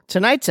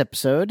Tonight's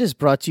episode is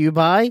brought to you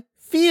by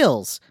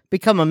Feels.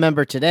 Become a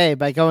member today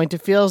by going to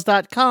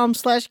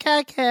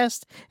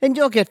feels.com/CAGcast, and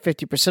you'll get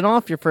 50%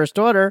 off your first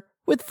order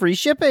with free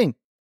shipping.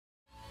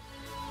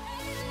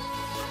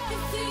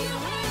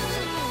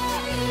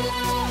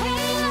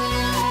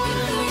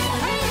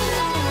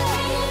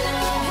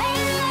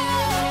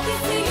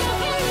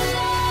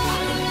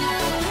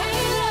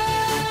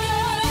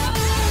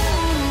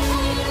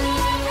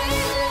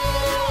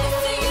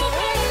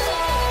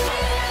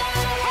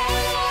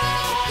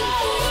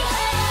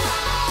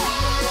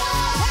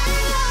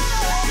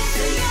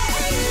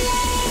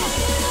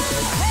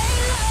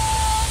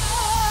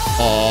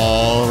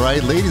 All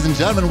right, ladies and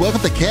gentlemen,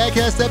 welcome to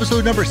CAGcast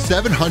episode number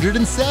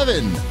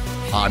 707.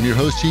 I'm your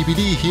host,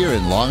 GPD, here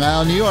in Long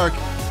Island, New York.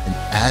 And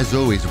as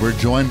always, we're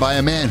joined by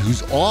a man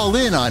who's all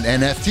in on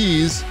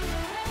NFTs.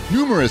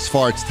 Numerous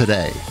farts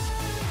today.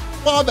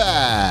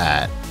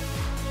 Wombat!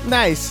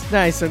 Nice.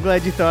 I'm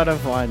glad you thought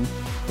of one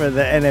for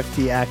the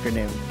NFT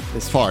acronym.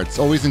 Farts.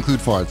 Always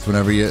include farts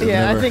whenever you...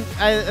 Yeah, whenever... I think,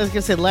 I was going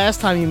to say,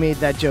 last time you made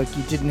that joke,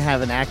 you didn't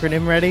have an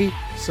acronym ready,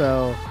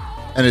 so...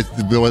 And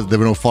there were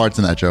no farts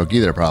in that joke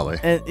either, probably.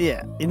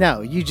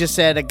 No, you just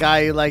said a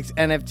guy who likes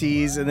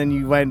NFTs, and then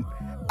you went,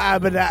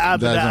 abada.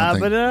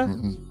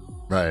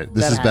 Right,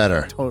 this is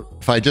better.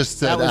 If I just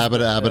said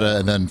abada better.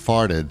 and then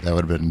farted, that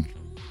would have been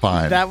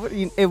fine.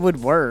 It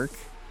would work.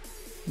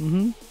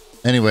 Mm-hmm.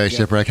 Anyway,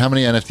 Shipwreck, how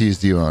many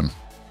NFTs do you own?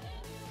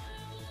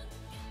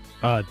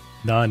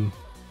 None.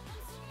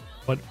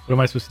 What am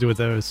I supposed to do with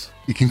those?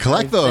 You can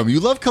collect them.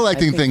 You love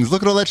collecting things.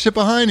 Look at all that shit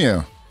behind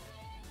you.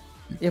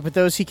 Yeah, but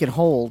those he can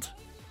hold.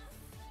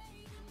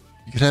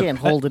 You can't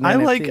hold an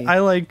NFT. I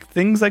like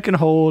things I can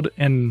hold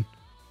and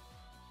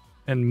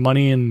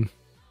money in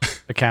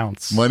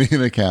accounts. Money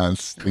in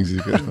accounts. Things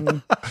you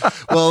can.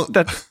 Well,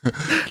 that's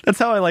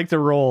how I like to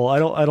roll. I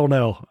don't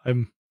know.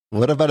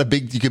 What about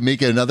you could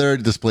make another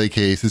display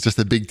case. It's just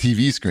a big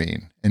TV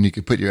screen, and you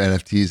could put your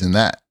NFTs in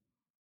that.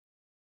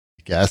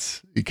 I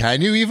guess.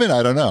 Can you even?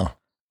 I don't know.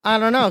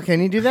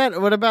 Can you do that?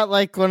 What about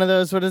like one of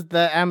those? What is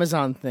the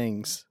Amazon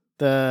things?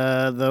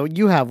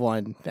 You have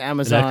one. The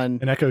Amazon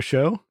an Echo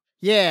Show.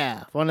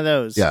 Yeah, one of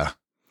those. Yeah.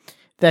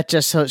 That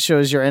just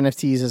shows your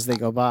NFTs as they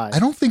go by. I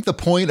don't think the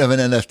point of an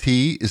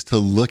NFT is to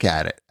look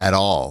at it at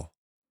all.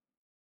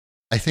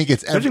 I think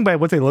it's judging by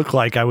what they look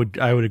like. I would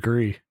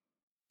agree.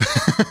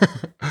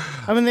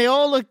 I mean, they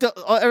all look.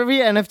 Every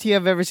NFT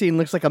I've ever seen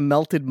looks like a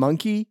melted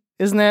monkey.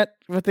 Isn't that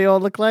what they all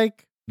look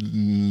like?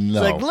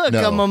 No. It's like, look,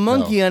 I'm a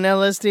monkey on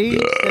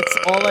LSD. That's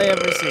all I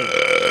ever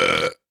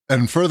see.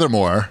 And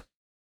furthermore.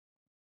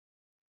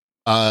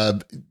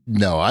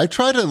 No, I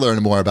try to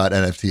learn more about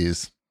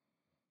NFTs.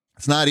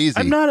 It's not easy.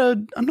 I'm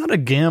not a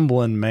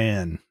gambling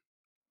man.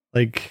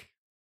 Like,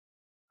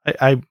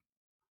 Are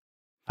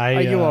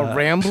you a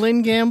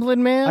rambling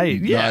gambling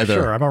man? Neither.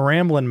 Sure. I'm a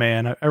rambling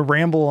man. I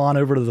ramble on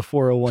over to the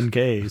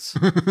 401ks.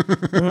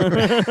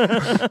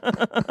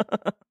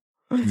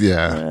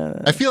 Yeah.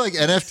 I feel like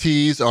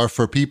NFTs are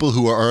for people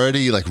who are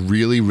already like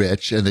really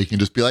rich and they can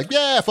just be like,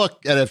 yeah,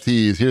 fuck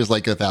NFTs. Here's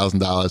like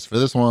 $1,000 for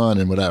this one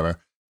and whatever.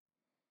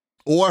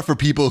 Or for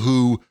people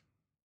who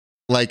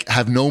like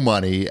have no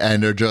money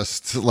and are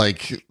just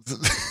like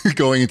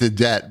going into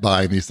debt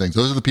buying these things.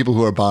 Those are the people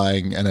who are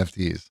buying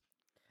NFTs.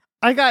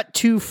 I got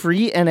 2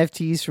 free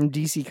NFTs from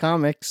DC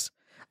Comics.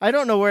 I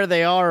don't know where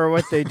they are or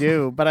what they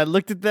do, but I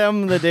looked at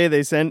them the day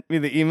they sent me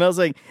the emails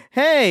like,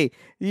 hey,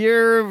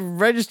 you're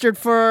registered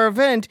for our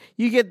event.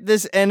 You get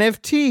this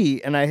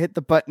NFT. And I hit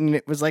the button.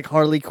 It was like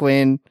Harley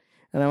Quinn.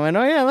 And I went,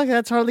 oh, yeah, look,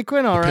 that's Harley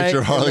Quinn, all right. Picture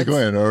of Harley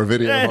Quinn or a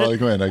video of Harley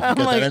Quinn. I can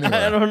get that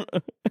anywhere.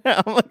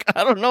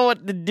 I don't know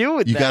what to do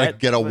with that. You got to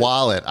get a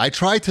wallet. I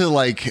tried to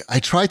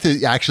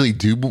actually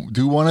do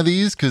one of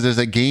these because there's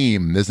an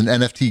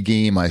NFT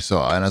game I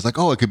saw. And I was like,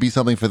 oh, it could be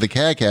something for the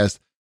CAGcast.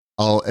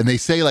 Oh, and they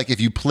say, like, if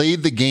you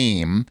played the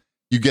game,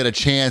 you get a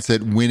chance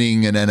at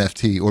winning an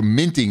NFT or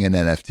minting an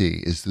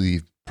NFT is the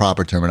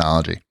proper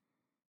terminology.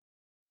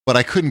 But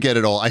I couldn't get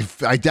it all. I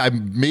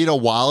made a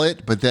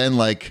wallet, but then,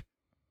 like,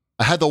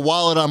 I had the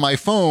wallet on my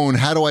phone.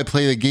 How do I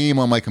play the game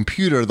on my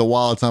computer? The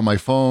wallet's on my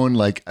phone.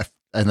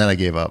 And then I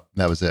gave up.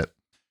 That was it.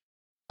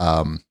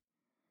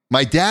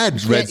 My dad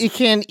You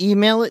can't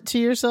email it to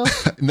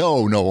yourself?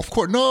 No, of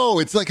course. No,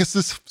 it's like it's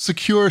this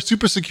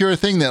super secure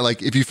thing that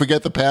like if you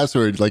forget the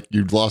password, like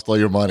you've lost all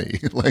your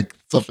money. Like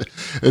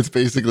it's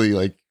basically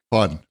like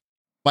fun.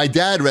 My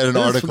dad read an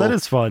article. That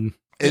is fun.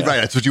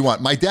 Right, that's what you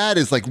want. My dad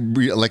is like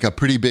a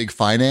pretty big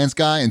finance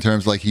guy in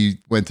terms like he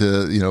went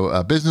to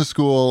a business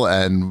school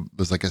and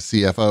was like a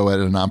CFO at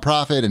a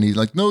nonprofit, and he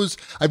like knows.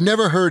 I've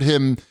never heard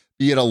him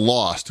be at a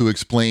loss to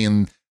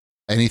explain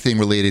anything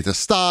related to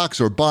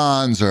stocks or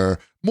bonds or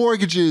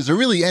mortgages or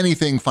really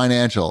anything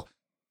financial.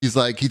 He's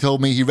like, he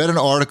told me he read an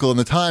article in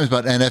the Times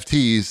about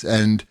NFTs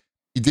and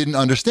he didn't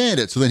understand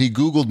it, so then he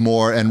Googled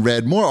more and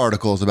read more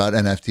articles about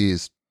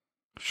NFTs.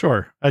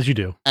 Sure, as you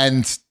do,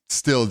 and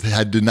still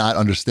did not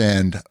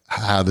understand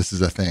how this is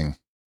a thing.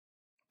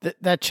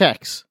 That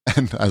checks.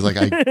 And I was like,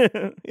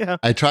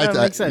 I tried to,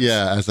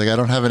 I was like, I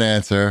don't have an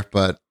answer,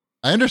 but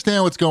I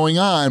understand what's going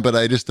on, but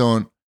I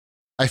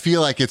I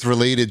feel like it's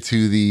related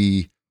to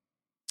the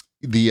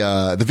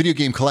video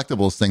game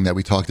collectibles thing that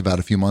we talked about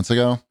a few months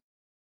ago.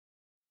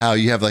 How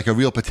you have like a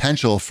real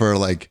potential for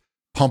like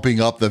pumping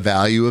up the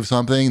value of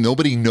something.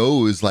 Nobody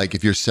knows like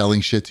if you're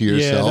selling shit to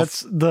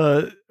yourself.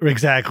 Yeah,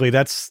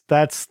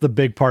 that's the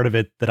big part of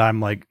it that I'm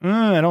like,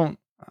 I'm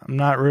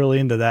not really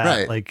into that.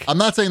 Right. Like, I'm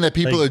not saying that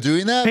people are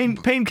doing that.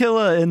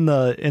 Painkiller in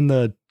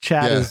the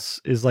chat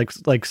is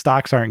like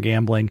stocks aren't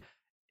gambling.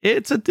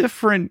 It's a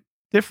different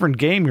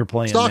game you're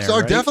playing. Stocks there,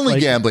 are right? definitely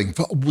like, gambling.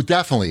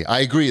 Definitely.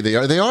 I agree. They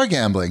are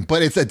gambling,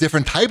 but it's a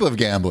different type of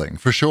gambling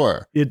for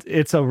sure.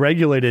 It's a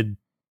regulated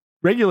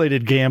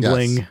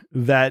gambling Yes.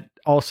 that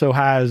also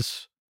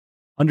has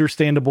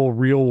understandable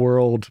real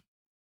world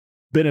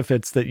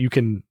benefits that you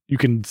can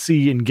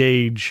see,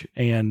 engage,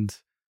 and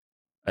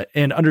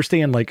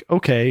understand. Like,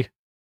 okay,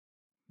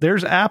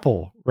 there's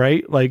Apple,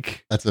 right?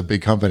 Like, That's a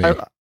big company.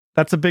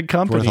 that's a big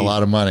company. Worth a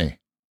lot of money.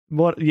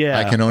 What? Yeah,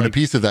 I can own a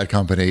piece of that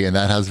company, and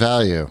that has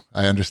value.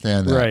 I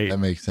understand that. Right. That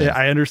makes sense. Yeah,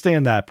 I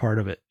understand that part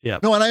of it. Yeah.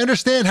 No, and I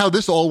understand how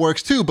this all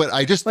works too, but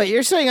I just Wait,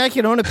 you're saying I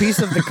can own a piece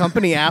of the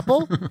company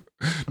Apple?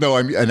 no,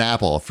 I'm an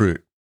apple, a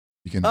fruit.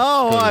 You can.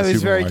 Oh, go to the I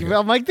was very. supermarket.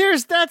 I'm like,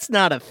 that's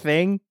not a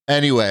thing.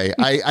 Anyway,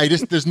 I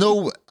just there's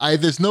no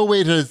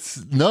way to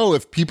know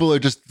if people are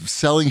just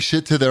selling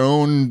shit to their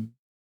own,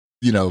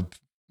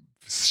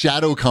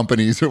 shadow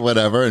companies or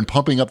whatever, and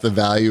pumping up the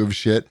value of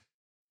shit.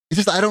 It's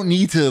just I don't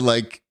need to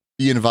like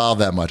be involved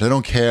that much. I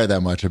don't care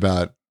that much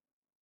about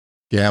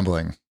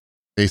gambling,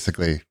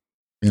 basically.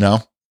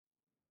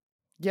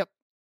 Yep.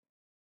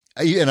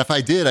 And if I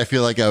did, I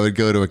feel like I would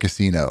go to a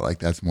casino. Like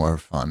that's more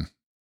fun.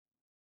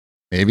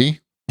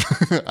 Maybe.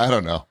 I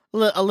don't know.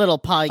 A little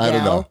pie gal. I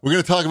don't know. We're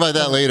going to talk about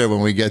that later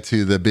when we get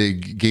to the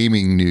big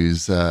gaming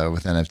news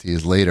with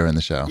NFTs later in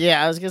the show.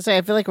 Yeah, I was gonna say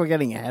I feel like we're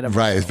getting ahead of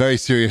Right, it's very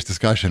serious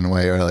discussion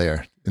way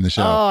earlier in the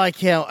show. Oh, I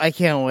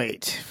can't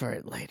wait for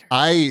it later.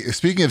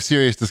 Speaking of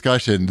serious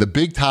discussion, the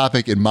big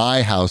topic in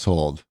my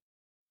household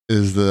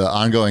is the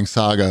ongoing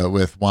saga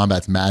with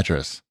Wombat's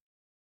mattress.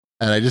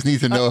 And I just need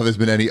to know if there's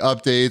been any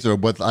updates or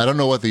what. I don't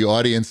know what the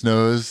audience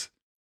knows.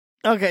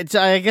 Okay,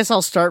 so I guess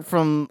I'll start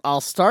from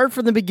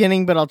the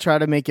beginning, but I'll try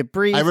to make it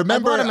brief. I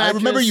remember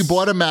you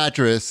bought a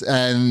mattress,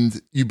 and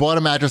you bought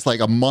a mattress like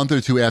a month or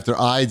two after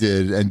I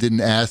did, and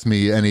didn't ask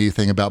me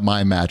anything about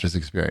my mattress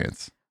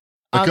experience.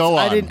 But go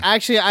on. I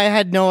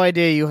had no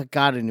idea you had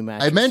got a new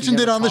mattress. I mentioned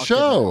it on the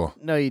show.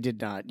 No, you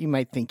did not. You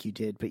might think you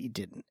did, but you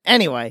didn't.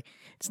 Anyway,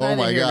 it's Oh neither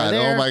my here nor god!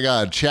 there. Oh my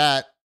god!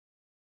 Chat.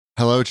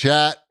 Hello,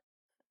 chat.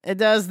 It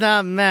does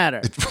not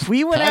matter.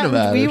 We went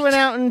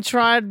out and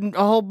tried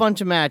a whole bunch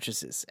of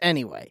mattresses.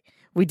 Anyway,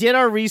 we did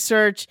our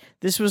research.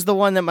 This was the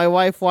one that my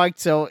wife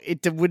liked, so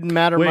it wouldn't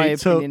matter my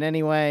opinion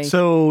anyway.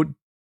 So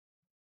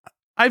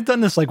I've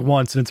done this like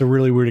once, and it's a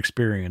really weird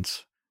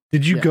experience.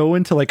 Did you go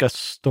into like a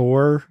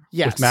store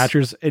with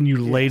mattress and you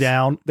lay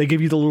down? They give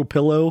you the little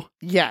pillow?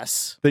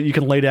 Yes. That you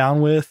can lay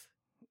down with?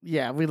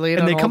 Yeah, we laid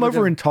and they come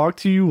over and talk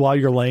to you while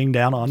you're laying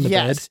down on the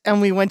bed. Yes, and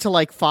we went to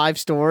like 5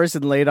 stores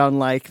and laid on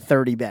like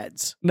 30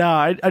 beds. No,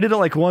 I did it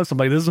like once. I'm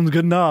like, this one's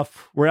good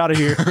enough. We're out of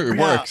here. It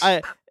works.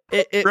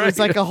 It was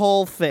like a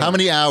whole thing. How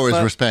many hours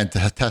were spent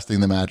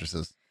testing the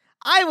mattresses?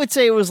 I would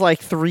say it was like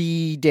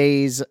 3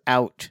 days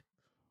out.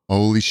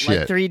 Holy shit!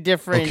 Like 3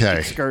 different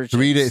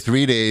excursions.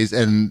 3 days.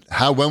 And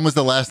when was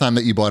the last time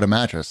that you bought a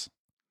mattress?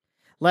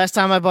 Last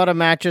time I bought a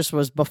mattress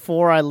was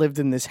before I lived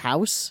in this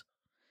house.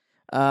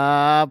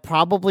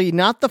 Probably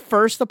not the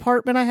first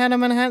apartment I had in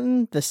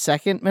Manhattan, the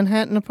second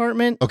Manhattan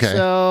apartment. Okay.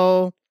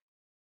 So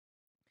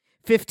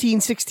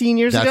 15, 16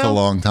 years ago. That's a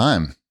long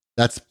time.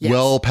 That's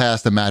well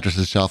past the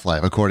mattress's shelf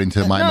life, according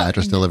to my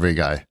mattress delivery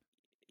guy.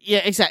 Yeah,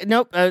 exactly.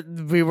 Nope.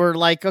 We were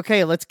like,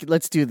 okay, let's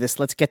do this.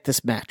 Let's get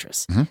this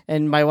mattress. Mm-hmm.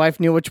 And my wife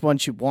knew which one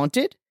she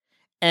wanted.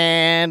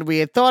 And we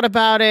had thought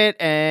about it,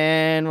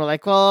 and we're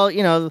like, well,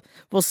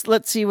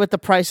 let's see what the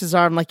prices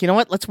are. I'm like, you know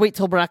what? Let's wait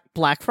till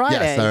Black Friday.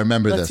 Yes, I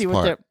remember let's this see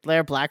part. what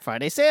their Black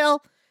Friday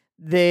sale.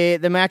 The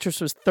mattress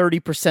was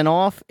 30%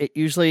 off. It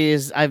usually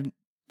is.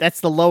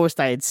 That's the lowest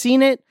I had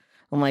seen it.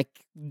 I'm like,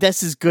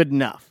 this is good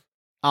enough.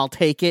 I'll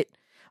take it.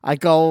 I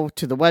go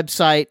to the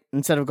website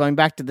instead of going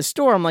back to the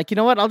store. I'm like, you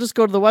know what? I'll just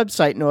go to the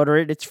website and order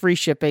it. It's free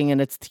shipping,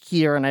 and it's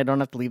here, and I don't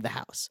have to leave the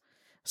house.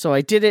 So I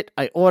did it.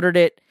 I ordered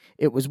it.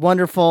 It was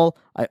wonderful.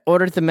 I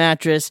ordered the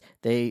mattress.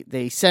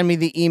 They send me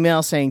the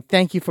email saying,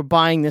 thank you for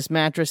buying this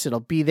mattress. It'll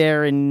be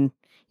there in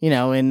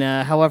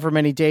however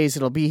many days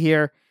it'll be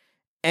here.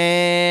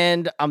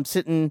 And I'm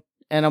sitting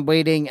and I'm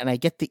waiting, and I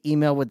get the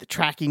email with the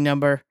tracking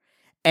number,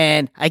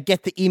 and I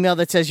get the email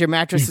that says your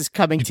mattress is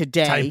coming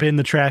today. Type in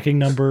the tracking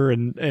number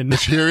and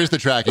here is the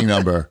tracking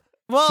number.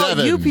 Well,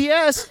 7.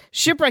 UPS,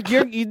 shipwreck,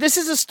 this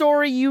is a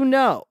story you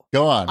know.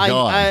 Go on.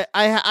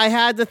 I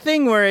had the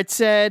thing where it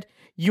said,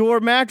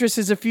 your mattress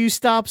is a few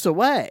stops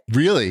away.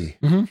 Really?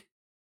 Mm-hmm.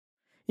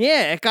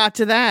 Yeah, it got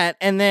to that,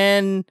 and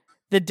then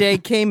the day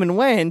came and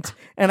went,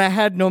 and I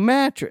had no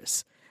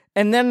mattress.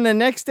 And then the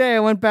next day, I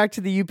went back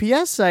to the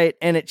UPS site,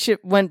 and it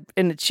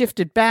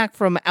shifted back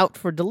from out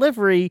for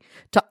delivery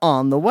to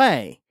on the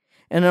way.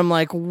 And I'm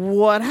like,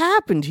 what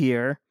happened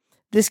here?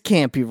 this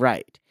can't be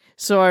right.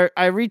 So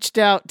I reached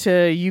out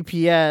to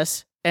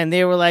UPS, and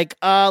they were like,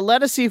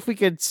 let us see if we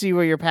could see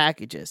where your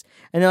package is.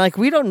 And they're like,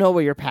 we don't know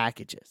where your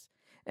package is.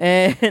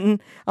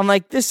 And I'm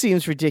like, this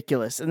seems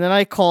ridiculous. And then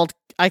I called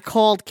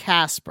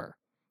Casper,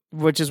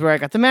 which is where I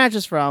got the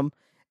mattress from.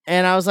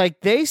 And I was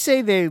like, they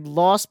say they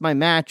lost my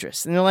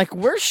mattress. And they're like,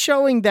 we're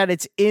showing that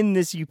it's in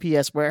this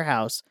UPS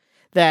warehouse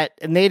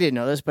and they didn't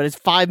know this, but it's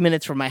 5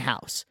 minutes from my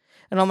house.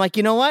 And I'm like,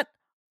 you know what?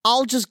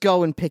 I'll just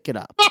go and pick it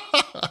up.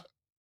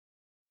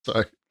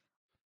 Sorry.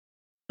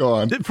 Go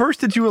on.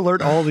 First, did you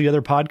alert all the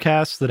other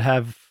podcasts that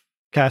have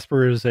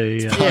Casper as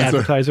a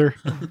advertiser?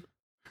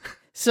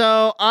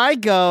 So I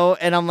go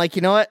and I'm like,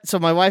 you know what? So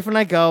my wife and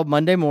I go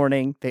Monday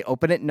morning. They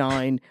open at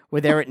 9.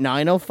 We're there at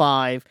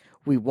 9:05.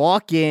 We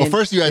walk in. Well,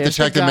 first you have to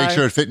check to make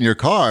sure it fit in your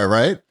car,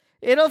 right?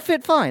 It'll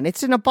fit fine.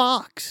 It's in a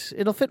box.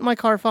 It'll fit in my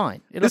car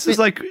fine. Is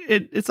like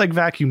it's like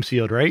vacuum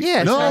sealed, right?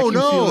 Yeah. No.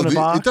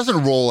 It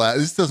doesn't roll out.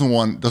 This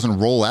doesn't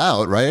roll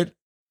out, right?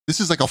 This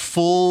is like a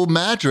full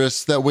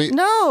mattress that we.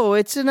 No,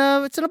 it's in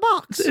a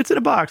box. It's in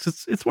a box.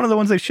 It's one of the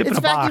ones they ship in a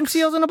box. It's vacuum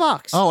sealed in a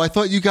box. Oh, I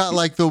thought you got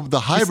like the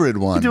hybrid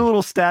one. You do a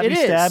little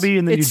stabby,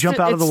 and then you jump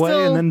out of the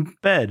way, and then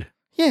bed.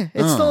 Yeah,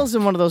 it still is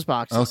in one of those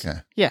boxes. Okay.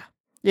 Yeah,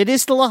 it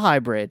is still a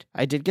hybrid.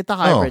 I did get the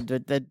hybrid.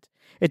 That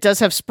it does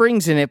have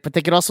springs in it, but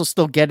they could also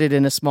still get it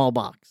in a small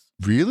box.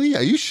 Really?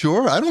 Are you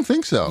sure? I don't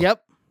think so.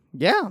 Yep.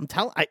 Yeah, I'm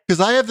telling.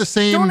 Because I have the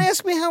same. Don't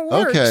ask me how it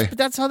works, but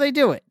that's how they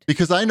do it.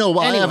 Because I know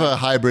I have a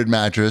hybrid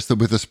mattress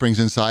with the springs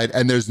inside,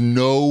 and there's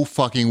no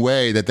fucking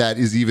way that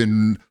is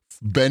even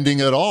bending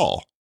at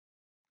all.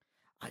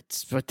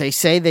 That's what they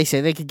say. They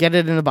say they could get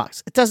it in a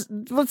box. It does.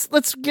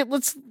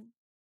 Let's.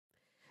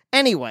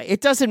 Anyway, it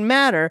doesn't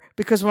matter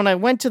because when I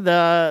went to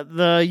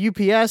the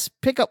UPS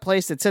pickup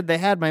place that said they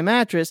had my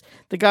mattress,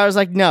 the guy was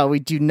like, "No, we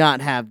do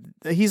not have."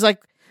 He's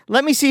like,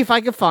 "Let me see if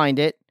I can find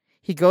it."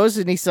 He goes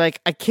and he's like,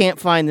 I can't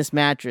find this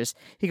mattress.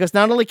 He goes,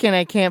 not only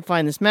can't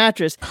find this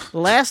mattress, the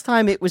last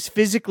time it was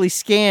physically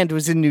scanned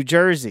was in New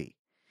Jersey.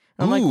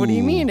 I'm like, what do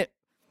you mean?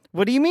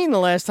 What do you mean the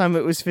last time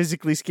it was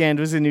physically scanned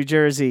was in New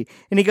Jersey?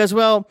 And he goes,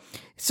 well,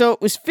 so it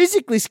was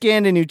physically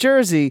scanned in New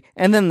Jersey,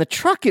 and then the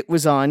truck it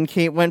was on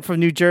went from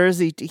New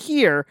Jersey to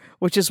here,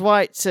 which is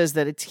why it says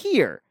that it's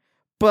here.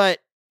 But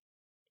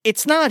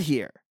it's not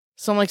here.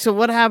 So I'm like, so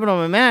what happened on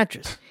my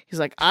mattress? He's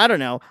like, I don't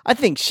know. I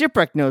think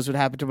Shipwreck knows what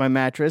happened to my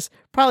mattress.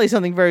 Probably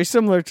something very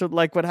similar to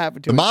like what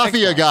happened to the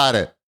mafia. Got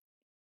it.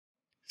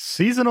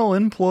 Seasonal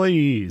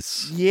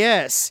employees.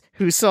 Yes,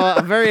 who saw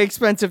a very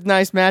expensive,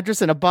 nice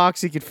mattress in a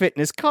box he could fit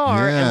in his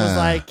car and was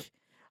like,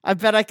 I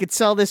bet I could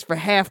sell this for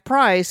half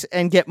price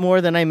and get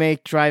more than I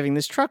make driving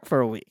this truck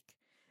for a week.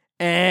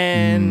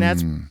 And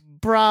that's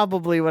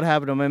probably what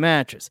happened to my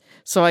mattress.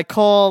 So I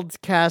called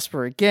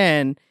Casper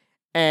again.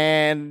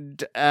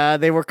 And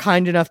they were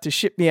kind enough to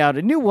ship me out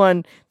a new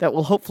one that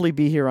will hopefully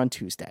be here on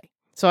Tuesday.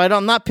 So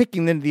I'm not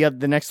picking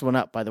the next one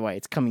up, by the way.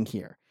 It's coming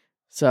here.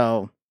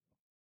 So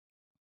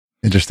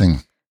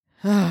interesting.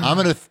 I'm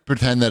going to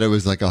pretend that it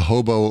was like a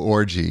hobo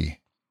orgy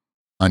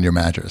on your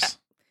mattress.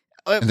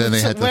 And then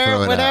they had to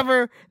throw it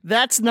out.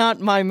 That's not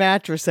my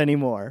mattress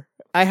anymore.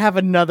 I have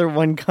another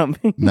one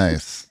coming.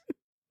 Nice.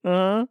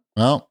 Well,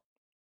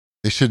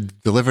 they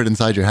should deliver it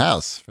inside your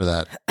house for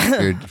that,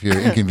 for your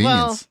inconvenience.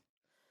 Well,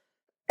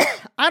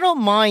 I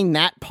don't mind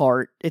that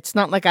part. It's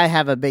not like I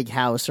have a big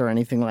house or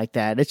anything like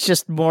that. It's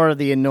just more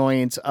the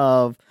annoyance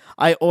of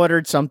I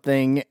ordered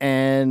something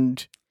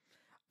and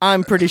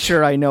I'm pretty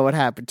sure I know what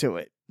happened to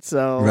it.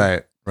 So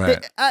right.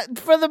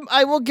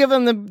 I will give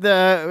them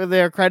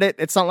their credit.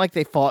 It's not like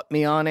they fought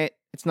me on it.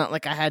 It's not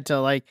like I had to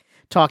like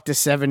talk to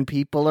 7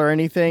 people or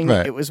anything.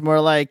 Right. It was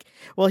more like,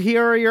 well,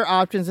 here are your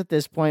options at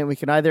this point. We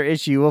can either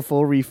issue you a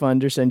full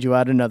refund or send you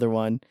out another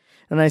one.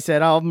 And I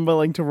said, I'm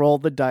willing to roll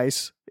the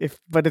dice.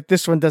 But if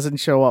this one doesn't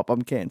show up,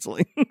 I'm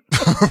canceling.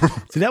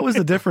 See, that was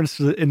the difference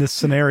in this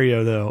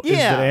scenario, though. Yeah. Is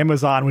that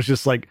Amazon was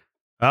just like,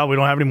 oh, we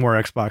don't have any more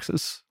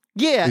Xboxes.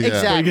 Yeah, exactly.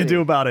 What are you gonna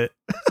do about it?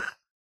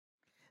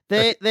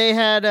 They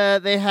had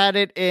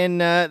it in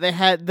they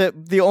had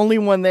the only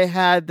one they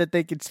had that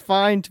they could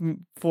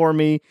find for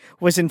me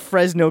was in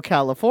Fresno,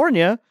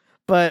 California.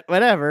 But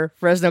whatever,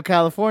 Fresno,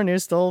 California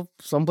is still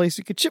someplace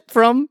you could ship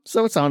from,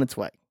 so it's on its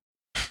way.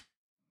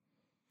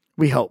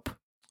 We hope.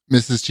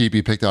 Mrs.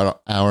 Cheapy picked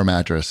out our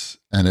mattress,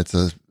 and it's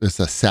a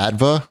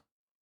Satva.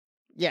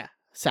 Yeah,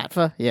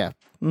 Satva. Yeah,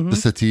 the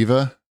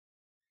Sativa.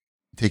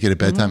 Take it at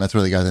bedtime. That's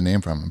where they got the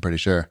name from. I'm pretty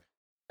sure.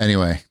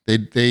 Anyway,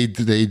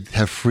 they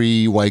have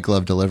free white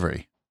glove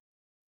delivery.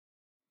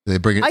 They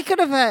bring it. I could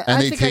have had,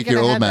 and they take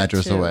your old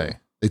mattress away.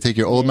 They take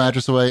your old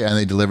mattress away, and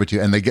they deliver it to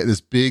you. And they get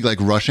this big,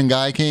 like Russian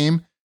guy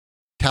came,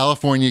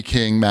 California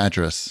King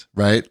mattress,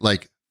 right?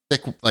 Like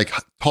thick, like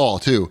tall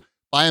too,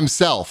 by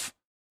himself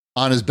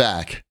on his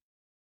back.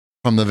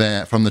 From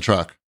the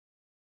truck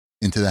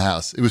into the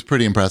house. It was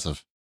pretty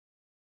impressive.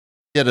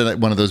 He had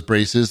one of those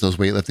braces, those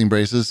weightlifting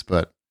braces,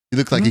 but he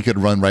looked like he could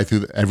run right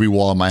through every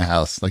wall in my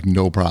house, like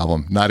no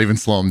problem, not even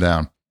slow him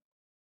down.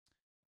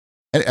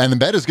 And the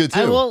bed is good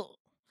too.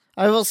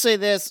 I will say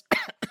this: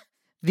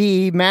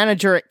 the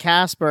manager at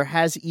Casper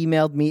has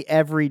emailed me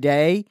every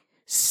day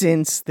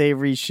since they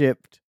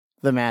reshipped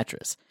the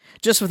mattress.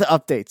 Just with the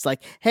updates,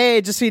 like,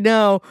 hey, just so you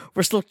know,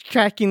 we're still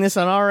tracking this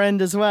on our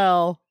end as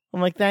well.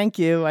 I'm like, thank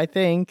you, I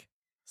think.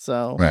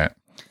 So, Right.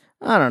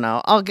 I don't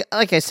know.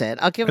 Like I said,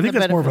 I'll give. I think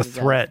that's more of a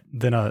threat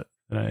than a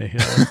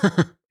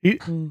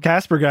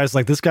Casper guy's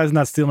like, this guy's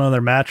not stealing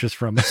another mattress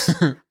from us.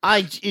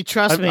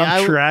 Trust me.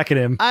 I'm tracking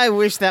him. I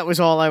wish that was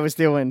all I was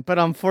doing, but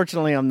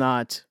unfortunately, I'm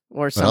not.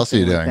 Or What else are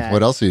you doing?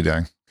 What else are you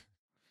doing?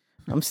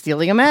 I'm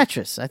stealing a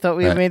mattress. I thought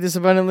we had made this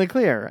abundantly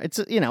clear. It's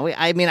I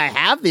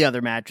have the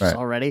other mattress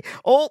already.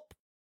 Oh,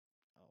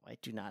 I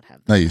do not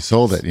have. No, you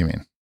sold it. You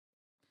mean?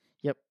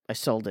 Yep, I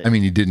sold it. I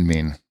mean, you didn't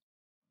mean.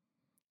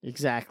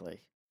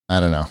 Exactly. I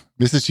don't know.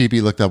 Mrs.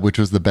 Cheapy looked up which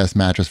was the best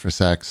mattress for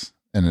sex,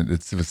 and it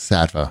was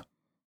Satva.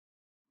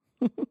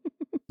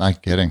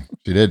 Not kidding.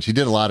 She did. She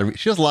does a lot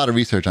of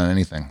research on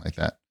anything like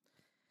that.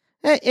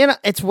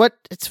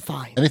 It's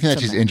fine. Anything that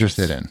she's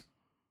interested in,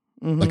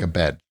 like a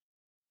bed.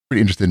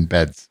 Pretty interested in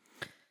beds.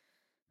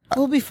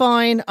 We'll be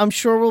fine. I'm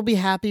sure we'll be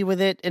happy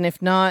with it, and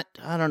if not,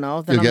 I don't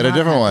know. Then You'll get a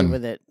different one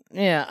with it.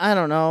 Yeah, I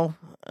don't know.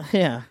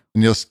 Yeah,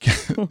 and you'll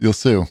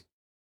sue.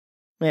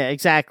 Yeah,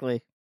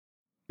 exactly.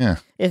 Yeah.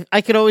 If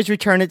I could always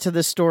return it to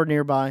the store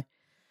nearby.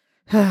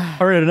 All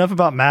right, enough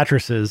about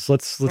mattresses.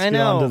 Let's get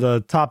on to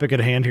the topic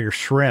at hand here,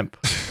 shrimp.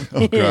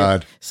 Oh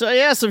God. So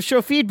yeah, some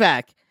show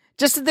feedback.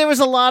 Just that there was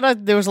a lot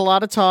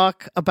of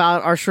talk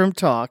about our shrimp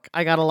talk.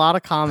 I got a lot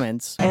of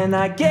comments. And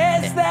I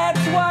guess that's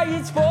why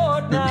it's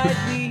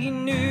fortnightly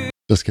news.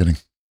 Just kidding.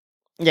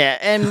 Yeah,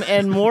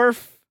 and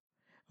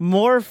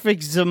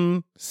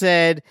Morphixum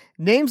said,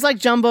 names like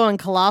Jumbo and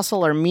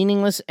Colossal are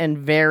meaningless and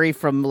vary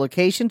from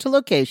location to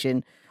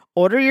location.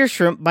 Order your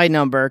shrimp by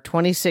number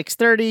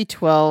 2630,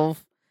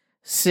 12,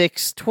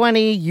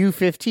 620,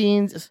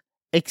 U15s,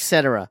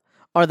 etc.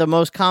 are the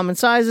most common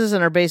sizes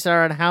and are based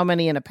on how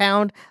many in a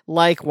pound.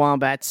 Like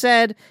Wombat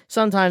said,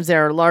 sometimes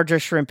there are larger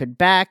shrimp in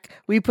back.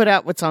 We put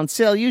out what's on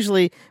sale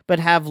usually, but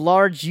have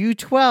large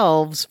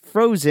U12s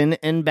frozen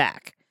in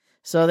back.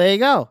 So there you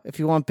go. If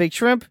you want big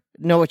shrimp,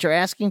 know what you're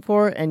asking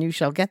for, and you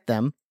shall get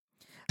them.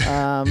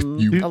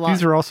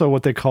 These are also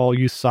what they call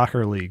youth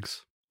soccer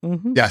leagues.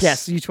 Mm-hmm.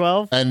 Yes,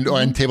 U12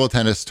 and table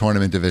tennis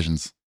tournament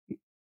divisions.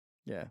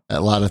 Yeah, a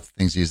lot of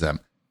things use them.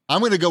 I'm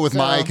going to go with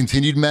my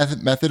continued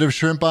method of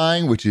shrimp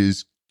buying, which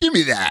is give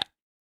me that,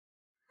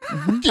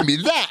 give me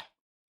that.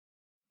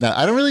 Now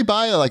I don't really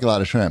buy like a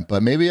lot of shrimp,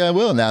 but maybe I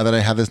will now that I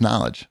have this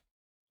knowledge.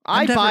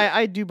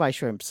 I do buy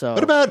shrimp. So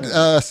what about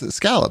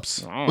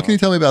scallops? What can you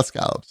tell me about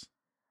scallops?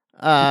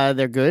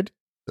 They're good,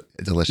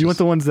 delicious. You want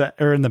the ones that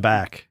are in the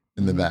back?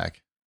 In the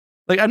back.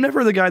 Like I'm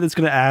never the guy that's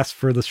going to ask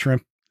for the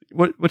shrimp.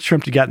 What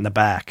shrimp you got in the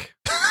back?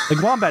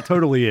 Like Wombat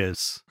totally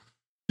is.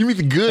 You mean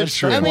the good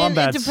shrimp? I mean,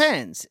 Wombats. It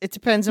depends. It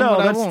depends on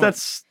what I want.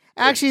 That's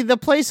actually the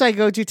place I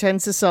go to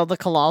tends to sell the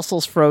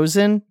Colossals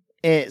frozen,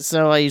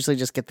 so I usually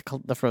just get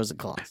the frozen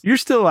Colossal. You're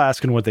still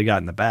asking what they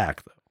got in the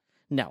back, though.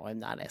 No, I'm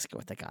not asking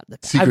what they got in the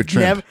back. Secret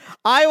shrimp.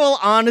 I will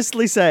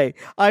honestly say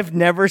I've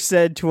never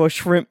said to a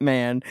shrimp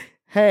man,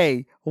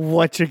 "Hey,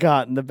 what you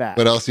got in the back?"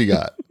 What else you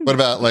got? What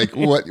about like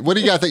what do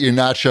you got that you're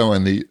not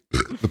showing the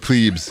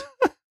plebes?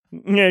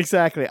 Yeah,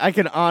 exactly. I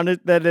can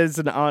honest. That is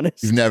an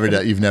honest. You've never.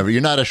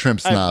 You're not a shrimp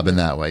snob in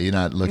that way. You're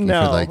not looking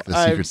for like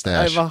the secret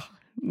stash. I've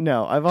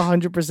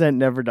 100%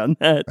 never done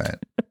that. Right.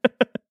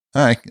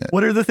 All right.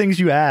 What are the things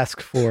you ask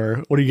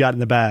for? What do you got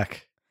in the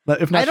back?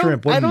 If not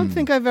shrimp, I don't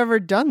think I've ever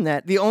done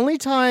that. The only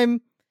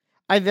time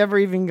I've ever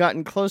even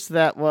gotten close to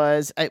that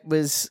was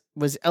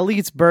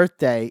Elite's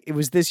birthday. It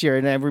was this year,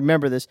 and I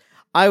remember this.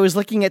 I was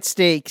looking at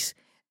steaks,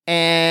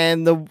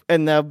 and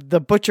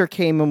the butcher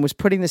came and was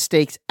putting the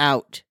steaks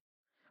out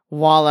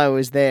while I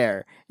was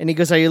there. And he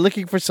goes, "Are you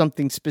looking for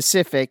something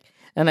specific?"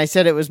 And I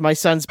said it was my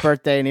son's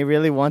birthday and he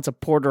really wants a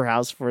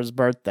porterhouse for his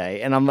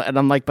birthday. And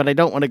I'm like, "But I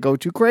don't want to go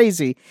too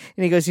crazy."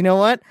 And he goes, "You know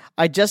what?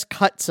 I just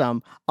cut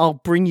some. I'll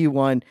bring you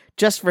one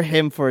just for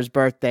him for his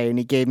birthday." And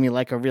he gave me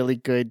like a really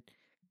good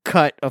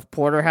cut of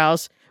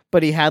porterhouse,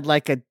 but he had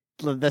like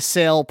the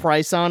sale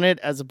price on it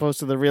as opposed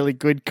to the really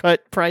good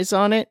cut price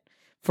on it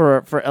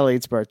for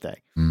Elliot's birthday.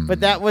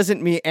 But that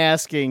wasn't me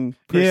asking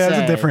per se.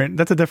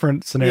 That's a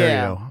different scenario.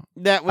 Yeah,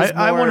 that was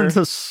I went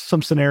into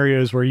some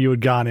scenarios where you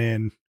had gone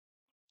in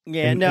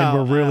and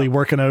were really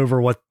working over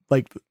what,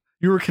 like,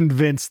 you were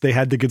convinced they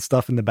had the good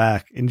stuff in the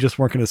back and just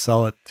weren't going to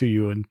sell it to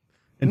you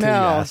until you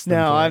asked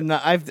them for I'm it.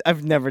 not.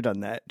 I've never done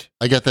that.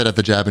 I get that at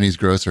the Japanese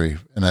grocery,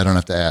 and I don't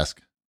have to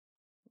ask.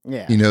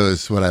 Yeah, He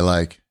knows what I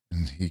like,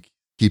 and he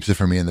keeps it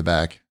for me in the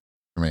back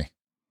for me.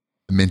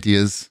 The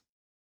Mintias,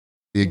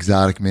 the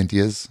exotic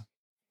Mintias,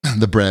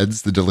 the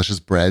breads, the delicious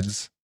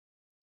breads.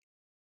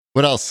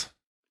 What else?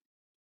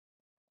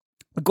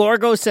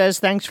 Gorgo says,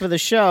 "Thanks for the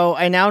show.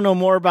 I now know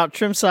more about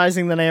trim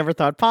sizing than I ever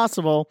thought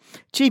possible.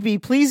 Cheapy,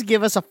 please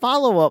give us a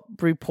follow-up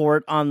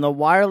report on the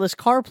wireless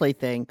CarPlay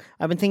thing.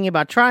 I've been thinking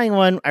about trying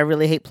one. I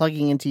really hate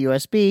plugging into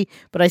USB,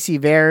 but I see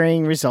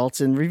varying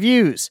results in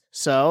reviews.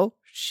 So,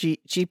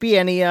 Cheapy,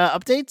 any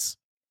updates?"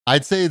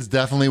 I'd say it's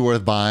definitely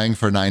worth buying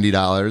for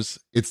 $90.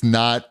 It's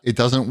not, it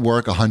doesn't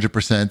work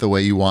 100% the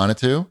way you want it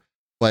to,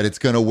 but it's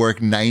going to work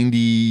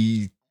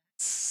 95%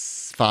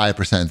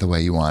 the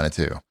way you want it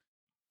to.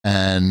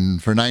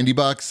 And for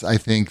 $90, I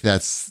think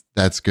that's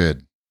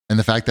good. And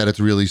the fact that it's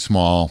really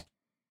small,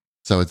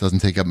 so it doesn't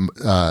take up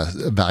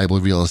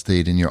valuable real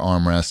estate in your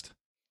armrest.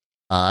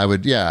 I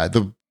would, yeah.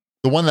 The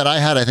one that I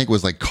had, I think,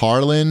 was like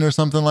Carlin or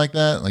something like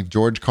that, like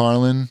George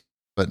Carlin,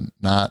 but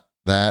not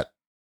that.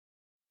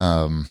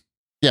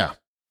 Yeah,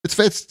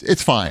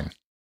 it's fine.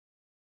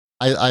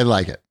 I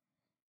like it.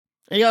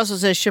 He also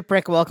says,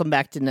 Shipwreck, welcome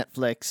back to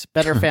Netflix.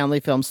 Better family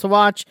films to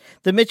watch.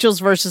 The Mitchells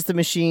versus the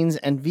Machines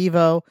and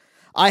Vivo.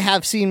 I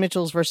have seen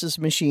Mitchells versus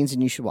Machines,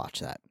 and you should watch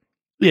that.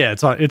 Yeah,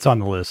 it's on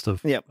the list of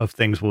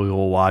things we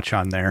will watch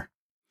on there.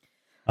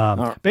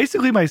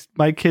 Basically,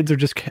 my kids are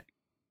just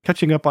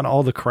catching up on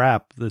all the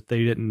crap that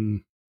they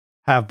didn't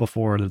have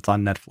before that's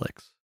on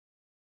Netflix.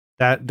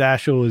 That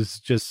Dashel is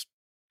just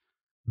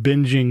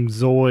binging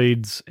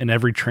Zoids and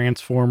every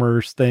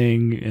Transformers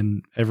thing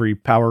and every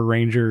Power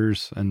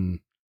Rangers, and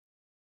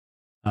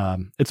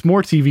it's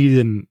more TV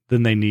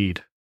than they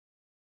need,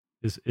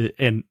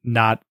 and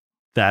not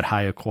that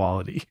high a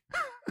quality.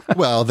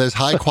 Well, there's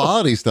high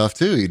quality stuff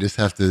too. You just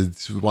have to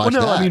watch. Well,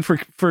 no, that. I mean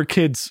for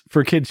kids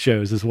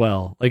shows as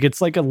well. Like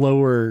it's like a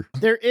lower.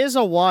 There is a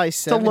Y7.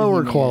 It's a lower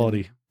He-Man.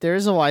 quality. There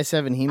is a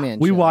Y7 He-Man.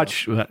 We show.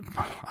 watch.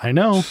 I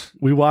know.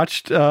 We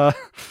watched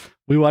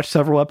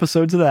several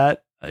episodes of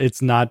that.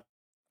 It's not.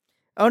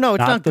 Oh no,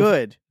 it's not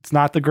good. It's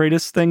not the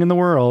greatest thing in the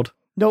world.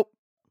 Nope.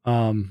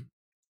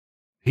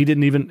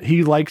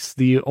 He likes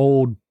the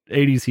old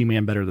 80s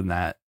He-Man better than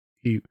that.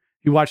 He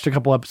watched a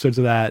couple episodes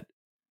of that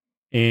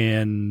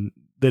and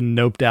then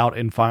noped out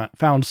and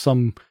found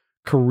some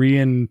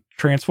Korean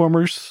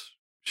Transformers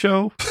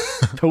show.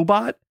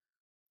 Tobot,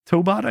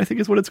 I think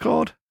is what it's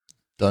called.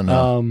 Don't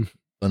know.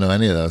 Don't know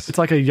any of those. It's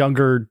like a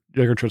younger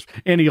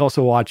and he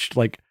also watched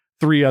like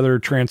 3 other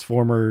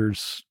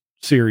Transformers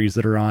series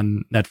that are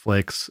on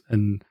Netflix,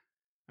 and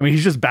I mean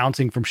he's just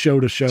bouncing from show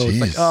to show. Jeez. It's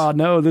like, oh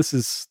no, this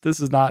is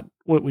not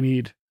what we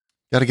need.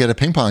 Got to get a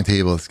ping pong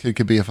table. This kid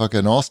could be a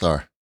fucking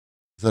all-star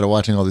instead of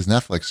watching all these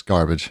Netflix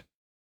garbage.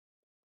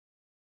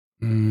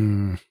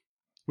 We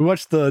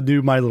watched the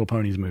new My Little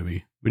Ponies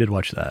movie. We did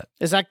watch that.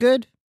 Is that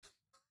good?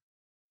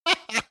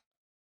 I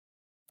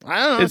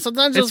don't know.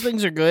 Sometimes those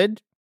things are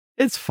good.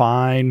 It's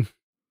fine.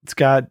 It's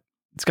got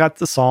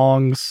the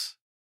songs.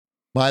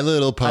 My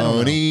Little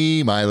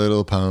Pony, My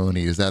Little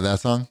Pony. Is that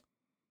song?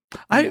 No,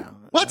 I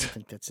don't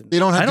think that's in They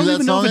don't have to do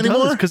that song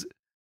anymore? Because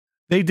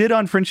they did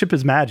on Friendship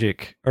is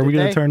Magic. Are we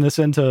going to turn this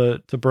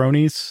into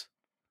bronies?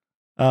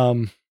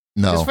 No.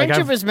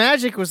 Friendship is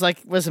Magic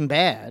wasn't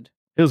bad.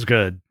 It was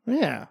good.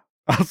 Yeah.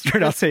 I'll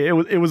straight out say it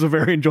was a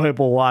very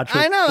enjoyable watch.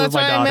 I know, that's with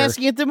my why I'm daughter.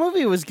 asking if the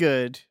movie was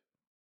good.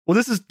 Well,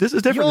 this is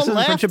different. You all This isn't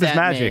laughed Friendship is at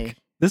Magic. me.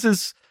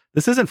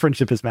 This isn't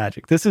Friendship is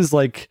Magic. This is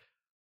like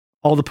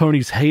all the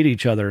ponies hate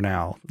each other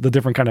now. The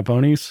different kind of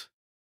ponies.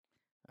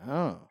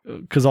 Oh.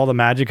 Because all the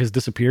magic has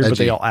disappeared, but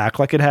Edgy. they all act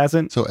like it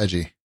hasn't. So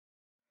edgy.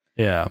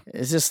 Yeah.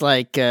 Is this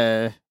like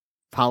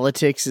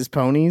politics is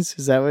ponies?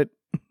 Is that what?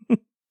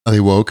 Are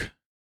they woke?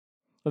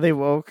 Are they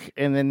woke?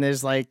 And then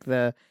there's like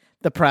the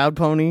proud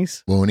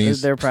ponies.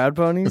 Wonies? They're proud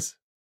ponies.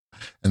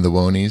 And the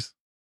wonies?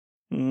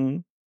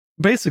 Mm.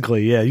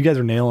 Basically, yeah. You guys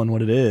are nailing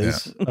what it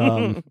is.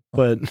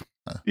 But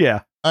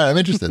yeah. All right, I'm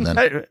interested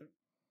then.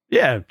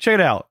 Yeah, check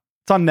it out.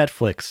 It's on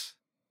Netflix.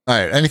 All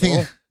right,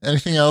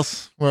 anything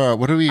else?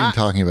 What are we even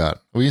talking about?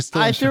 Are we still?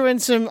 I threw in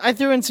some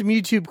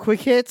YouTube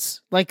quick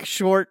hits, like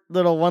short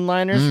little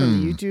one-liners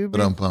from the YouTube.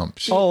 But bump.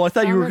 Oh, I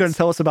thought you were going to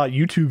tell us about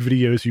YouTube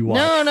videos you watch.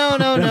 No,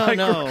 Like,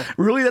 no.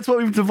 Really? That's what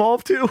we've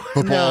devolved to?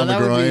 Football on the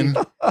groin.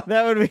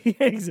 That would be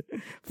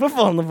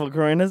football on the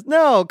groin.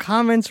 No,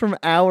 comments from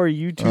our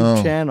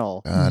YouTube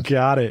channel. God.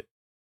 Got it.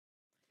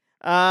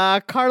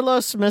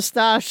 Carlos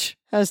Mustache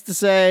has to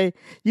say,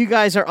 you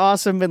guys are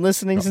awesome. Been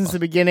listening since the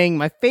beginning.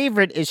 My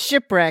favorite is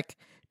Shipwreck.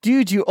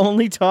 Dude, you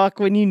only talk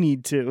when you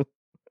need to.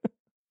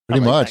 Pretty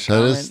like much.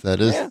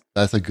 that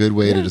That's a good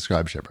way to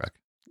describe Shipwreck.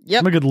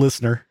 Yep. I'm a good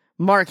listener.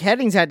 Mark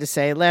Headings had to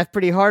say, laughed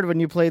pretty hard when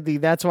you played the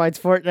That's Why It's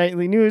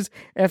Fortnightly News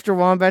after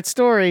Wombat's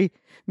story.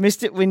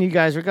 Missed it when you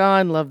guys were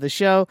gone. Love the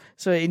show.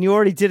 So, and you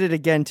already did it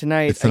again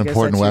tonight. It's an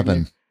important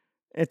weapon.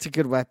 It's a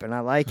good weapon. I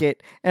like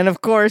it. And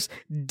of course,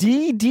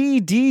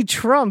 DDD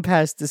Trump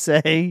has to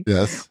say,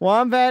 Yes.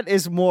 Wombat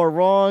is more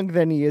wrong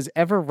than he is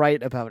ever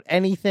right about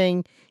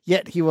anything,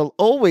 yet he will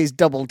always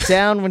double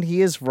down when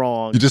he is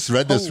wrong. You just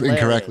read this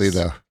Hilarious. incorrectly,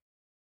 though.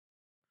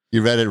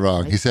 You read it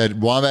wrong. He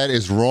said Wombat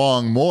is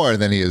wrong more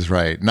than he is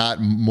right, not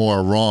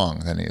more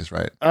wrong than he is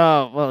right.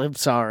 Oh, well, I'm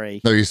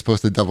sorry. No, you're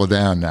supposed to double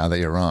down now that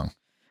you're wrong.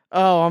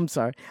 Oh, I'm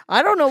sorry.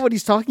 I don't know what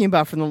he's talking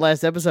about from the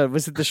last episode.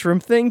 Was it the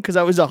shrimp thing? Because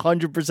I was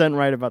 100%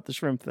 right about the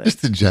shrimp thing.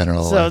 Just in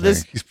general. So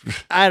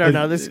I don't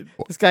know. This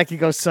This guy could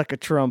go suck a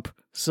Trump.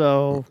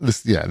 So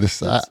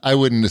I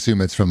wouldn't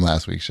assume it's from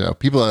last week's show.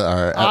 People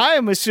are. I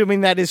am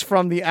assuming that is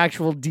from the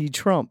actual D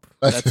Trump.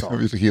 That's all.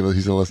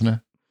 He's a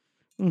listener.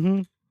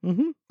 Mm-hmm.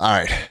 Mm-hmm. All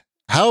right.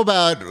 How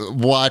about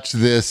watch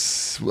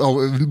this?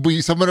 Oh,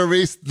 someone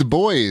erased The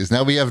Boys.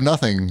 Now we have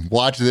nothing.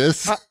 Watch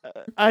this.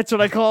 That's what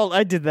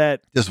I did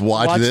that. Just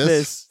watch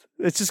this.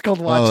 It's just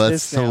called Watch Oh, that's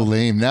This. so now.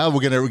 lame. Now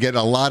we're going to get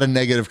a lot of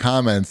negative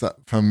comments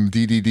from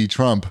DDD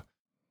Trump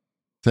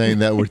saying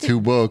that we're too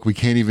woke. We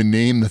can't even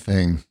name the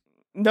thing.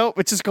 Nope,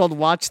 it's just called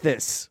Watch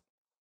This.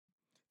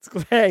 It's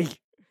called,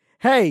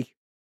 hey,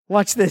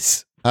 watch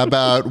this. How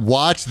about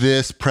watch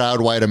this,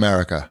 Proud White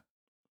America?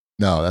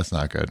 No, that's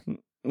not good.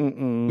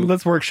 Mm-mm.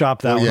 Let's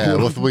workshop that Well, yeah,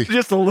 one.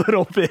 Just a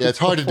little bit. Yeah, it's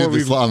hard to do before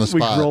this on the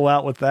spot. We roll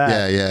out with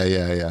that.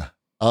 Yeah.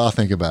 I'll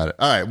think about it.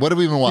 All right, what have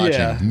we been watching?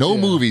 Yeah, No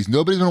yeah. movies.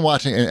 Nobody's been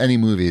watching any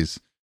movies.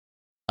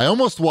 I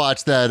almost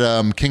watched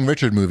that King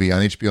Richard movie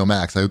on HBO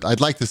Max.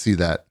 I'd like to see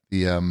that.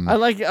 I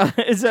like.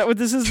 Is that what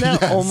this is now?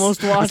 Yes,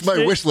 Almost watched. That's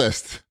my it? wish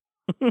list.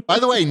 By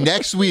the way,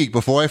 next week,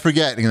 before I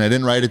forget, and I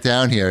didn't write it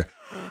down here,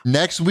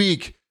 next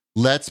week,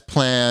 let's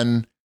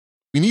plan.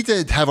 We need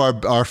to have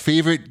our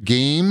favorite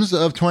games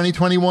of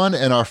 2021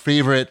 and our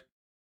favorite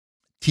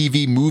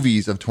TV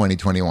movies of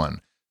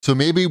 2021. So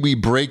maybe we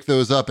break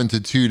those up into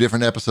 2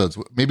 different episodes.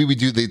 Maybe we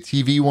do the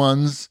TV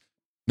ones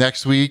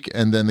next week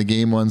and then the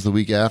game ones the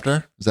week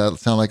after. Does that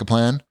sound like a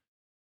plan?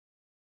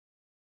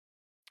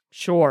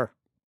 Sure.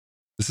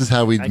 This is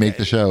how we make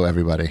the show,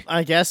 everybody.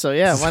 I guess so.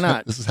 Yeah. Why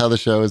not? This is how the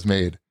show is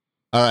made.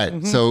 All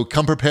right. So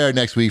come prepared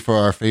next week for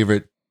our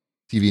favorite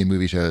TV and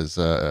movie shows,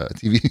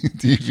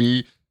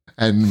 TV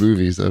and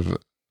movies of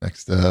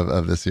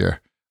this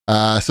year.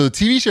 So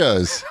TV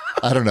shows.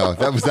 I don't know.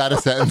 Was that a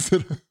sentence?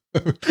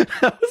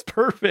 That was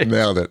perfect.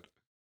 Nailed it.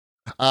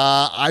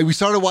 We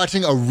started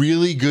watching a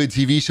really good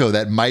TV show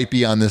that might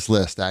be on this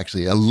list,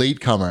 actually. A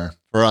latecomer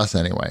for us,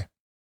 anyway.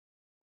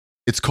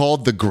 It's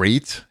called The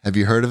Great. Have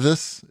you heard of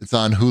this? It's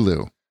on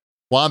Hulu.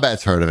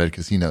 Wombat's heard of it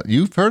because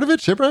you've heard of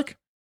it, Shipwreck?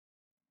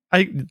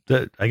 I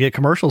get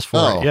commercials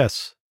for it.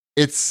 Yes.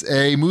 It's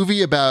a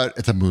movie about.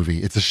 It's a movie.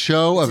 It's a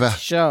show It's a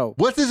show.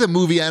 What is a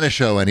movie and a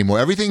show anymore?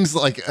 Everything's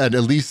like at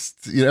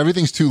least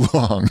everything's too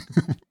long.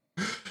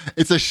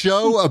 It's a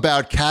show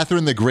about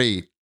Catherine the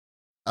Great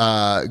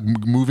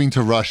moving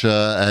to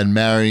Russia and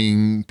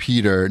marrying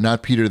Peter,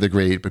 not Peter the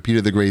Great, but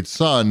Peter the Great's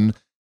son.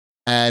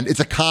 And it's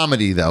a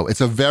comedy, though.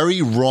 It's a very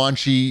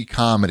raunchy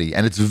comedy,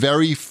 and it's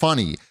very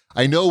funny.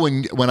 I know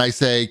when I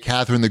say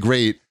Catherine the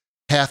Great,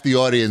 half the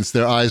audience,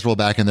 their eyes roll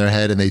back in their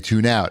head and they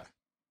tune out.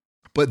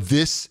 But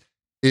this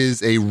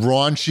is a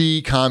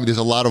raunchy comedy. There's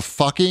a lot of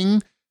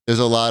fucking. There's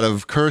a lot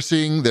of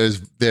cursing.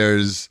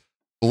 There's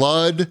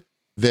blood.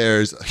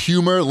 There's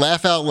humor,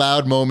 laugh out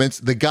loud moments.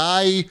 The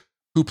guy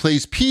who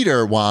plays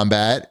Peter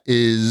Wombat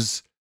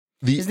is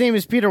His name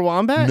is Peter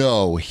Wombat?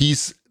 No,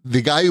 he's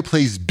the guy who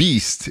plays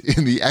Beast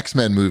in the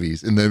X-Men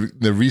movies, in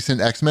the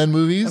recent X-Men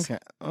movies.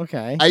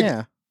 Okay.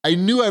 I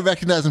knew I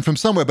recognized him from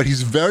somewhere, but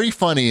he's very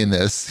funny in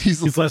this.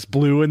 He's less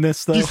blue in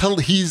this, though.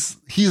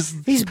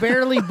 He's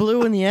barely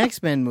blue in the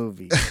X-Men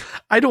movies.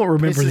 I don't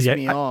remember Pisses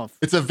me off.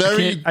 It's a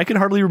very. I can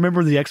hardly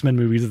remember the X-Men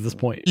movies at this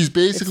point. He's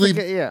basically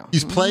like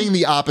he's playing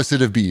the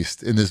opposite of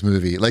Beast in this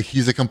movie. Like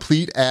he's a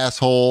complete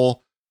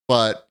asshole,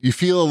 but you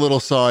feel a little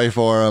sorry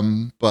for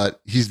him.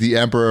 But he's the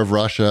Emperor of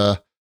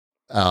Russia.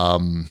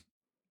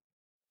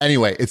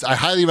 Anyway, I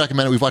highly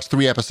recommend it. We've watched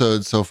 3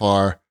 episodes so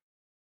far.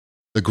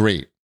 The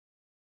Great.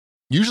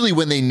 Usually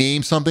when they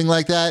name something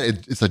like that,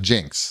 it's a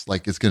jinx.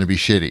 Like it's going to be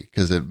shitty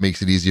because it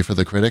makes it easier for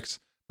the critics.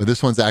 But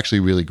this one's actually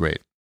really great.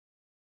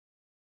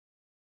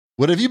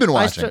 What have you been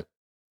watching?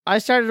 I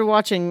started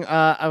watching,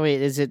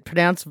 wait, is it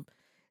pronounced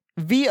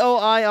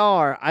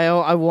Voir?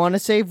 I want to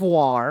say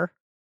voir,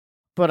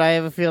 but I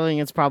have a feeling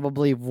it's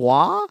probably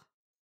voir?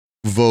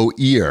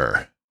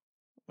 Voir.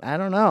 I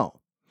don't know.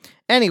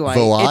 Anyway,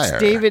 Voir.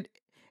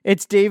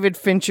 It's David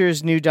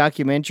Fincher's new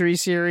documentary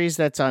series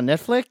that's on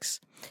Netflix.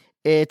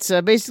 It's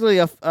basically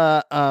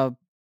a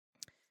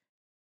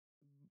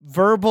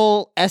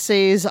verbal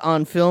essays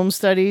on film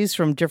studies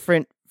from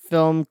different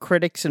film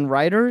critics and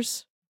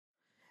writers.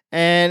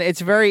 And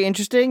it's very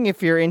interesting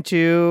if you're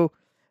into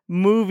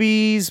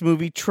movies,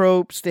 movie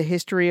tropes, the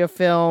history of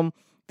film.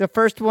 The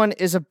first one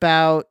is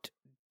about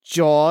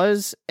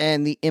Jaws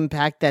and the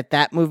impact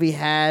that movie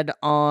had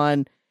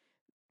on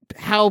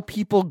how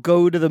people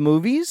go to the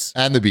movies.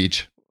 And the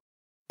beach.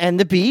 And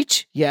the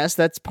beach. Yes,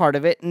 that's part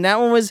of it. And that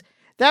one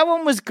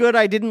was good.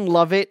 I didn't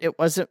love it. It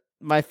wasn't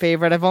my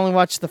favorite. I've only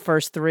watched the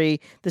first 3.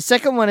 The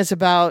second one is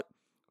about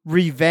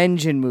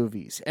revenge in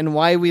movies and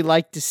why we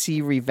like to see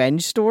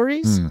revenge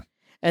stories.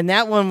 And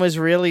that one was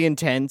really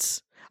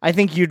intense. I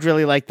think you'd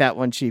really like that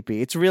one,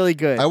 Cheapy. It's really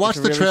good. I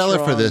watched the trailer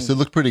for this. It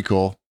looked pretty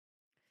cool.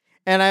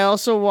 And I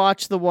also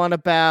watched the one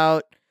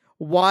about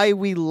why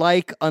we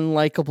like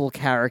unlikable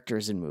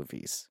characters in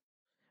movies,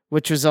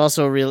 which was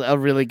also a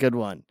really good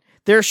one.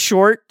 They're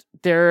short.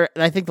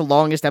 I think the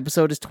longest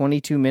episode is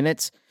 22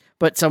 minutes,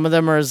 but some of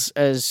them are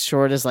as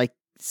short as like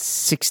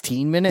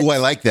 16 minutes. Oh, I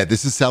like that.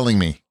 This is selling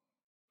me.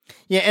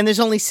 Yeah, and there's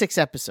only 6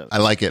 episodes. I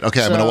like it.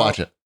 Okay, I'm going to watch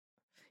it.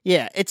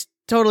 Yeah, it's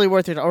totally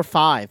worth it. Or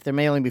 5. There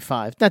may only be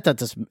 5.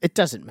 It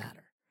doesn't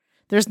matter.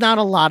 There's not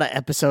a lot of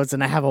episodes,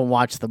 and I haven't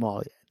watched them all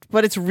yet.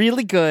 But it's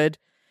really good.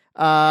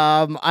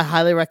 I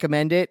highly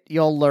recommend it.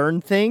 You'll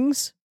learn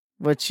things,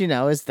 which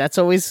that's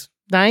always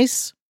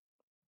nice.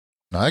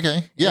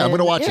 Okay. Yeah, I'm going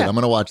to watch it. I'm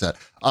going to watch that.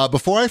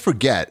 Before I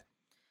forget,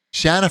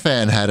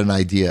 Shanafan had an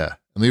idea.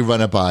 Let me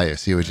run it by you,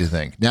 see what you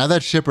think. Now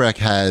that Shipwreck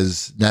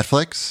has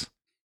Netflix,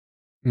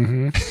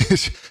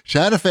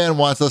 Shanafan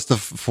wants us to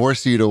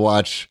force you to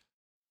watch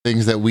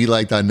things that we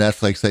liked on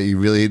Netflix that you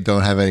really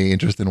don't have any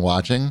interest in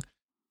watching.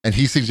 And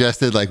he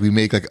suggested we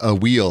make a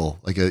wheel,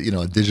 a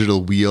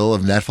digital wheel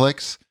of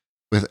Netflix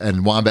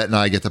and Wombat and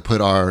I get to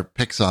put our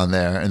picks on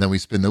there, and then we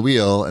spin the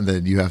wheel, and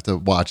then you have to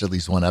watch at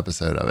least one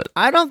episode of it.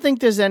 I don't think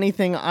there's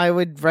anything I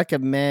would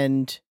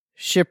recommend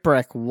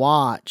Shipwreck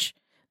watch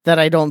that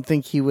I don't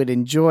think he would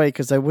enjoy,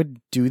 because I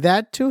wouldn't do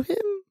that to him.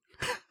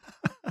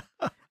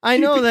 I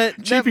know that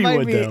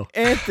might be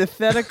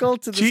antithetical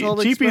to this whole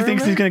experiment. Cheapy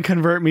thinks he's going to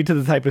convert me to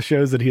the type of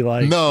shows that he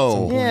likes.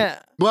 No. Yeah.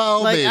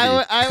 Well, maybe.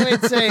 I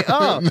would say,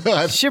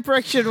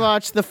 Shipwreck should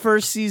watch the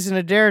first season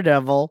of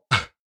Daredevil.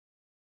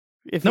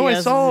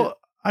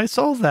 I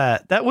saw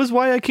that. That was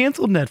why I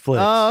canceled Netflix.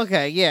 Oh,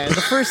 okay. Yeah. The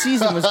first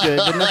season was good,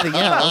 but nothing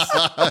else.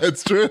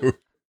 It's true.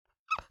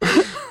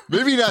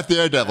 Maybe not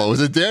Daredevil.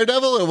 Was it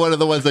Daredevil or one of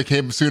the ones that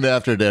came soon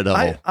after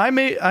Daredevil? I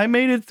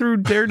made it through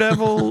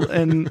Daredevil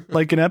and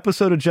an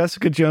episode of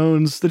Jessica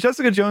Jones. The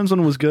Jessica Jones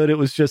one was good. It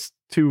was just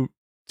too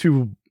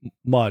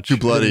much. Too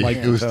bloody.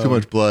 It was too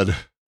much blood.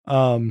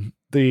 I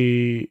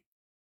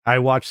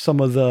watched some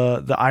of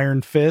the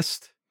Iron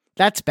Fist.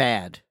 That's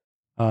bad.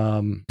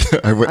 Iron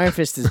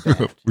Fist is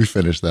bad. We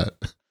finished that.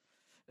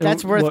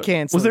 That's worth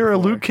canceling. Was there a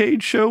Luke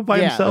Cage show by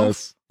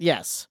himself?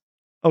 Yes.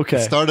 Okay.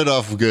 It started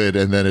off good,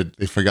 and then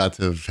they forgot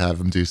to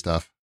have him do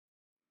stuff.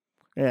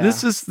 Yeah.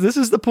 This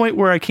is the point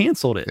where I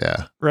canceled it.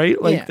 Yeah. Right.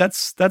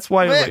 That's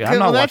why I'm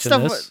not watching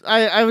this.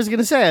 I was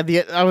gonna say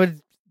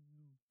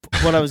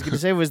what I was gonna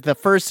say was the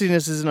first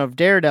season of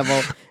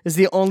Daredevil is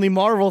the only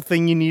Marvel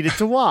thing you needed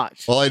to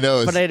watch. All I know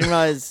is, but I didn't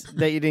realize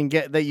that you didn't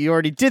get that. You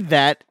already did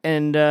that,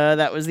 and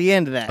that was the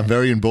end of that. I'm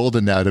very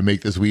emboldened now to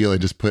make this wheel and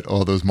just put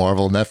all those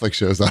Marvel Netflix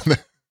shows on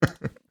there.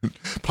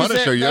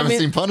 Punisher, you haven't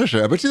seen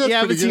Punisher. I bet you that's pretty good. I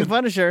haven't seen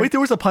Punisher. Wait, there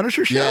was a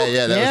Punisher show?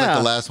 Yeah, that was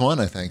the last one,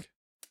 I think.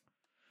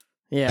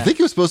 Yeah. I think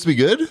it was supposed to be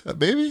good,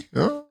 maybe.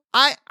 Oh.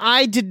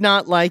 I did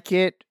not like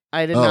it.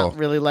 I did not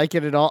really like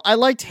it at all. I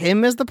liked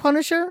him as the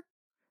Punisher,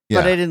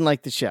 but I didn't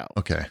like the show.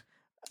 Okay.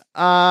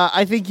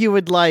 I think you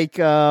would like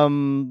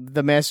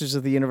the Masters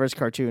of the Universe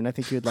cartoon. I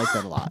think you would like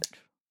that a lot.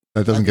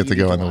 That doesn't get to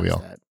go on the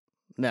wheel. That.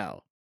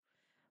 No.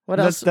 What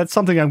else? That's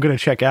something I'm going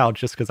to check out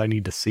just because I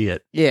need to see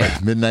it. Yeah.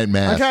 Midnight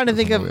Mass. I'm trying to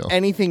think of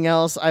anything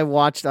else I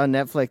watched on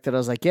Netflix that I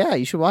was like, yeah,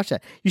 you should watch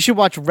that. You should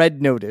watch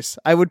Red Notice.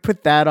 I would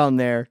put that on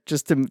there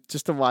just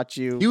to watch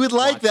you. You would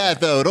like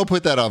that, though. Don't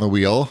put that on the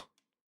wheel.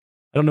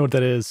 I don't know what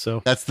that is.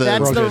 So that's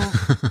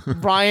the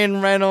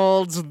Ryan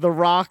Reynolds, The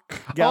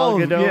Rock, Gal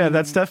Gadot. Yeah,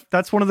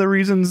 that's one of the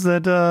reasons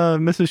that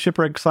Mrs.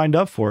 Shipwreck signed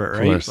up for it,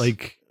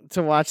 right?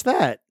 To watch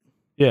that.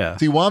 Yeah.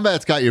 See,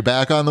 Wombat's got your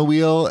back on the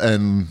wheel,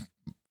 and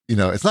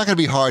it's not going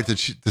to be hard to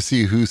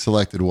see who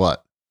selected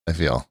what, I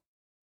feel,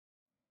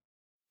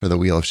 for the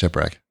Wheel of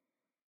Shipwreck.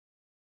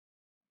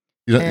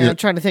 I'm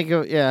trying to think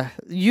of,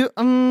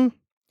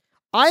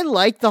 I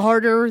like The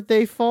Harder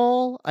They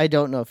Fall. I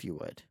don't know if you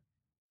would.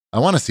 I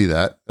want to see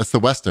that. That's the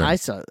Western.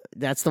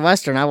 That's the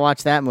Western. I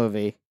watched that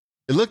movie.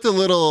 It looked a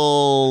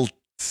little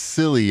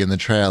silly in the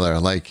trailer.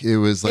 It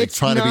was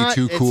trying to be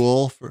too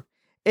cool.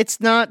 It's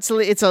not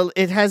silly.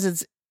 It has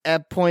its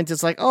at points.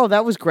 It's like, oh,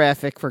 that was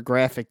graphic for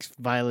graphics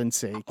violence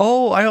sake.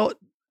 Oh,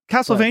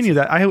 Castlevania.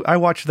 That I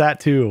watched that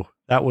too.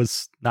 That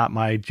was not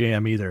my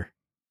jam either.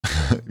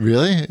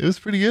 Really? It was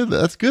pretty good.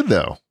 That's good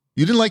though.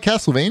 You didn't like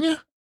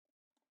Castlevania?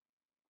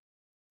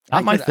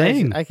 Not my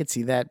thing. I could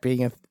see that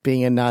being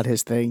a not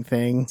his thing.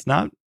 It's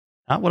not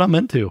what I'm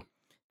into.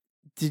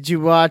 Did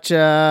you watch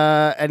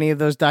any of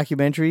those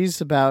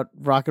documentaries about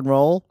rock and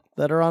roll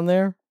that are on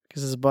there?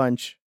 Because there's a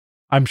bunch.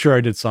 I'm sure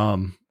I did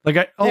some.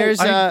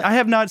 I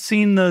have not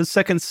seen the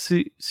second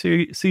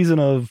season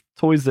of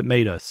Toys That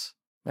Made Us.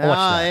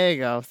 There you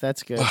go.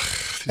 That's good.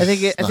 I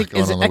think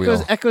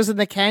Echoes in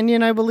the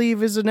Canyon, I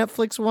believe, is a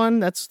Netflix one.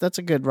 That's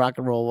a good rock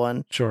and roll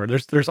one. Sure.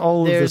 There's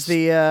all of this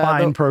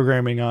fine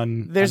programming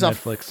on There's on a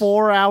Netflix.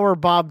 4-hour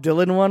Bob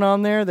Dylan one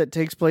on there that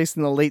takes place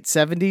in the late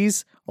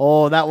 70s.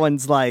 Oh, that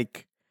one's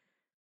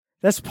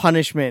that's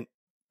punishment.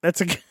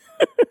 That's a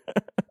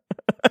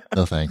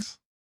No thanks.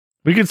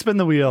 We can spin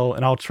the wheel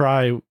and I'll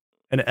try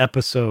an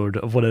episode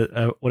of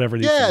whatever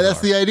these things that's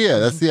are. the idea.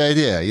 That's the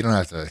idea. You don't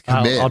have to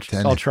commit.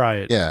 I'll try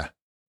it. Yeah.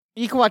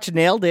 You can watch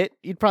Nailed It.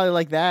 You'd probably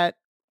like that.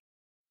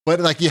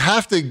 But you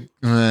have to.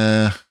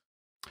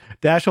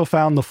 Dashel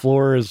found the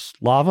floor is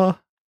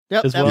lava.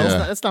 Yep, as well.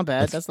 That's not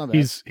bad. That's not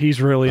bad.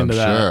 He's really into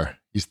that. Sure.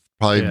 He's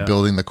probably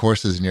building the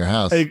courses in your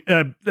house.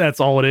 That's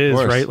all it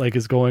is, right?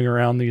 Is going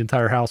around the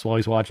entire house while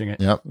he's watching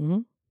it. Yep. Mm-hmm.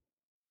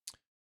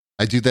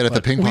 I do that at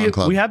the ping pong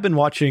club. We have been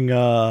watching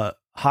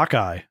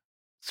Hawkeye.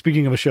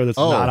 Speaking of a show that's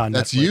not on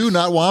that's Netflix. you,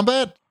 not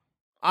Wombat?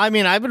 I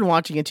mean, I've been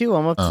watching it too.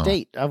 I'm up to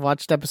date. I've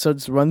watched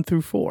episodes 1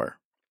 through 4.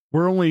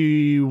 We're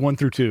only 1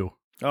 through 2.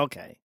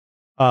 Okay.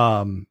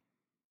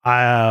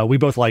 We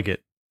both like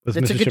it. As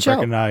It's a Mrs. good Shipwreck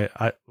show.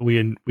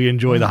 and we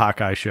enjoy the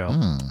Hawkeye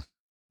show.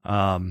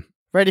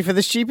 Ready for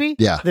this, Cheapy?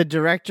 Yeah. The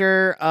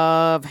director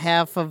of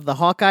half of the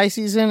Hawkeye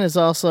season is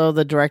also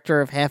the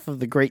director of half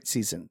of the Great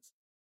seasons.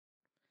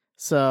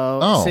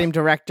 So, same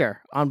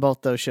director on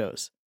both those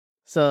shows.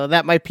 So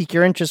that might pique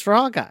your interest for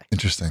Hawkeye.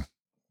 Interesting.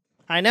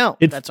 I know.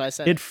 That's why I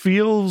said it.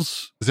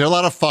 feels. Is there a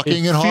lot of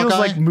fucking in It feels Hawkeye?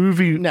 like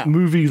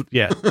movie.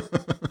 Yeah.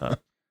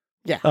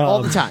 Yeah,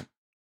 all the time.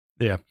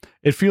 Yeah,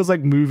 it feels like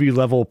movie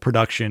level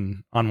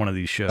production on one of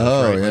these shows.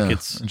 Oh, right? yeah. Like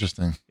it's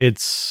interesting.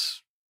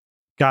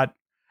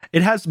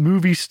 It has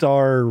movie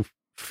star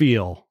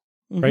feel,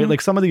 right? Mhm.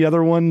 Like some of the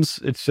other ones,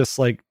 it's just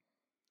like,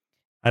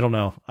 I don't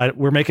know.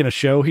 We're making a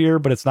show here,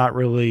 but it's not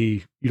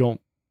really, you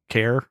don't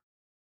care.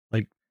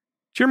 Like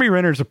Jeremy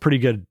Renner's a pretty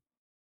good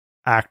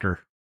actor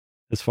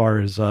as far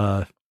as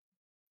the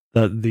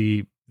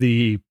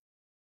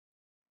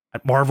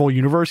Marvel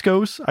universe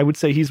goes. I would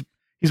say he's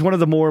one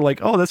of the more like,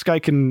 oh, this guy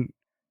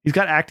he's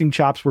got acting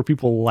chops where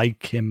people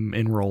like him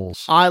in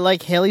roles. I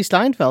like Haley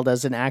Steinfeld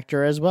as an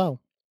actor as well.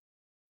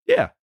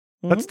 Yeah.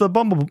 That's the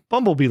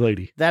Bumblebee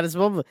lady. That is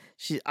Bumblebee.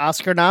 She's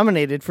Oscar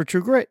nominated for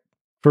True Grit.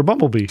 For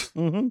Bumblebee.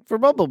 For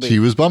Bumblebee. She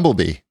was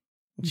Bumblebee.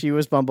 She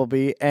was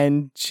Bumblebee,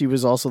 and she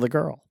was also the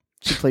girl.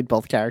 She played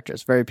both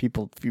characters.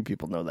 Few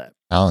people know that.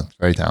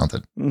 Very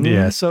talented.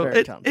 Yeah, so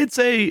Very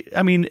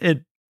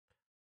talented.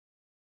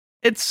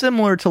 it's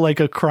similar to like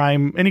a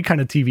crime, any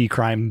kind of TV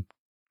crime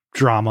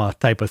drama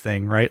type of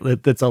thing, right?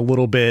 That's a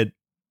little bit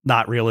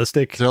not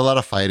realistic. Is there a lot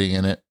of fighting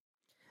in it?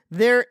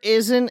 There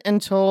isn't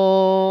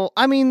until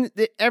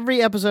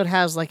every episode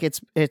has like its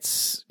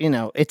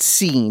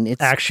scene.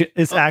 It's Action.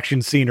 It's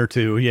action scene or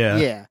two. Yeah.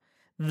 Yeah.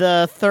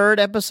 The third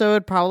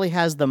episode probably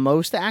has the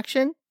most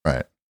action.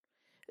 Right.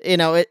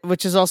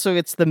 Which is also,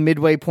 it's the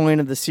midway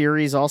point of the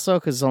series also,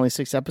 because it's only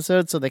 6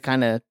 episodes. So they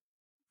kind of,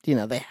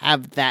 they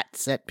have that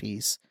set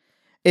piece,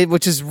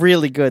 which is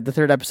really good. The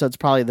third episode's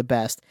probably the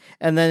best.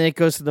 And then it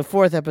goes to the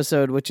 4th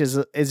episode, which is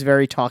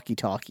very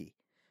talky.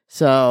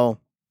 So.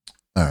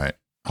 All right.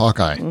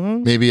 Hawkeye.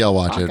 Maybe I'll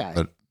watch it,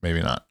 but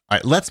maybe not. All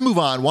right, let's move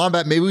on.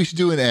 Wombat, maybe we should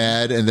do an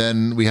ad, and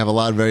then we have a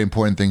lot of very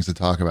important things to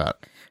talk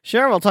about.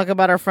 Sure, we'll talk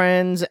about our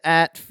friends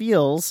at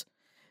Feels.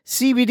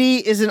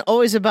 CBD isn't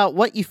always about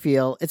what you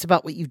feel, it's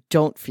about what you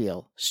don't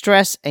feel.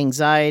 Stress,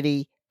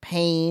 anxiety,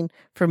 pain.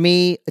 For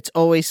me, it's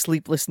always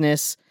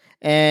sleeplessness.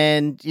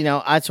 And,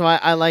 that's why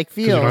I like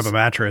Feels. You don't have a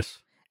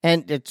mattress.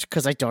 And it's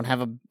because I don't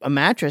have a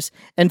mattress.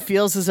 And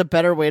Feels is a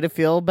better way to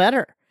feel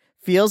better.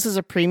 Feels is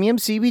a premium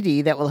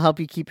CBD that will help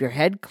you keep your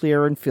head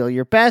clear and feel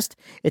your best.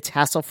 It's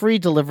hassle-free,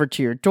 delivered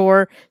to your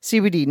door.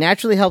 CBD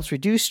naturally helps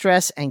reduce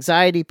stress,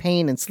 anxiety,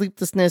 pain, and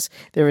sleeplessness.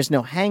 There is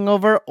no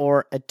hangover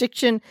or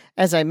addiction.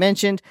 As I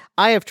mentioned,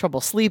 I have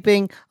trouble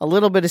sleeping. A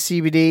little bit of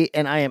CBD,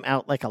 and I am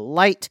out like a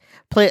light.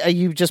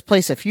 You just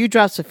place a few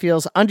drops of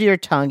Feels under your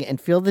tongue and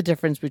feel the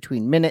difference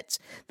between minutes.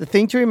 The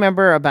thing to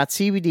remember about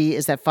CBD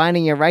is that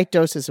finding your right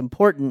dose is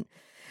important,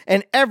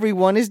 and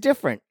everyone is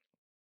different.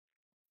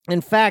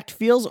 In fact,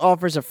 Feels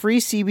offers a free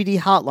CBD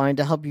hotline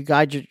to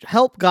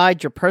help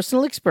guide your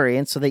personal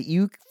experience so that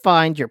you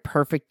find your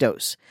perfect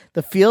dose.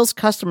 The Feels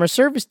customer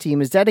service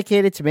team is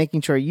dedicated to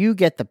making sure you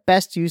get the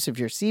best use of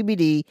your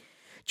CBD.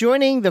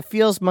 Joining the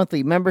Feels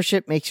monthly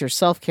membership makes your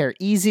self-care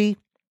easy.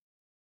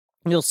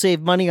 You'll save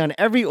money on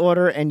every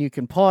order, and you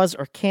can pause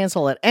or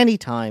cancel at any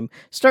time.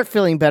 Start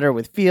feeling better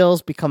with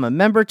Feels. Become a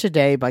member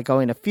today by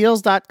going to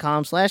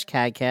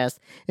feels.com/CAGcast,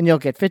 and you'll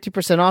get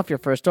 50% off your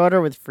first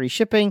order with free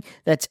shipping.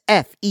 That's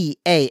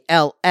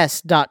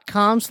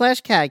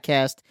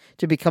FEALS.com/CAGcast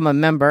to become a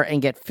member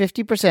and get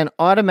 50%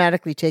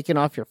 automatically taken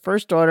off your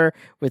first order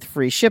with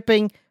free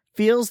shipping.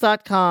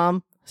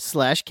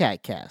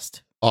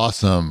 Feels.com/CAGcast.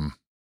 Awesome.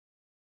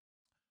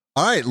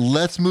 All right,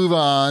 let's move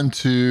on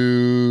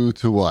to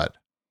what?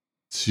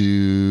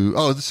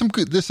 There's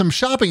some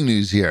shopping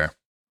news here.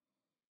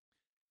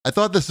 I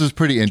thought this was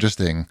pretty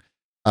interesting.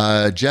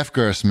 Jeff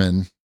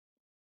Gerstmann,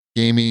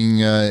 gaming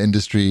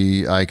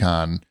industry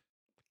icon,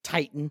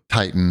 Titan,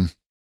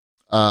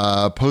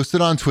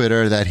 posted on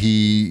Twitter that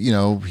he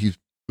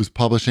was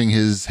publishing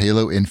his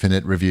Halo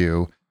Infinite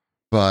review,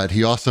 but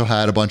he also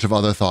had a bunch of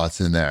other thoughts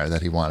in there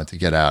that he wanted to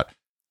get out,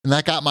 and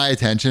that got my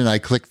attention. I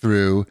clicked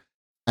through,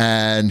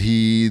 and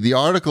the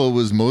article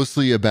was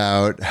mostly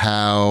about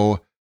how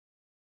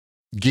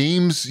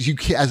games,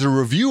 as a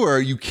reviewer,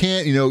 you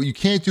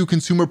can't do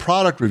consumer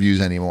product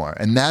reviews anymore.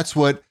 And that's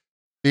what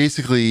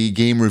basically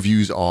game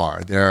reviews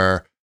are.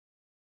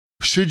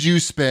 Should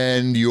you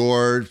spend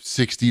your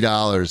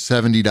 $60,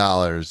 $70,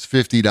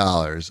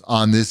 $50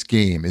 on this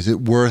game? Is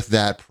it worth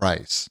that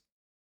price?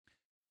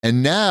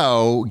 And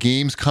now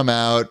games come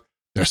out,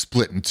 they're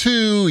split in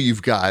two.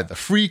 You've got the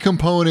free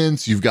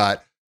components, you've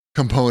got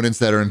components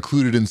that are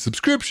included in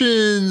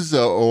subscriptions,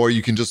 or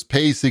you can just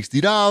pay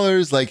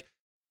 $60. Like,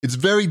 it's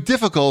very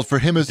difficult for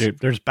him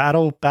there's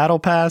battle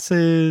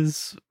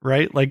passes,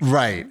 right? Like,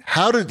 right.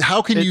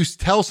 How can you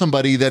tell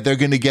somebody that they're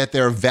going to get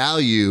their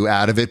value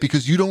out of it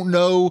because you don't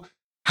know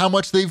how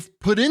much they've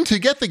put in to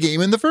get the game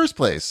in the first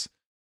place?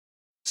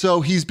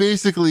 So he's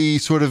basically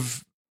sort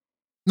of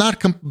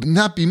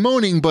not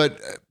bemoaning, but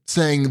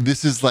saying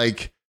this is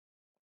like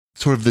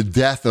sort of the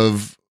death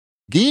of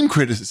game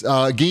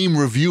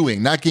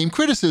reviewing, not game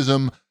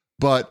criticism,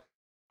 but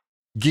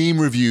game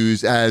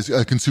reviews as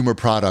a consumer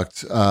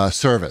product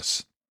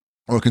service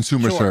or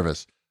consumer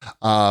service.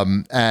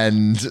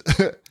 And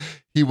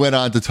he went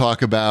on to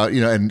talk about,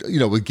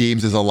 with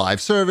games as a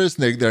live service,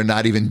 and they're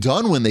not even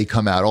done when they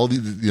come out. All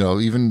the,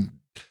 even,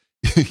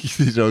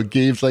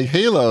 games like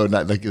Halo,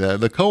 not like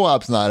the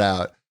co-op's not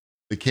out.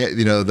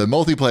 The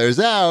multiplayer's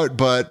out,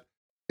 but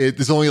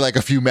there's only like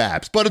a few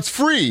maps, but it's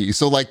free.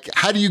 So like,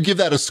 how do you give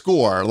that a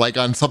score? Like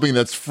on something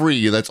that's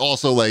free, that's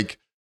also like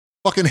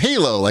fucking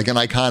Halo, like an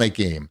iconic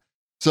game.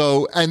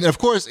 So, and of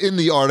course in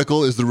the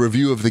article is the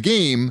review of the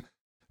game,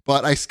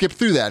 but I skipped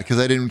through that because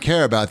I didn't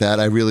care about that.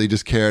 I really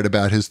just cared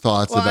about his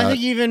thoughts about. I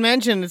think you even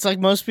mentioned it's like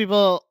most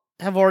people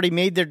have already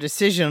made their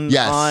decision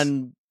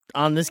on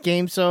this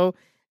game. So,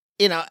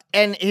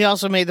 and he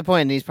also made the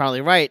point, and he's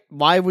probably right.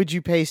 Why would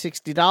you pay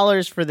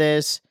 $60 for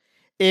this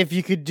if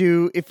you could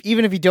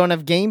even if you don't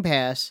have Game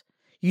Pass,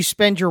 you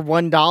spend your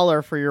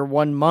 $1 for your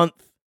 1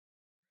 month,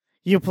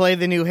 you play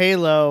the new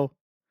Halo,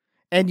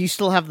 and you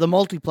still have the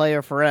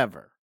multiplayer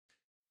forever.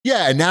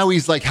 Yeah, and now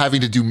he's like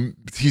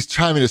he's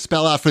trying to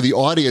spell out for the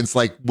audience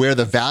like where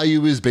the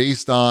value is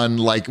based on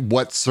like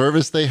what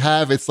service they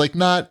have. It's like it's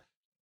not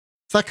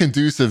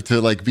conducive to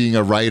like being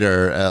a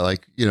writer,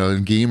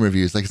 in game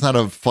reviews. Like it's not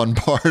a fun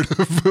part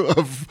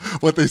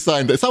of what they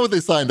signed. It's not what they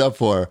signed up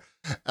for.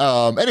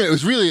 Anyway, it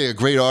was really a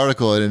great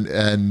article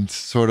and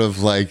sort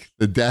of like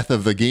the death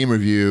of the game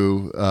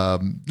review,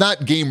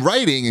 not game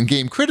writing and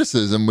game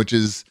criticism, which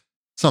is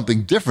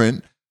something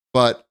different,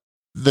 but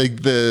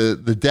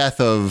the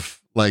death of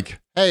like,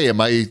 hey, am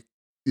I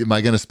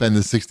going to spend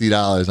the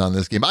 $60 on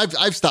this game?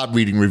 I've stopped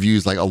reading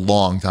reviews like a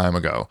long time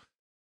ago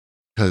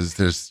because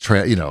there's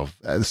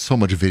there's so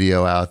much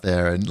video out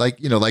there, and like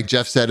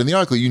Jeff said in the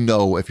article,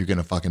 if you're going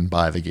to fucking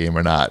buy the game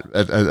or not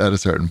at a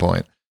certain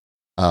point.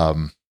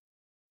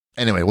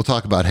 Anyway, we'll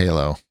talk about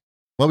Halo.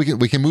 Well,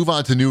 we can move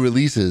on to new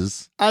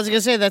releases. I was going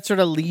to say that sort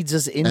of leads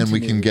us into, and we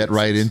can get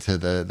right into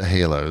the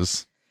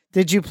Halos.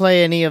 Did you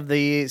play any of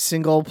the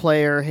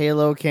single-player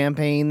Halo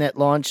campaign that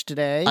launched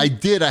today? I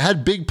did. I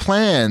had big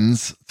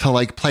plans to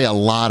like play a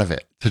lot of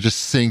it, to just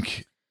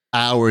sink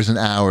hours and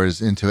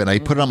hours into it. And I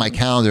put it on my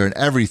calendar and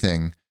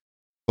everything,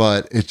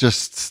 but it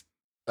just,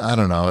 I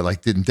don't know, it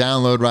like didn't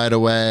download right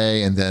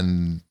away. And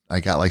then I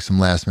got like some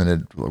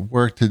last-minute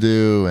work to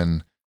do,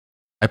 and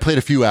I played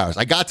a few hours.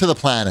 I got to the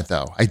planet,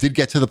 though. I did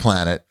get to the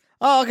planet.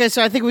 Oh, okay.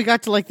 So I think we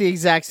got to like the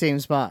exact same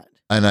spot.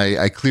 And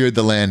I cleared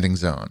the landing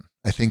zone.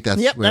 I think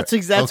that's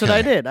that's what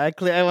I did. I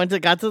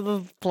got to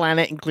the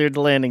planet and cleared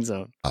the landing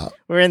zone.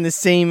 We're in the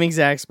same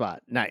exact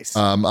spot. Nice.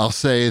 I'll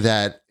say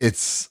that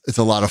it's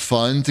a lot of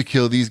fun to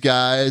kill these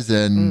guys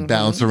and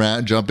bounce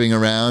around, jumping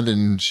around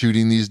and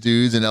shooting these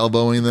dudes and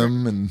elbowing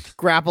them. And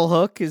grapple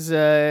hook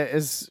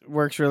is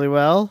works really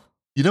well.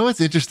 You know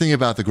what's interesting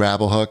about the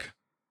grapple hook?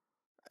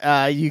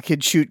 You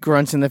could shoot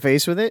grunts in the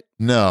face with it.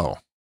 No,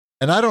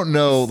 and I don't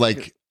know.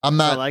 Like I'm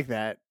not like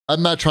that.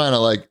 I'm not trying to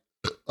like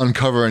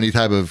uncover any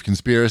type of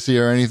conspiracy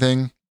or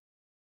anything,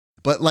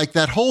 but like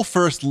that whole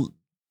first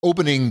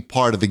opening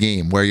part of the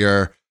game where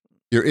you're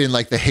in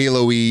like the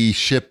Halo-y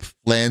ship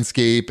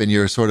landscape and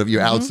you're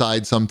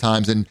outside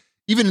sometimes, and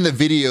even in the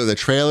video, the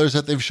trailers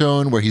that they've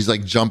shown where he's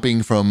like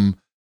jumping from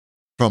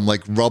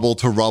like rubble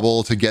to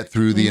rubble to get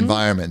through the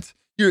environment,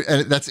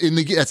 and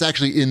that's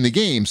actually in the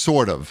game,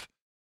 sort of.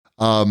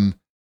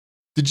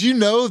 Did you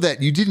know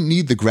that you didn't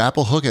need the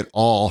grapple hook at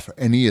all for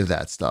any of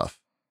that stuff?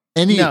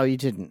 No, you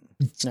didn't.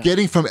 No.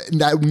 Getting from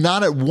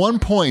not at one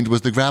point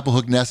was the grapple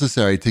hook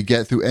necessary to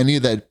get through any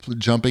of that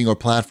jumping or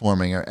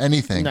platforming or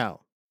anything. No.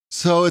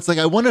 So it's like,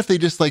 I wonder if they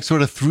just like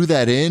sort of threw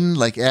that in,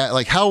 like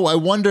how I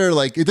wonder,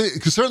 like,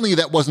 because certainly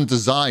that wasn't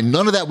designed.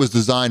 None of that was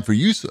designed for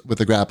use with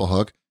the grapple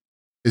hook.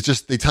 It's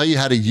just they tell you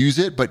how to use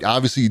it, but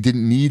obviously you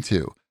didn't need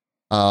to.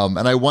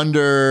 And I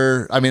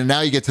wonder, I mean,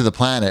 now you get to the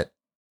planet,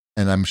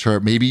 and I'm sure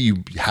maybe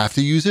you have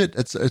to use it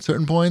at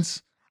certain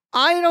points.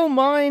 I don't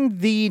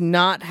mind the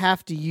not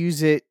have to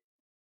use it,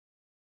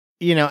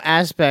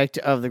 aspect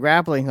of the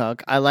grappling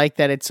hook. I like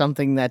that it's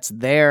something that's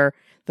there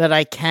that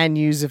I can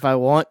use if I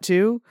want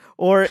to,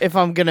 or if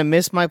I'm going to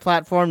miss my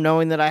platform,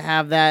 knowing that I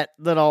have that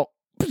little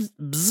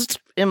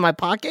in my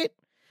pocket.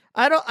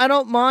 I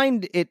don't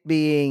mind it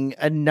being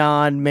a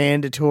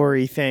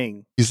non-mandatory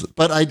thing.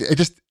 But I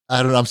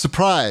don't know. I'm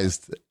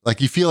surprised.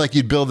 Like, you feel like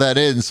you'd build that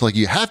in, so like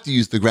you have to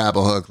use the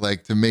grapple hook,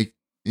 like to make,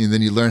 and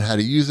then you learn how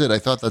to use it. I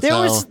thought that's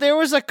there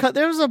was a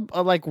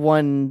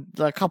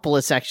couple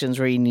of sections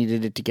where you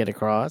needed it to get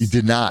across. You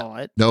did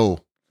not. No.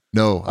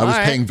 I was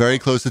paying very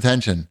close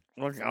attention.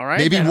 All right.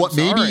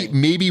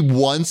 Maybe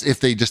once if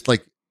they just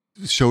like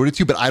showed it to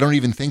you, but I don't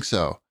even think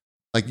so.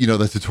 Like,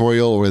 the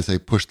tutorial where they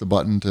push the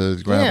button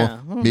to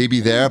grapple, maybe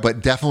there,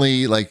 but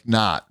definitely like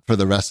not for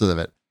the rest of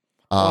it.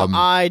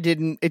 Well, it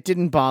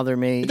didn't bother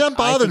me. It doesn't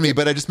bother me,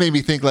 but it just made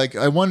me think, like,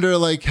 I wonder,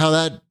 like, how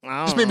that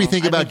just made me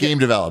think about game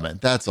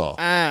development. That's all.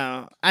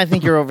 I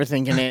think you're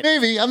overthinking it.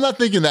 Maybe. I'm not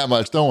thinking that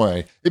much. Don't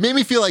worry. It made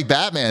me feel like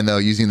Batman, though,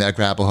 using that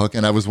grapple hook.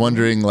 And I was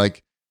wondering,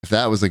 like, if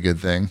that was a good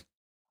thing.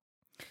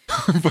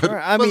 But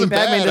I mean,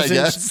 bad,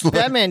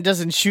 Batman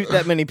doesn't shoot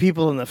that many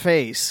people in the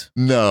face.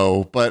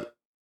 No, but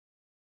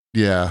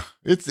yeah,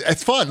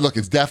 it's fun. Look,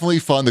 it's definitely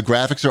fun. The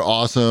graphics are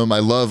awesome. I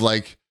love,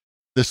 like,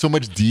 there's so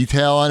much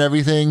detail on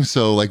everything.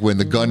 So, like, when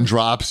the gun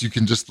drops, you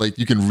can just, like,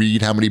 you can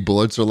read how many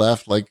bullets are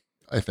left. Like,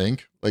 I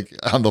think, like,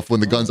 when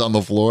the gun's on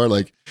the floor,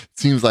 like, it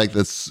seems like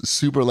this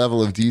super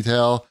level of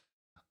detail.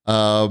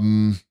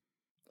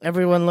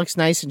 Everyone looks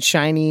nice and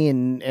shiny,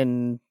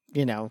 and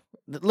you know,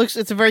 it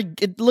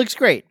looks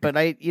great. But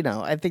I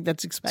think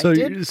that's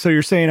expected. So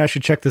you're saying I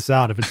should check this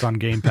out if it's on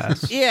Game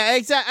Pass? Yeah,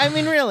 exactly. I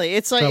mean, really,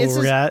 it's like It's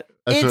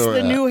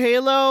the new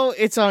Halo.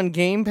 It's on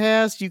Game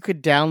Pass. You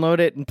could download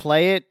it and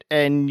play it,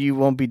 and you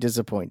won't be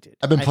disappointed.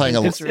 I've been playing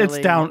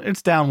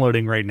It's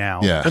downloading right now.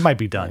 Yeah. It might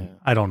be done. Yeah.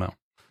 I don't know.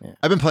 Yeah.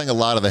 I've been playing a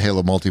lot of the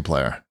Halo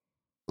multiplayer.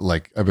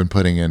 Like, I've been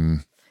putting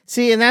in.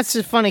 See, and that's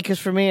just funny because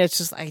for me, it's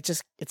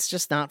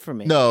just not for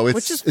me. No,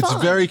 which is fine. It's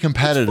very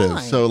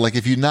competitive. So, like,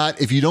 if you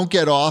don't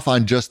get off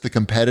on just the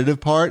competitive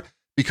part,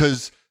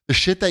 because the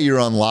shit that you're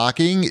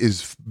unlocking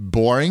is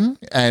boring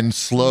and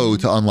slow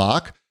to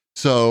unlock.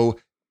 So,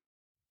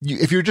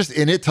 if you're just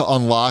in it to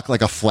unlock,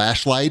 like, a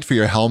flashlight for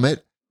your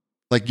helmet,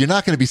 like, you're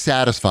not going to be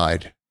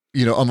satisfied.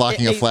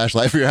 Unlocking a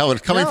flashlight for your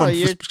helmet,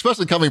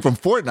 especially coming from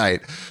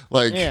Fortnite.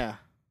 Like, yeah.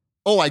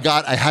 Oh, I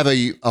have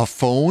a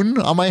phone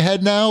on my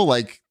head now.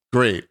 Like,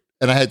 great.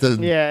 And I had to.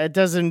 Yeah, it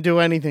doesn't do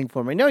anything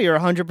for me. No, you're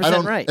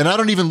 100% right. And I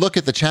don't even look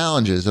at the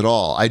challenges at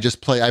all. I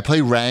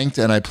play ranked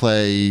and I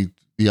play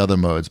the other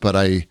modes. But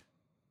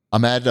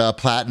I'm at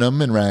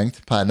platinum and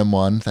ranked. Platinum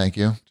 1. Thank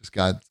you. Just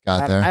got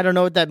there. I don't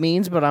know what that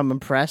means, but I'm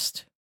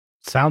impressed.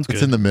 Sounds good.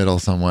 It's in the middle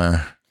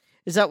somewhere.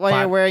 Is that why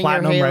you're wearing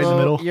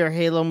your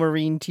Halo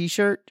Marine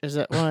T-shirt? Is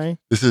that why?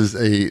 This is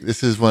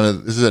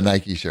a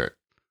Nike shirt.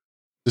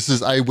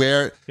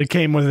 It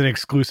came with an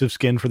exclusive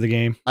skin for the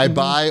game. I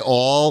buy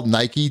all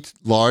Nike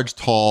large,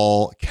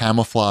 tall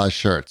camouflage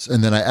shirts,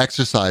 and then I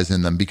exercise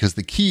in them, because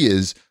the key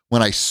is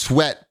when I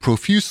sweat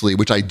profusely,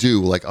 which I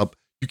do, like,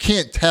 you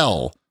can't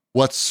tell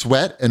what's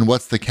sweat and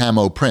what's the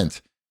camo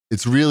print.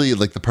 It's really,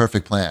 like, the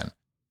perfect plan.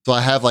 So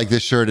I have, like,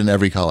 this shirt in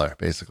every color,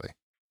 basically,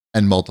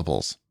 and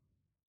multiples.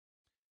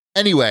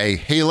 Anyway,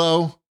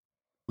 Halo,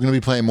 we're going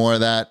to be playing more of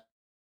that.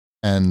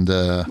 And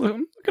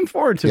looking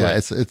forward to it. Yeah,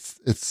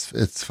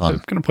 it's fun.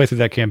 I'm going to play through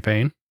that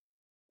campaign.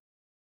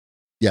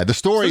 Yeah, the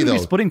story, though.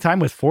 Splitting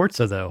time with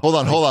Forza, though. Hold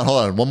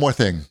on. One more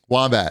thing.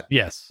 Wombat.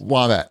 Yes.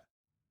 Wombat.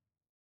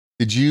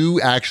 Did you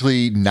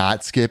actually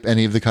not skip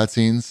any of the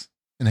cutscenes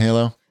in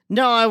Halo?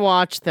 No, I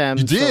watched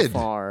them so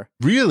far.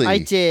 Really? I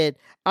did.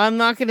 I'm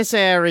not going to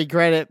say I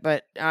regret it,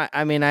 but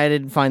I mean, I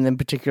didn't find them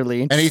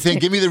particularly interesting. Anything?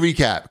 Give me the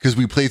recap, because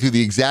we played through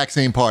the exact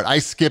same part. I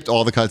skipped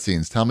all the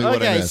cutscenes. Tell me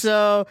what I missed.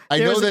 So I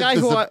know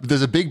that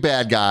there's a big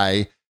bad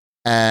guy,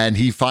 and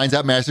he finds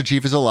out Master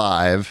Chief is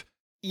alive.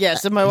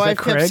 Yes, and my wife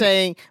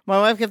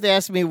kept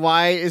asking me,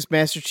 why is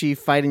Master Chief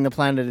fighting the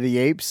Planet of the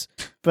Apes?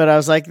 But I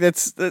was like,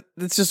 that's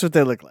just what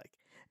they look like.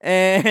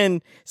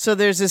 And so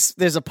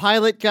there's a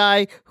pilot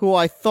guy who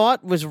I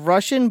thought was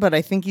Russian, but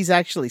I think he's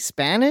actually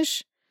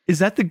Spanish. Is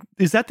that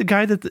the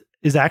guy that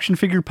is action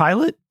figure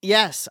pilot?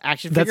 Yes,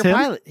 action figure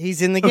pilot.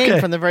 He's in the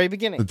game from the very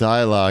beginning. The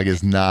dialogue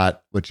is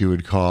not what you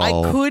would call.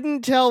 I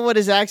couldn't tell what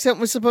his accent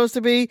was supposed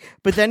to be,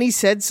 but then he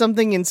said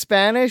something in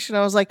Spanish, and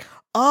I was like,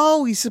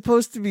 "Oh, he's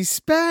supposed to be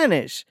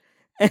Spanish."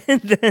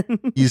 And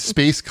then he's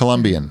Space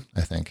Colombian,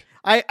 I think.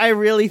 I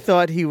really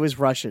thought he was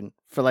Russian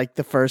for, like,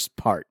 the first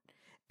part.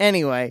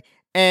 Anyway.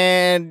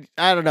 And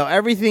I don't know,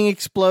 everything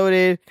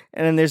exploded,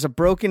 and then there's a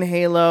broken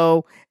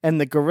Halo, and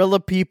the gorilla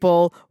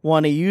people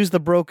want to use the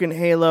broken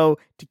Halo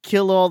to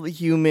kill all the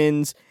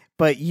humans,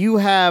 but you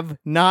have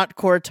not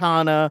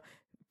Cortana,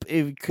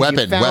 because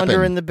you found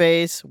her in the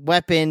base,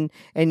 Weapon,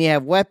 and you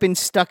have Weapon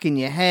stuck in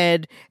your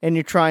head, and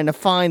you're trying to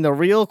find the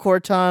real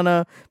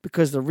Cortana,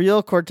 because the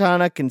real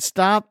Cortana can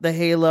stop the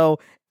Halo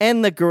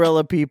and the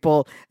gorilla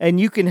people, and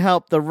you can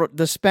help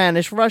the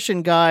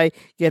Spanish-Russian guy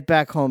get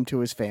back home to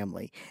his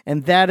family.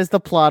 And that is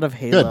the plot of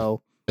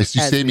Halo. Good.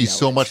 You saved me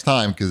so much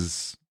time,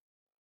 because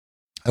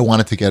I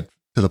wanted to get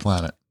to the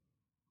planet.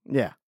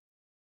 Yeah.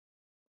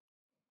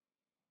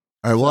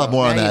 All right, we'll have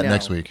more on that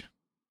next week.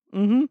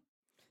 Mm-hmm.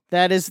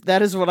 That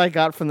is what I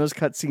got from those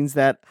cutscenes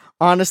that,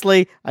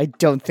 honestly, I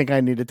don't think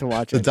I needed to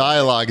watch. The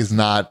dialogue is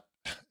not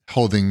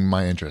holding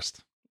my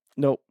interest.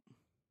 Nope.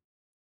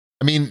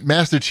 I mean,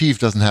 Master Chief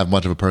doesn't have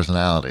much of a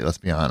personality, let's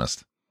be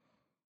honest.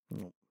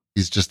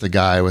 He's just a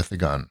guy with a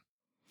gun.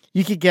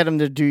 You could get him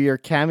to do your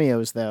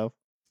cameos, though.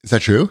 Is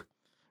that true?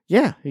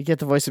 Yeah, you get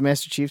the voice of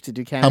Master Chief to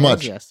do cameos. How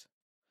much? Yes.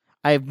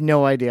 I have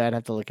no idea. I'd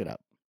have to look it up.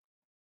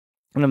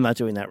 And I'm not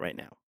doing that right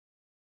now.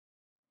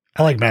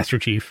 I like Master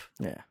Chief.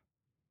 Yeah.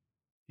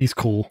 He's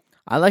cool.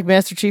 I like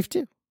Master Chief,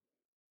 too.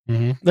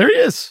 Mm-hmm. There he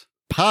is.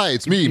 Hi,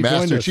 it's me,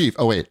 Master Chief.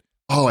 Oh, wait.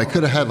 Oh, I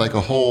could have had like a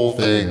whole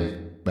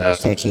thing.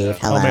 Master Chief,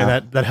 hello. Oh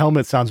man, that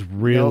helmet sounds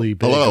really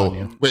big on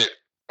you. Hello. Wait,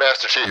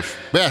 Master Chief.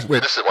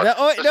 Wait, this is one. No,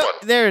 oh, this no, one.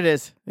 there it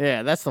is.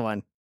 Yeah, that's the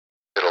one.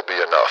 It'll be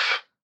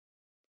enough.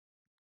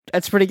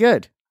 That's pretty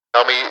good.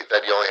 Tell me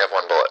that you only have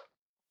one bullet.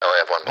 I only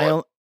have one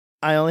bullet.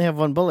 I only have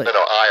one bullet. No,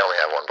 I only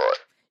have one bullet.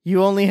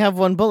 You only have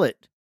one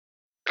bullet.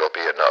 It'll be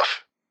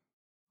enough.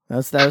 That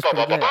was pretty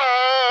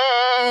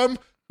good.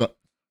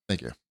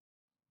 Thank you.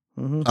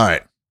 Mhm. All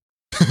right.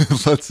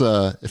 Let's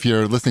if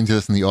you're listening to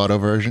this in the audio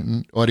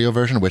version,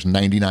 which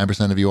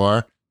 99% of you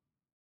are,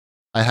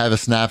 I have a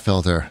snap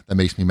filter that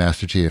makes me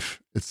Master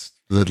Chief. It's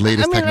the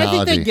latest technology.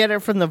 I think they get it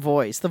from the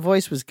voice. The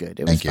voice was good.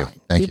 It was Thank you.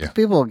 fine. Thank you.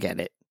 People will get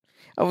it.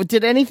 Oh,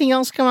 did anything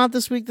else come out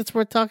this week that's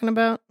worth talking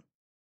about?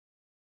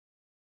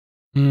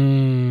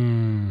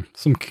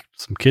 Some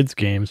kids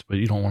games, but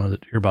you don't want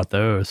to hear about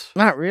those.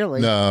 Not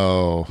really.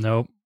 No.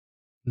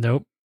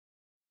 Nope.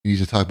 You need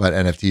to talk about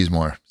NFTs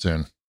more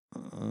soon.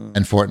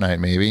 And Fortnite,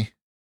 maybe.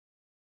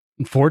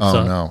 Forza.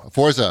 Oh, no.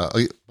 Forza.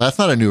 That's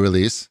not a new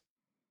release.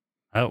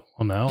 Oh,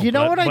 well, no. You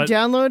know what I but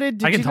downloaded?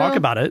 Did I can you talk know?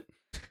 about it.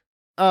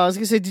 I was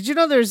going to say, did you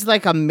know there's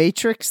like a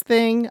Matrix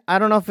thing? I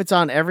don't know if it's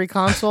on every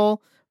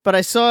console, but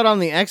I saw it on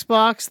the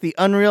Xbox, the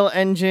Unreal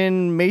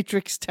Engine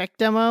Matrix tech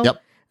demo.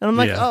 Yep. And I'm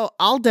like, Yeah. oh,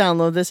 I'll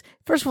download this.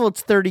 First of all,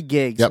 it's 30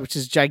 gigs, Yep. which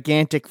is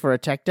gigantic for a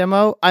tech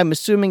demo. I'm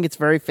assuming it's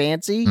very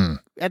fancy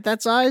at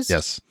that size.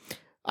 Yes.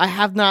 I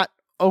have not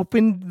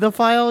opened the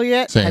file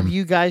yet. Same. Have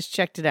you guys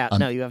checked it out?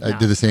 No, you have I not.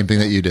 did the same thing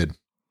that you did.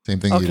 Same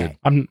thing you Okay.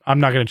 did. I'm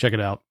not going to check it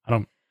out.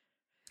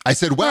 I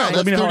said, wow, Alright, that's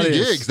let me know how 30 it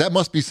is. gigs. That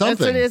must be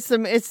something. It's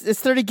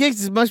 30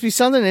 gigs. It must be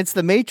something. It's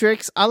the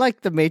Matrix. I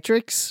like the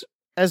Matrix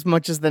as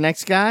much as the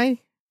next guy.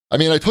 I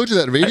mean, I told you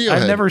that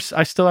Radiohead.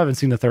 I still haven't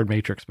seen the third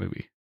Matrix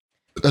movie.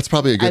 That's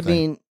probably a good I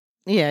thing. mean,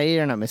 yeah,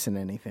 you're not missing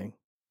anything.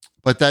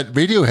 But that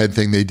Radiohead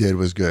thing they did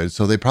was good.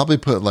 So they probably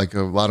put like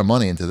a lot of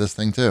money into this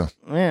thing too.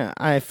 Yeah,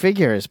 I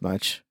figure as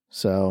much.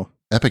 So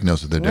Epic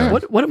knows what they're doing.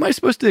 What am I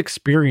supposed to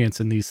experience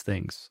in these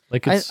things?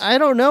 Like I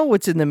don't know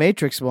what's in the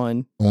Matrix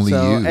one. Only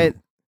so you.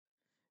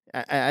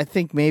 I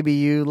think maybe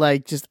you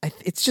like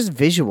it's just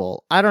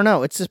visual. I don't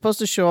know. It's supposed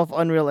to show off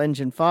Unreal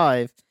Engine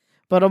 5,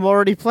 but I'm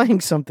already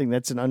playing something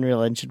that's in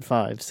Unreal Engine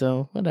 5,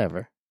 so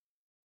whatever.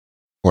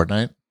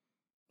 Fortnite?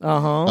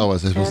 Uh-huh. Oh,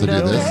 was I supposed to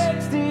do this?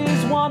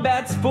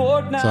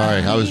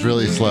 Sorry, I was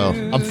really slow.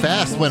 I'm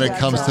fast when it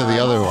comes to the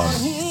other one.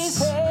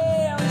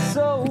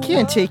 It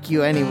can't take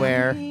you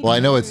anywhere. Well, I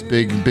know it's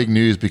big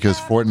news because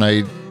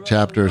Fortnite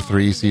Chapter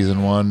 3 Season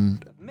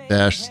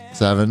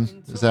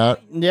 1-7 is out.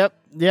 Yep.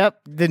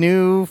 The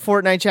new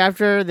Fortnite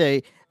chapter,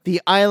 the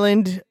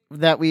island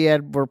that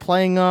were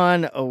playing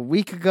on a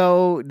week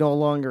ago no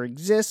longer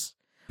exists.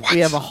 What? We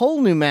have a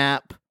whole new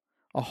map,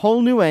 a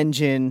whole new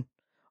engine,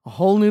 a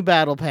whole new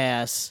battle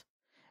pass,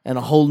 and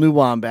a whole new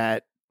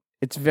wombat.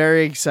 It's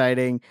very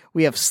exciting.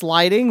 We have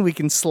sliding. We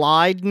can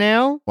slide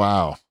now.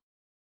 Wow.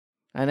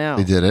 I know.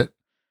 They did it.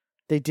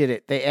 They did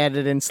it. They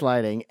added in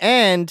sliding.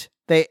 And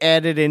they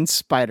added in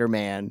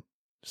Spider-Man.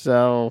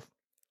 So,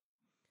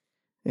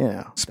 you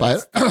know.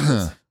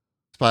 Spider-Man,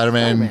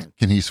 Spider-Man.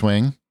 can he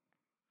swing?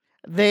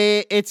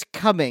 It's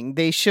coming.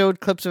 They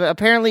showed clips of it.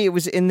 Apparently, it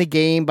was in the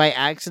game by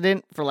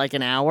accident for like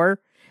an hour,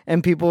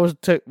 and people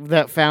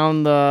that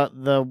found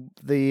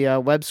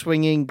the web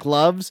swinging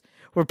gloves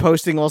were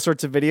posting all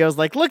sorts of videos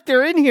like, "Look,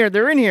 they're in here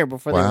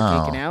before they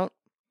were taken out."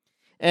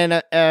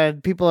 And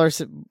people are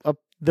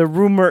the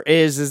rumor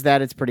is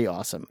that it's pretty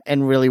awesome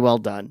and really well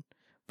done,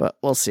 but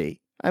we'll see.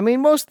 I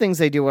mean, most things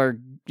they do are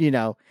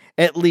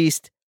at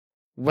least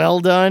well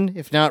done,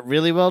 if not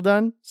really well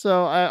done.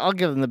 So I'll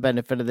give them the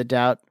benefit of the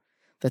doubt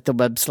that the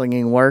web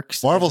slinging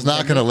works. Marvel's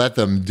not going to let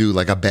them do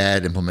like a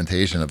bad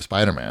implementation of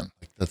Spider-Man.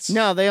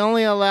 No, they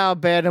only allow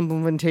bad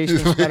implementation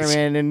of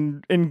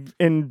Spider-Man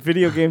in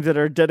video games that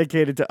are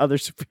dedicated to other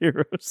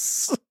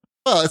superheroes.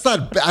 Well, it's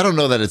not. I don't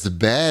know that it's a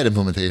bad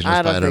implementation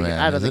of Spider-Man.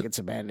 I don't think it's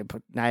a bad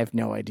input. I have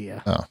no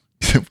idea. Oh,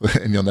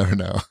 and you'll never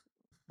know.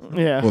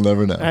 Yeah, We'll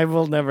never know. I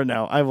will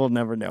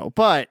never know.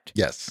 But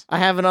Yes, I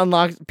haven't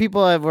unlocked.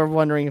 People were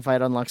wondering if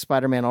I'd unlocked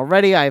Spider-Man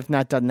already. I have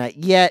not done that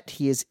yet.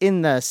 He is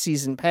in the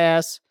season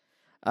pass.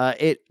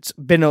 It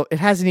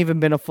hasn't even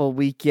been a full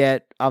week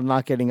yet. I'm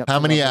not getting up. How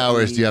many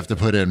hours do you have to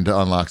put in to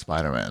unlock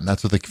Spider-Man?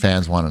 That's what the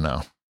fans want to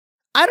know.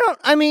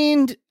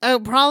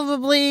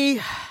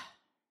 Probably.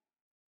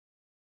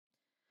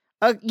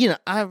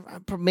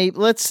 Maybe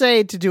let's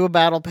say to do a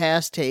battle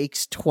pass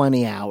takes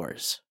 20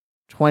 hours,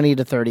 20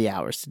 to 30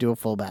 hours to do a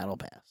full battle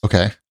pass.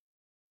 Okay.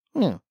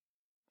 Yeah.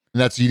 And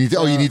that's you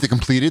need to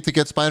complete it to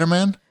get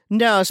Spider-Man?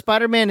 No,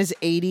 Spider-Man is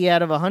 80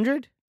 out of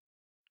 100.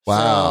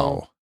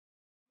 Wow.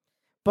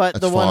 But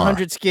That's the far.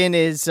 100 skin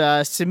is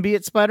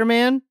Symbiote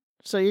Spider-Man,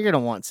 so you're going to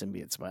want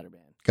Symbiote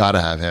Spider-Man.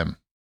 Gotta have him.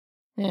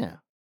 Yeah.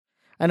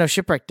 I know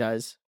Shipwreck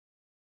does.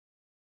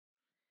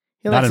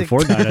 He Not likes in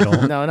Fortnite at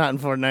all. No, not in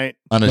Fortnite.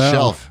 On a No.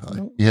 shelf.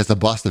 He has a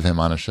bust of him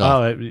on a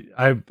shelf.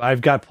 Oh,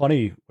 I've got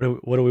plenty.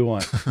 What do we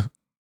want?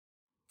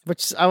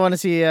 Which I want to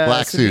see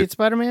Black Symbiote suit.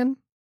 Spider-Man.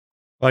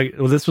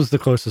 This was the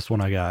closest one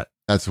I got.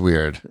 That's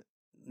weird.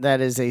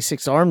 That is a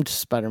 6-armed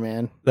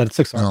Spider-Man. That's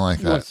 6 I don't like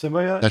that.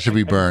 Symbiote? That should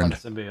be I don't burned.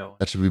 want a symbiote.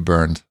 That should be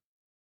burned.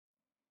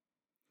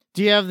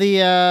 Do you have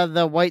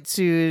the white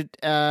suit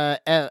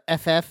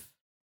FF?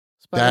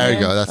 There you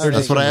go.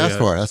 That's what I asked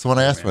for. That's the one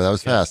I asked for. That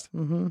was fast.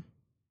 Mm-hmm.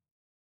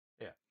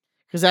 Yeah.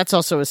 Because that's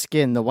also a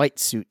skin, the white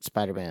suit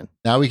Spider-Man.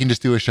 Now we can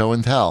just do a show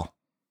and tell.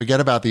 Forget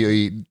about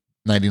the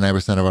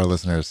 99% of our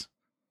listeners.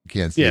 You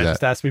can't see that.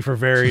 Just ask me for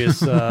various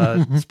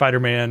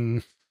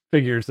Spider-Man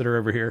figures that are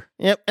over here.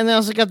 Yep, and they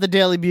also got the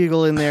Daily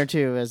Bugle in there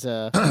too as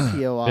a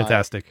POI.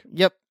 Fantastic.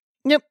 Yep.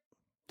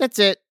 That's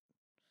it.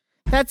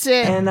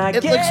 And I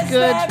it guess looks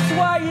good. that's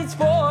why it's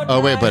Fortnite. Oh,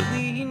 wait,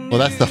 but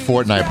that's the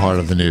Fortnite part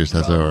of the news.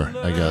 That's over,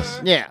 I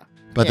guess. Yeah.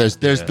 But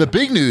there's the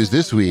big news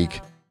this week.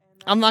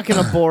 I'm not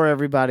going to bore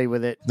everybody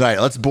with it. All right,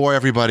 let's bore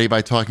everybody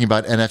by talking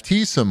about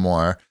NFTs some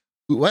more.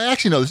 Well,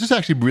 actually, no, this is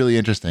actually really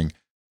interesting.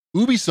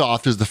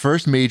 Ubisoft is the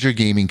first major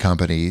gaming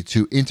company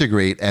to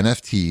integrate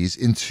NFTs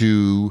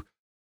into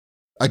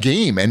a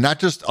game, and not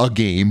just a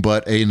game,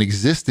 but an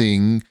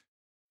existing,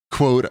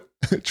 quote,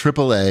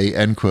 AAA,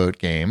 end quote,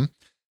 game.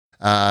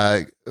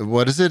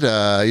 What is it?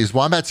 Is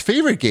Wombat's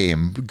favorite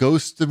game,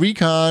 Ghost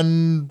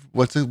Recon.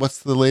 What's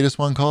the latest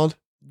one called?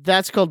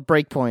 That's called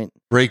Breakpoint.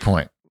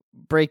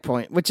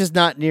 Breakpoint, which is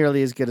not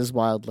nearly as good as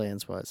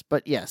Wildlands was.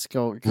 But yes,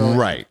 go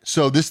right.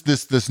 So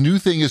this new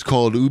thing is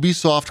called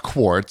Ubisoft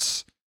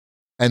Quartz,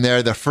 and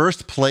they're the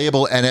first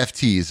playable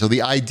NFTs. So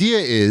the idea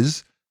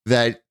is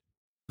that,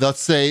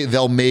 let's say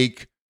they'll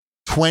make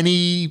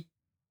 20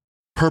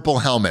 purple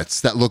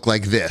helmets that look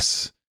like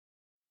this,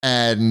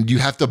 and you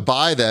have to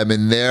buy them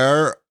in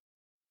their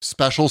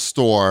special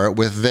store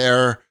with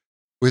their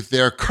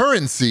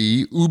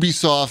currency,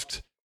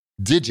 Ubisoft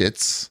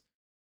digits.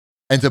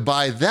 And to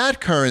buy that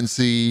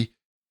currency,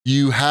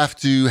 you have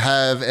to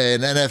have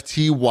an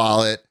NFT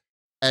wallet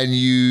and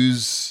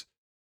use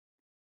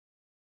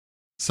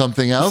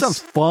something else. That sounds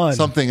fun.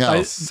 Something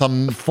else.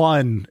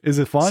 Fun. Is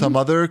it fun? Some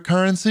other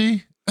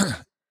currency.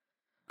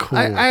 Cool.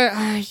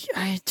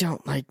 I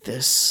don't like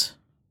this.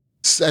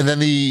 And then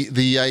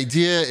the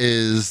idea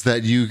is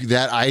that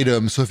that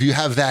item. So if you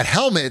have that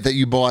helmet that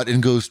you bought in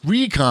Ghost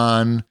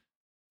Recon,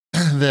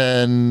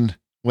 then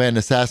when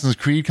Assassin's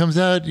Creed comes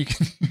out, you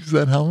can use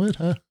that helmet,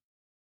 huh?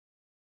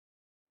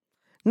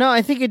 No,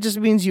 I think it just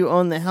means you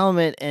own the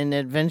helmet and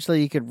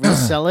eventually you could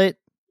resell it.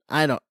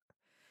 I don't.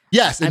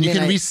 Yes, and you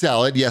can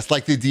resell it. Yes,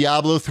 like the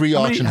Diablo 3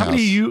 auction house.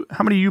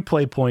 How many you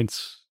play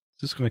points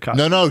is this going to cost?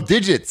 No,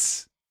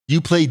 digits.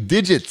 You play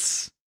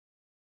digits.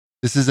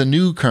 This is a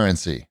new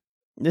currency.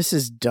 This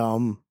is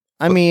dumb.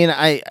 I mean,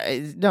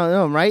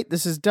 no, right?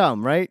 This is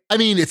dumb, right? I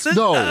mean, it's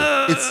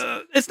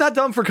not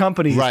dumb for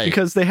companies, right?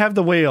 Because they have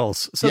the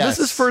whales. So yes.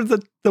 This is for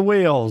the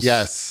whales.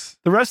 Yes.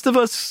 The rest of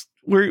us,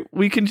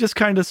 we can just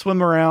kind of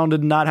swim around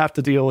and not have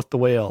to deal with the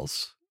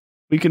whales.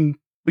 We can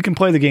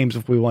play the games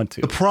if we want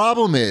to. The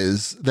problem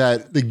is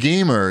that the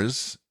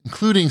gamers,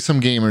 including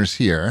some gamers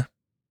here,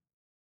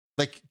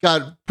 like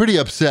got pretty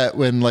upset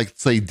when, like,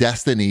 say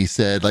Destiny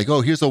said, like,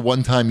 oh, here's a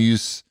one-time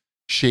use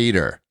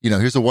shader.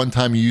 Here's a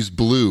one-time use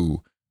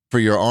blue for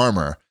your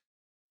armor.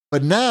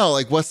 But now,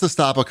 like, what's to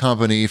stop a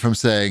company from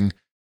saying,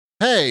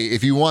 hey,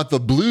 if you want the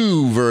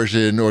blue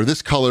version or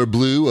this color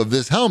blue of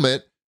this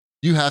helmet,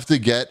 you have to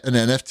get an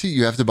NFT.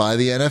 You have to buy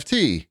the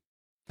NFT.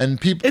 And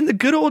people in the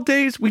good old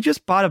days, we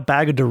just bought a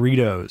bag of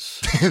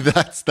Doritos.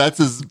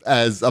 that's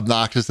as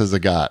obnoxious as it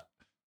got.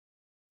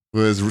 It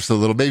was a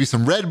little, maybe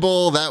some Red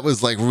Bull. That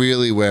was like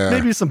really where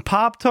maybe some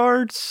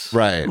Pop-Tarts.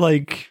 Right.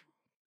 Like,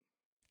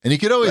 and you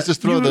could always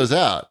just throw those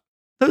out.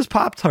 Those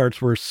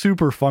Pop-Tarts were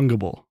super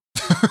fungible.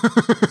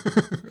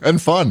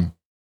 And fun.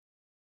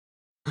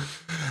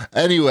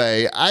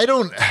 Anyway, I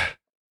don't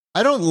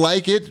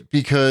like it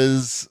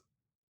because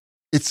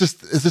it's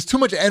just too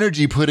much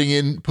energy put it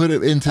into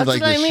That's like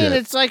what this I mean. shit.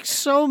 It's like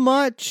so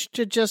much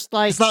to just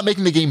like. It's not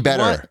making the game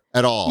better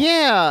at all.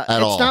 Yeah,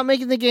 it's not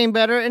making the game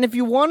better. And if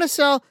you want to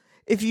sell,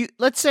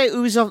 let's say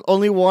Ubisoft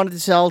only wanted to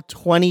sell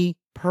 20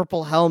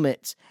 purple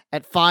helmets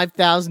at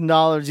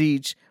 $5,000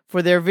 each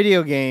for their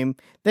video game,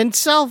 then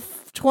sell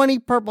 20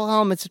 purple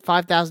helmets at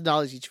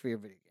 $5,000 each for your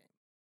video game.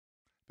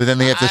 But then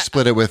they have to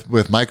split it with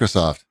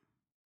Microsoft.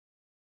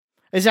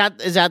 Is that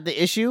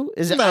the issue?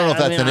 I don't know if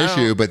that's an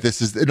issue, but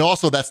this is, and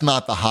also that's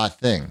not the hot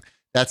thing.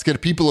 That's gonna,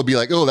 people will be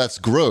like, oh, that's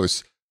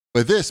gross.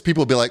 But this,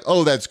 people will be like,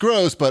 oh, that's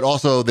gross, but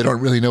also they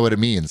don't really know what it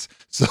means.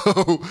 So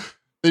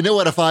they know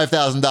what a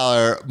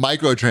 $5,000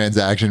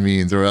 microtransaction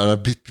means or a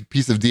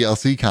piece of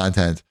DLC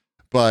content,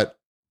 but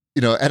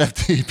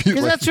NFT people.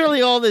 Because that's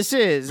really all this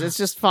is. It's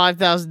just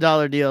 $5,000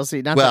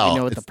 DLC. Not that we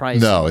know what the price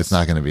is. No, it's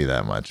not going to be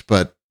that much,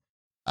 but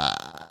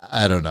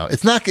I don't know.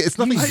 It's nothing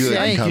good.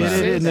 I come get out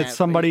of it, and it's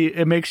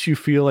it makes you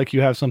feel like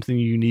you have something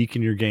unique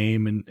in your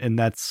game, and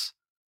that's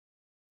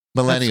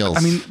millennials.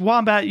 I mean,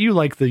 Wombat, you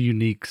like the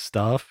unique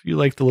stuff. You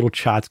like the little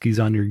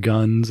Chotskis on your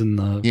guns and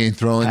the. You ain't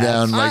throwing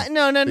down like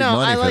no.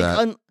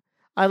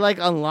 I like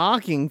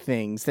unlocking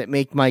things that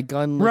make my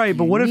gun look right.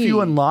 But what if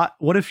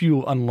unique.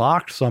 you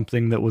unlocked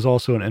something that was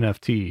also an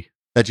NFT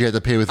that you had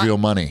to pay with real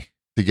money?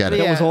 to get it.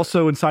 Yeah. That was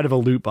also inside of a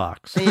loot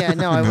box. Yeah,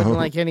 no, I No. wouldn't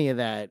like any of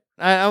that.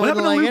 I What wouldn't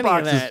happened to like loot any of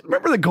boxes? that.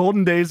 Remember the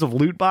golden days of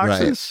loot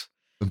boxes?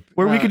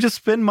 Where we could just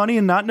spend money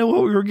and not know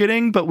what we were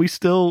getting, but we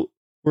still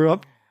were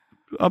up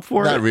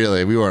for Not it?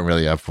 really. We weren't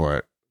really up for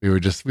it.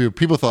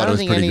 People thought it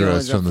was pretty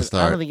gross from the I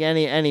start. don't think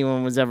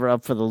anyone was ever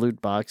up for the loot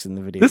box in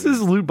the video. This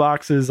is loot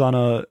boxes on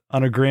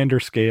a grander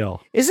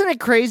scale. Isn't it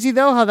crazy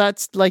though how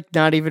that's like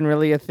not even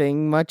really a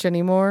thing much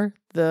anymore?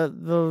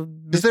 The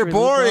Because they're mystery loot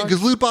boring. box?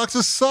 Because loot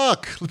boxes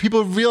suck.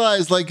 People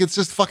realize like it's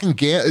just fucking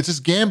it's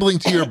just gambling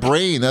to your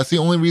brain. That's the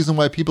only reason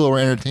why people are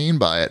entertained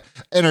by it.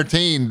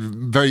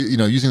 Entertained, very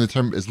using the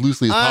term as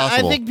loosely as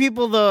possible. I think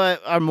people though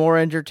are more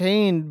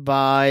entertained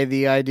by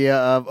the idea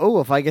of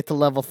if I get to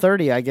level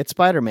 30, I get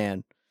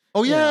Spider-Man.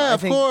 Oh yeah,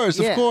 of course.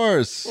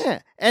 Yeah,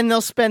 and they'll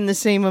spend the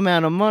same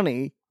amount of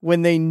money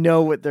when they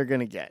know what they're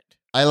gonna get.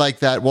 I like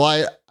that.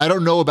 Well, I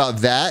don't know about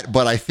that,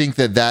 but I think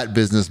that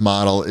business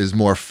model is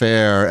more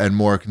fair and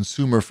more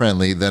consumer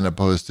friendly than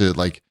opposed to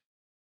like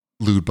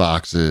loot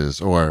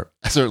boxes or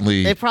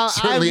certainly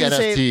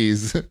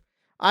NFTs.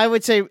 I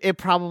would say it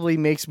probably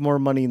makes more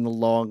money in the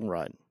long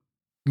run.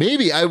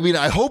 Maybe. I mean,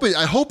 I hope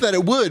that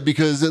it would,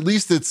 because at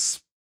least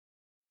it's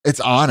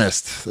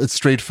honest, it's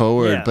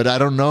straightforward. Yeah. But I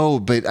don't know.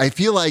 But I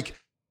feel like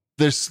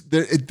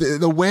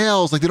the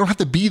whales, like they don't have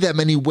to be that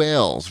many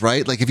whales,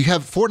 right? Like if you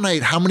have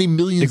Fortnite, how many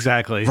millions?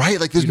 Exactly. Right.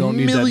 Like there's You don't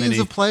need that millions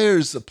many. of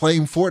players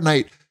playing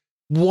Fortnite.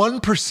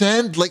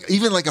 1%, like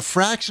even like a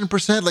fraction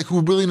percent, like who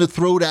are willing to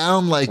throw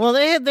down, like. Well,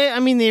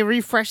 they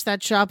refresh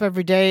that shop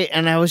every day,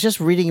 and I was just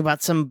reading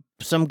about some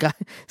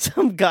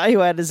guy who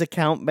had his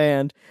account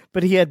banned,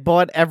 but he had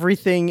bought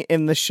everything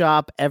in the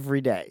shop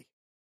every day.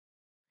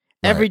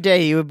 Right. Every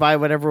day he would buy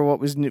whatever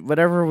was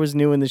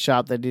new in the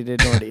shop that he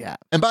didn't already have.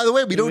 And by the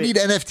way, we don't need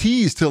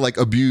NFTs to like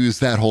abuse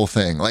that whole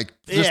thing. Like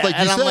just Yeah, like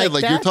you and I'm said, like,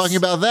 like you're talking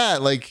about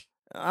that, like.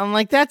 I'm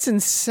like, that's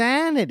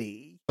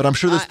insanity. But I'm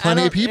sure there's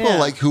plenty of people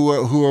like who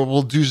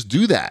will just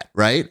do that,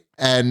 right?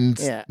 And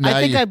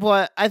I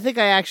think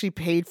I actually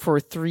paid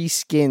for 3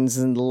 skins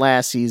in the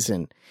last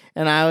season,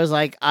 and I was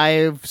like,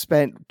 I've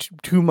spent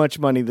too much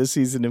money this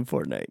season in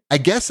Fortnite. I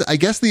guess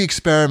the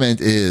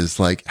experiment is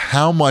like,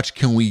 how much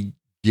can we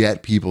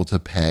get people to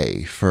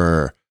pay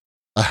for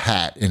a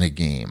hat in a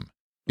game?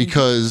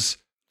 Because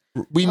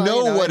we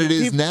know what it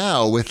is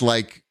now with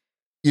like,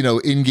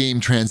 in-game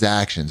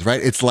transactions,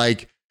 right? It's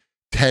like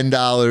 $10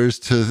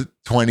 to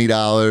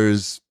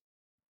 $20,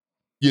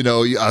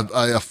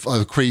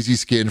 a crazy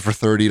skin for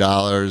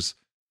 $30.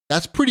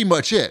 That's pretty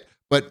much it.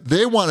 But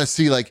they want to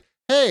see like,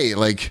 hey,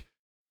 like,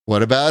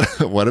 what about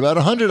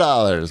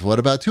 $100? What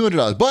about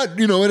 $200? But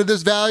at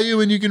this value,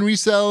 and you can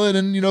resell it,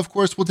 and of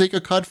course we'll take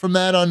a cut from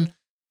that on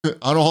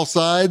all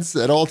sides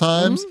at all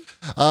times.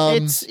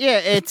 It's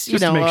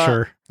Just to make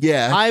sure.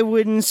 Yeah, I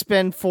wouldn't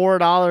spend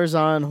 $4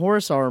 on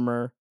horse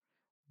armor.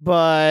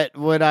 But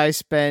would I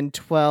spend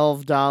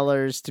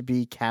 $12 to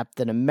be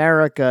Captain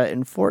America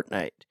in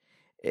Fortnite?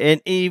 And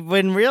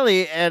when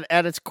really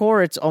at its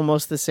core, it's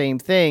almost the same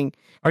thing.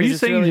 Are you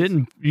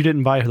saying you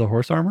didn't buy the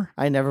horse armor?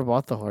 I never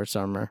bought the horse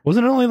armor.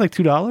 Wasn't it only like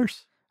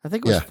 $2? I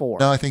think it was $4.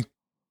 No, I think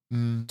I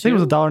think it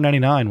was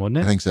 $1.99, wasn't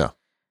it? I think so.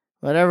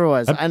 Whatever it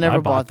was. I never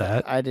bought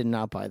that. that. I did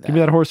not buy that. Give me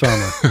that horse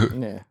armor.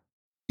 Yeah.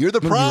 You're the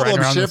I'm gonna be riding problem,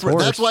 around this Shipper.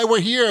 horse. That's why we're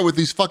here with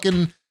these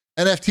fucking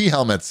NFT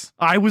helmets.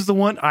 I was the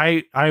one.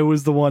 I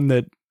was the one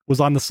that was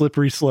on the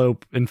slippery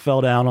slope and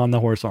fell down on the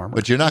horse armor.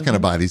 But you're not going to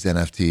buy these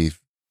NFT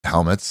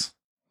helmets.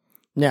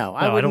 No,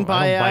 I I wouldn't don't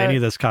buy any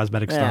of this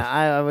cosmetic Yeah, stuff.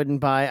 I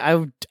wouldn't buy.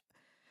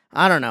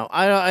 I don't know.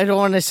 I don't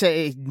want to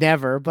say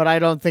never, but I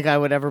don't think I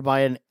would ever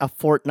buy a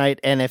Fortnite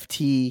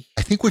NFT.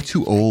 I think we're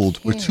too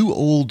old. We're too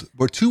old.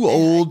 We're too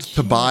old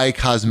to buy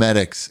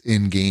cosmetics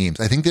in games.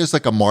 I think there's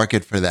like a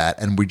market for that,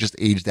 and we just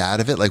aged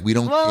out of it. Like we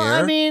don't care.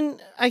 I mean,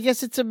 I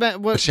guess it's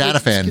about what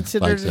Shanafan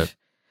likes it.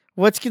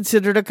 What's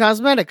considered a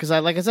cosmetic? Because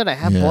like I said, I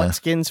have bought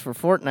skins for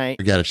Fortnite.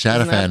 Forget it.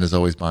 Shanafan is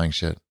always buying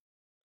shit.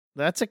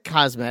 That's a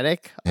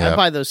cosmetic. Yeah. I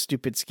buy those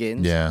stupid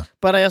skins. Yeah.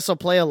 But I also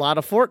play a lot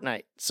of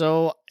Fortnite.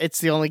 So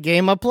it's the only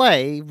game I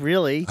play,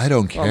 really. I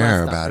don't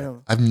care about it.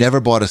 I've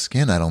never bought a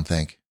skin, I don't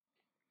think.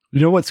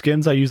 You know what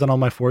skins I use on all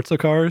my Forza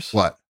cars?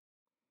 What?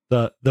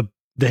 The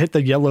hit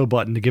the yellow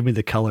button to give me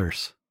the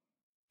colors.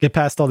 Get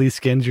past all these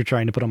skins you're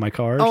trying to put on my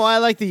cars. Oh, I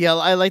like the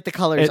yellow. I like the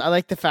colors. I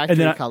like the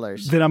factory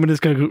colors. Then I'm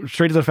just going to go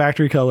straight to the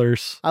factory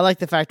colors. I like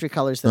the factory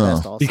colors the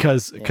best also.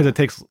 Because it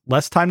takes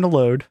less time to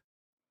load.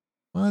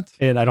 What?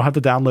 And I don't have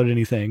to download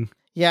anything.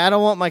 Yeah, I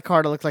don't want my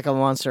car to look like a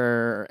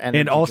Monster Energy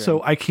and also,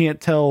 drink. I can't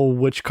tell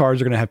which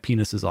cars are going to have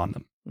penises on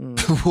them.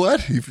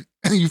 What?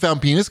 You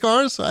found penis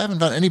cars? I haven't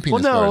found any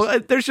penis cars. Well, no,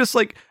 there's just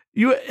like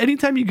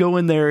anytime you go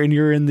in there and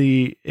you're in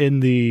the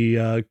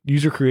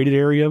user created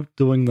area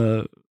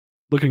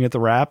looking at the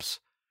wraps,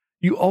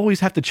 you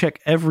always have to check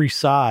every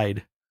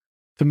side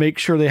to make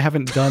sure they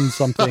haven't done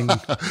something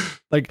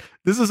like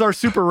this is our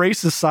super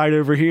racist side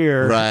over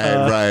here.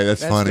 Right.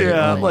 That's funny.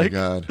 Yeah, oh my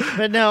God.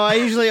 But no, I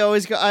usually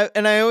always go,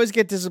 I always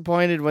get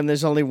disappointed when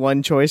there's only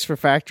one choice for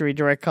factory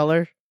direct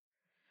color.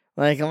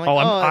 Like I'm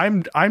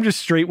like, I'm just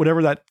straight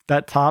whatever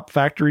that top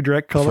factory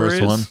direct color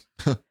First is.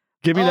 one.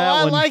 Give me that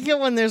I one. like it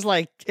when there's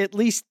like at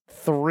least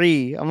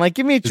 3. I'm like,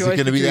 give me a Is it choice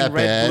gonna be between that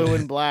red, bad? blue,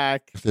 and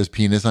black. If there's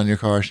penis on your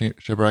car,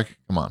 Shipwreck,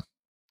 come on.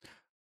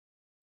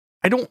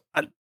 I don't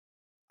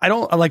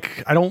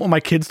want my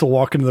kids to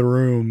walk into the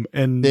room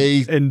and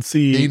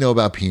see. They know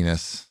about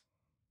penis.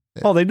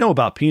 Oh, they know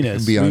about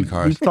penis. can be on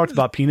cars. We've talked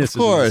about penis.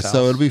 Of course,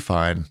 so it'll be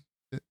fine.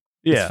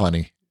 Yeah. It's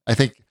funny. I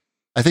think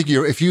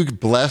if you're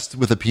blessed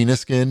with a penis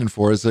skin in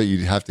Forza,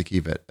 you have to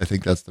keep it. I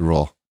think that's the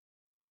rule.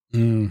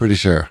 Pretty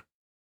sure.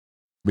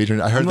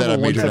 I heard that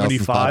on Major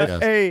Nelson's 175.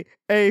 podcast.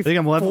 I think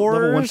I'm level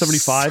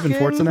 175 in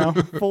Forza now.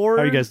 How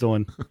are you guys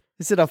doing?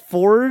 Is it a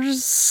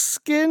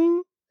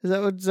foreskin? Is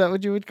that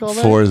what you would call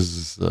that?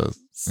 Forza.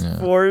 Yeah.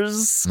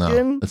 Foreskin?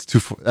 No, that's too.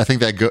 I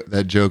think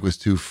that joke was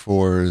too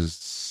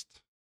forced.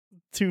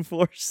 Too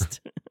forced.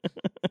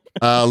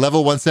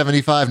 Level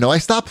 175. No, I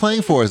stopped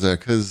playing Forza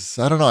because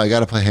I don't know. I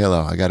got to play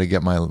Halo. I got to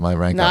get my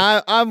rank up.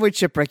 Nah, I'm with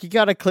Shipwreck. You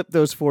got to clip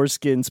those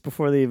foreskins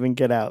before they even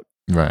get out.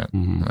 Right.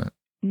 Mm-hmm. Right.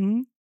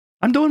 Mm-hmm.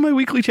 I'm doing my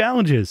weekly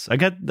challenges.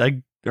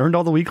 I earned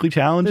all the weekly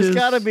challenges. There's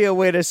got to be a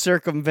way to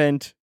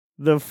circumvent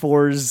the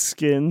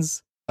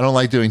foreskins. I don't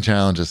like doing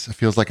challenges. It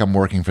feels like I'm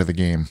working for the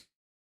game.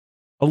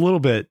 A little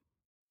bit,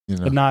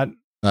 But not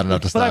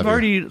enough to stop. But I've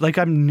already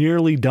I'm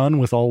nearly done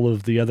with all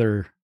of the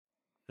other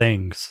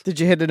things.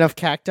 Did you hit enough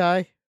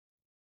cacti?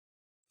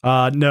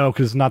 No,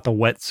 because it's not the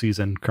wet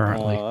season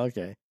currently. Oh,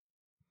 okay.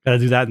 Got to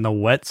do that in the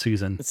wet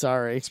season.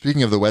 Sorry.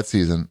 Speaking of the wet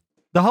season,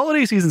 The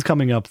holiday season's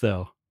coming up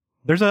though.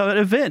 There's an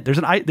event.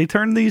 They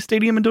turned the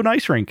stadium into an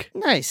ice rink.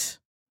 Nice.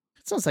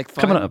 Sounds like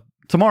fun. Coming up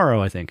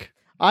tomorrow, I think.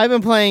 I've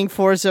been playing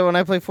Forza. When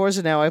I play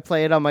Forza now, I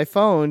play it on my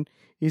phone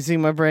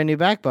using my brand new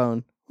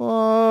backbone.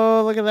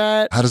 Oh, look at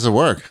that. how does it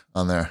work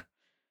on there?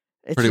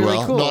 It's Pretty really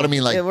well. cool. No, I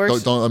mean It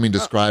works. don't let me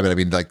describe it. I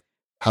mean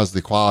how's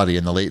the quality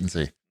and the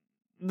latency?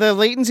 The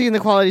latency and the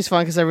quality is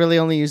fine because I really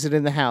only use it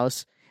in the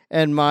house,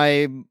 and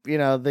my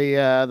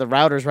the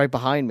router's right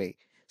behind me,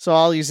 so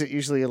I'll use it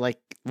usually like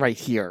right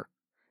here,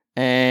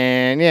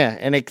 and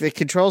it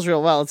controls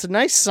real well. It's a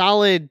nice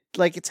solid,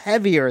 like it's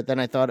heavier than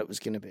I thought it was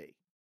going to be.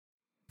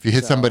 If you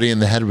hit So- somebody in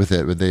the head with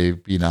it, would they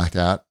be knocked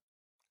out?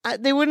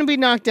 They wouldn't be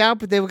knocked out,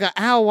 but they would go,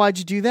 "Ow, why'd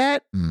you do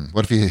that?"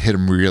 What if you hit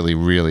them really,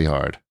 really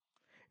hard?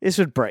 This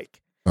would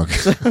break.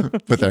 Okay,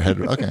 with their head.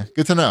 Okay,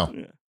 good to know.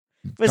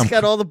 But it's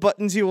got all the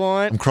buttons you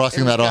want. I'm crossing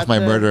and that it's off got my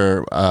the-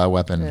 murder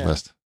weapon Yeah.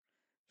 list.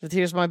 But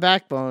here's my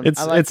backbone. It's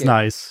I like it.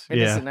 nice. It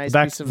is Yeah, a nice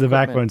the piece of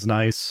backbone's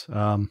nice.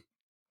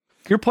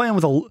 You're playing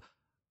with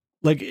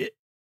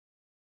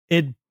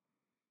it.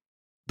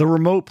 The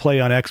remote play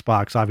on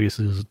Xbox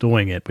obviously is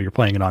doing it, but you're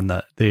playing it on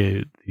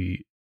the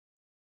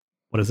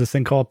what is this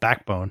thing called?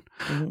 Backbone.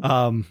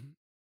 Mhm.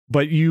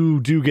 But you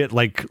do get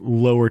like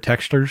lower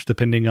textures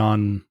depending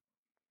on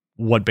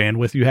what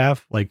bandwidth you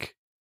have. Like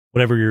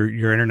whatever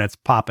your internet's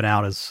popping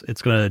out it's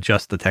going to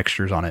adjust the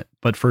textures on it.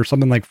 But for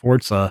something like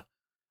Forza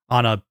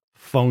on a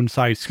phone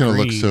size It's gonna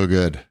screen, look so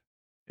good.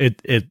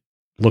 it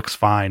looks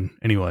fine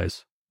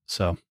anyways.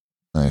 So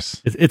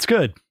Nice. it's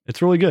good.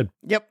 It's really good.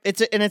 Yep,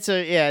 it's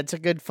a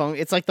good phone.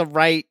 It's like the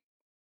right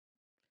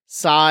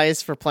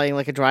size for playing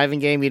like a driving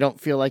game. You don't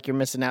feel like you're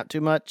missing out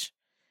too much.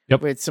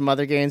 Yep. With some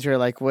other games, you're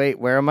like, wait,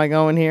 where am I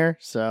going here?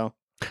 So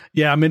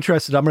Yeah, I'm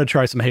interested. I'm going to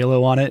try some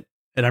Halo on it,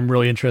 and I'm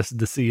really interested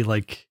to see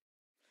like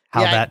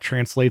how Yeah, that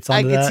translates I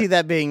onto could that. see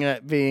that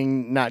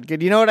being not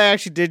good. You know what? I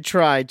actually did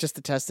try just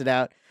to test it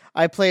out.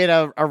 I played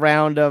a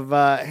round of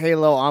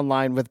Halo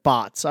online with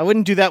bots. I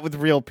wouldn't do that with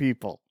real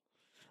people.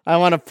 I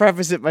want to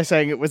preface it by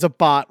saying it was a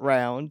bot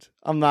round.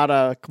 I'm not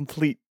a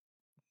complete,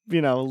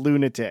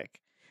 lunatic.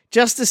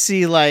 Just to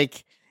see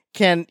like,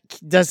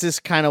 does this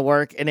kind of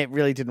work? And it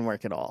really didn't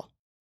work at all.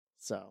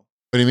 So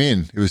What do you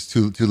mean? It was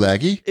too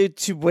laggy?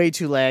 it's way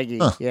too laggy.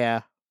 Huh.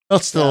 Yeah. Well,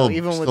 it's still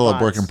even with still a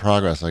work bots. in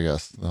progress, I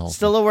guess. The whole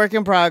Still a work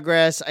in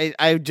progress.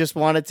 I just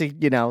wanted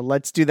to,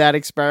 let's do that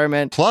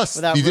experiment. Plus,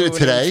 without you did it ruining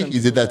today. some You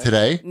did that people's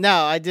day. today. No,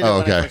 I did it Oh,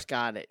 when okay. I first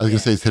got it. I was Yeah.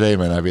 gonna say today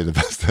might not be the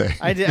best day.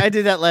 I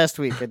did that last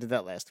week.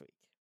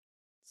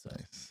 So.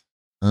 Nice.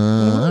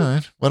 All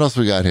right. What else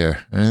we got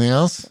here? Anything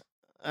else?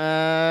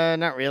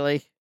 Not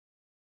really.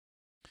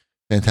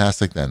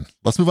 Fantastic. Then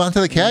let's move on to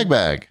the CAG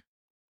bag.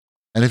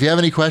 And if you have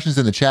any questions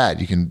in the chat,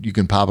 you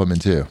can pop them in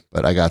too.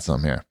 But I got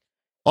some here.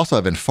 Also,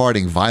 I've been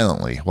farting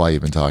violently while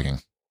you've been talking.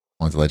 I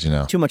wanted to let you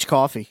know. Too much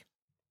coffee.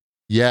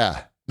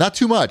 Yeah, not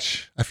too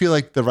much. I feel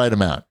like the right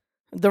amount.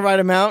 The right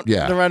amount.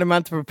 Yeah. The right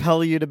amount to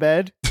propel you to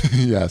bed.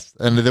 Yes,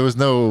 and there was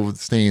no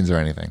stains or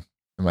anything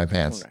in my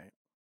pants, All right.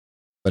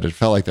 but it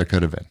felt like there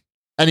could have been.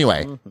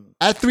 Anyway, Mhm.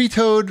 at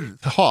Three-Toed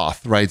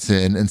Hoth writes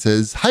in and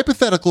says,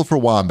 hypothetical for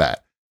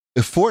Wombat.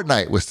 If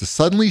Fortnite was to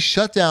suddenly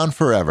shut down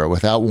forever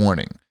without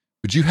warning,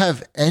 would you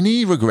have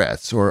any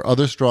regrets or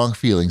other strong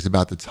feelings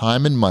about the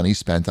time and money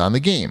spent on the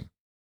game?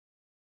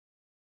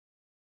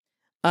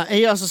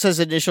 He also says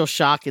initial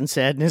shock and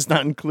sadness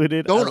not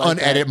included. Don't I like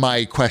unedit that.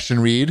 my question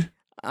read.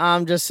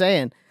 I'm just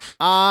saying.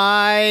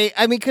 I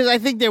mean, because I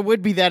think there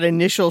would be that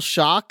initial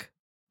shock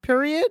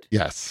period.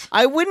 Yes.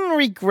 I wouldn't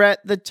regret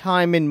the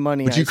time and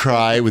money. Would I you spent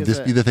cry? Would because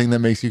this be the thing that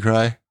makes you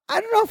cry? I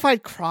don't know if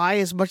I'd cry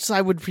as much as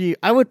I would be.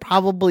 I would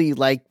probably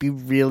like be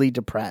really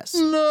depressed.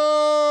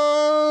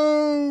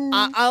 No.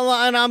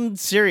 And I'm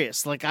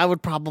serious. Like, I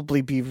would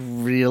probably be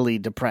really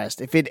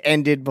depressed if it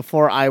ended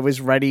before I was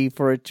ready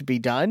for it to be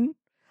done.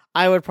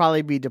 I would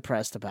probably be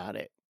depressed about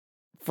it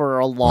for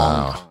a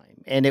long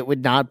time, and it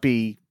would not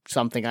be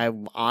something I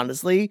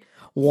honestly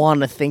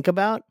want to think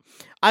about.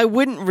 I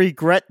wouldn't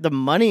regret the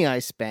money I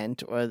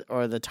spent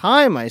or the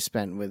time I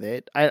spent with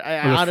it. I Or the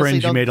honestly friends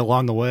you don't, made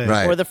along the way.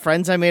 Right. or the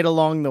friends I made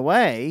along the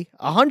way.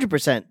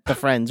 100% the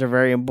friends are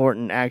very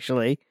important,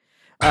 actually.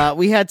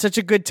 We had such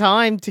a good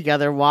time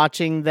together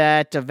watching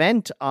that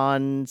event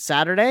on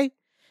Saturday.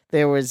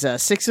 There was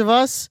 6 of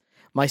us.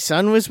 My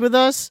son was with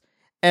us.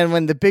 And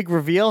when the big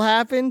reveal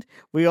happened,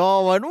 we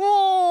all went,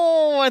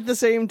 whoa, at the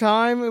same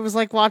time. It was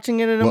like watching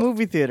it in a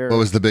movie theater. What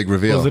was the big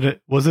reveal?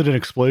 Was it an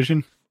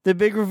explosion? The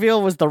big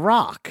reveal was The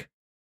Rock.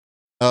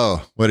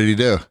 Oh, what did he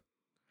do?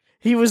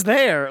 He was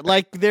there.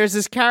 Like, there's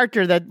this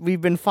character that we've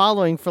been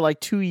following for like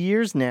 2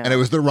 years now. And it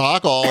was The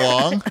Rock all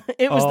along?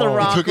 It was The Oh.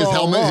 Rock. He took his all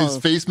helmet, along. his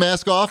face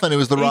mask off, and it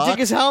was The Rock? He took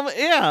his helmet,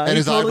 yeah. and he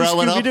his totally eyebrow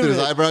went up? Did his Scooby-Dooed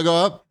it. eyebrow go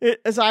up?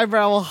 His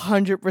eyebrow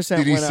 100%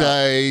 Did he went up.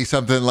 say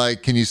something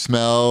like, can you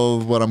smell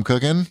what I'm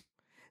cooking?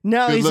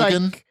 No, Good he's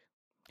looking? like,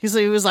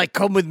 he was like,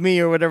 come with me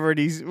or whatever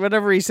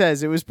he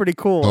says. It was pretty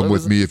cool. Come It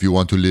with was- me if you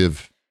want to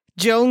live.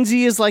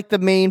 Jonesy is like the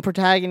main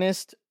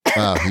protagonist.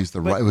 Wow, it was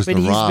But The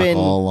he's Rock been-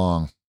 all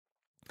along.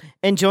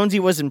 And Jonesy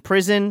was in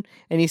prison,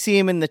 and you see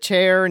him in the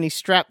chair, and he's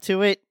strapped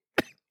to it.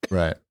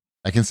 Right.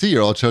 I can see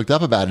you're all choked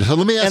up about it. So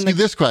let me ask And you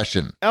this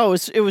question. Oh,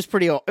 it was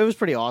pretty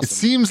It awesome.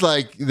 seems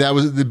like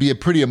that'd be a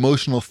pretty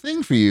emotional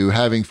thing for you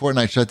having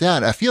Fortnite shut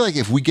down. I feel like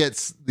if we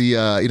get the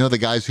the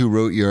guys who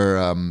wrote your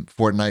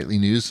Fortnightly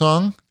news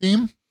song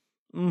theme,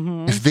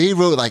 Mm-hmm. if they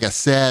wrote like a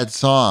sad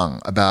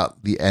song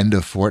about the end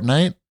of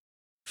Fortnite, I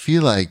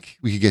feel like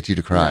we could get you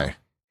to cry.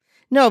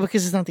 No,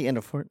 because it's not the end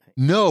of Fortnite.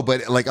 No,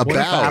 but like What if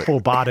about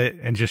Apple bought it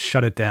and just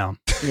shut it down?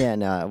 Yeah,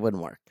 no, it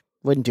wouldn't work.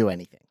 Wouldn't do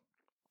anything.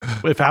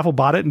 If Apple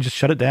bought it and just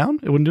shut it down,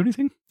 it wouldn't do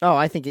anything? Oh,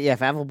 I think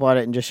if Apple bought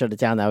it and just shut it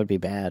down, that would be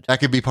bad. that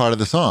could be part of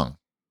the song.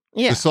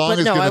 Yeah, The song but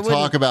is no, I going to talk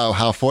wouldn't- about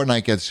how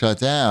Fortnite gets shut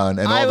down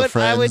and I all the would- I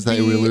friends would that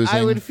we're losing.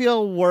 I would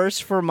feel worse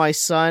for my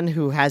son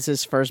who has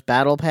his first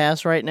battle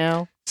pass right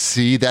now.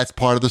 See, that's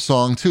part of the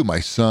song too. My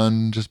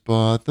son just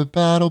bought the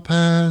battle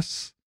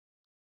pass.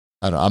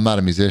 I'm not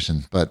a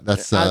musician, but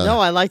that's No,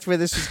 I liked where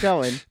this was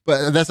going.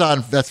 but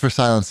that's for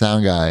Silent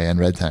Sound Guy and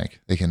Red Tank.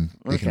 They can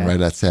Okay. write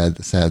that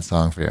sad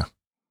song for you.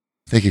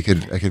 I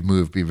think I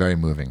could be very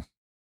moving.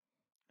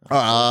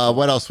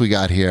 What else we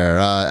got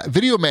here?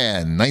 Video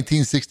Man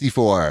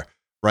 1964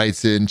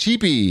 writes in,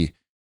 Cheapy,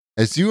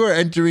 as you are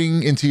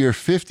entering into your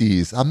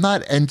 50s, I'm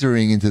not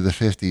entering into the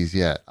 50s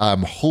yet.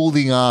 I'm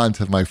holding on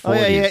to my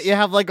 40s. Oh yeah, you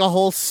have like a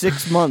whole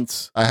 6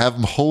 months. I have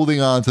him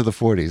holding on to the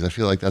 40s. I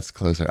feel like that's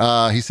closer.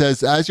 He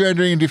says, as you're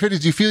entering into your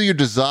 50s, you feel your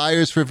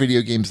desires for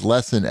video games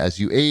lessen as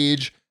you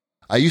age.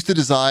 I used to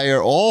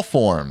desire all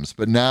forms,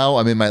 but now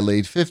I'm in my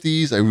late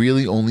 50s. I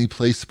really only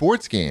play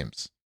sports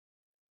games.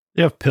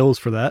 You have pills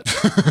for that.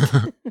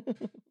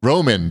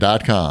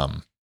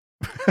 Roman.com.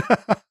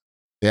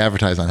 They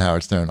advertise on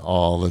Howard Stern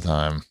all the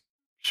time.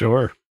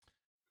 Sure.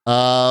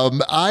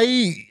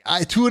 I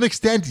to an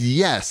extent,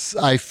 yes.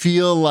 I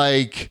feel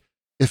like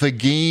if a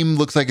game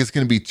looks like it's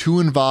going to be too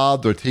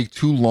involved or take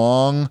too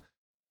long,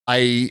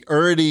 I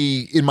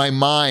already in my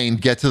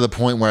mind get to the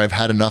point where I've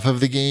had enough of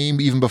the game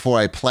even before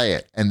I play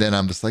it, and then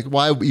I'm just like,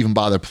 why even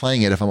bother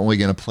playing it if I'm only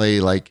going to play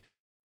like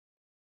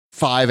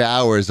 5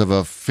 hours of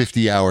a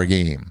 50-hour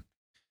game?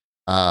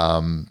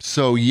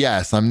 So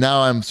yes,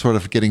 I'm sort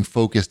of getting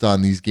focused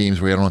on these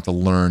games where I don't have to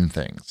learn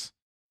things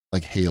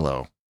like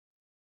Halo.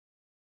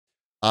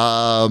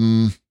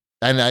 And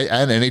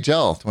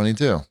NHL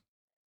 22.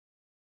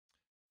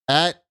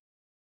 At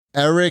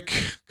Eric,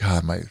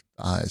 God, my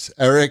eyes.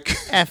 Eric.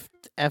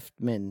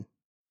 Eftman.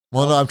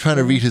 Well, no, I'm trying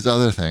to read his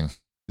other thing.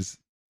 It's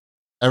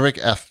Eric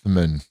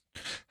Eftman.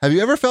 Have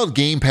you ever felt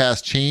Game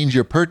Pass change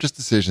your purchase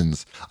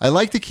decisions? I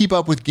like to keep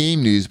up with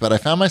game news, but I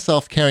found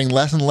myself caring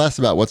less and less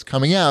about what's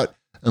coming out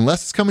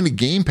unless it's coming to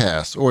Game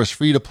Pass or is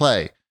free to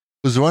play.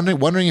 Was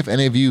wondering if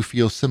any of you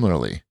feel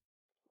similarly.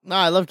 No,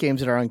 I love games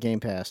that are on Game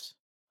Pass.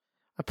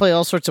 I play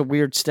all sorts of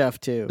weird stuff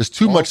too. There's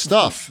too much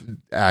stuff,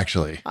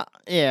 actually.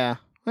 Yeah.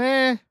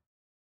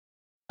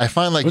 I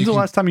find like When's you the can-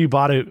 last time you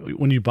bought it?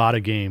 When you bought a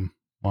game,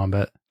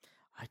 Wombat?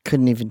 I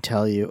couldn't even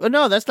tell you. Oh,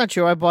 no, that's not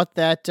true. I bought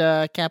that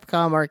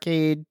Capcom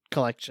arcade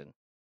collection.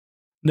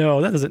 No,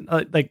 that doesn't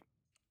like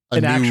a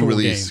an new actual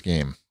release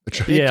game.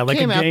 It Yeah, like a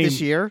came out game. this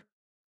year.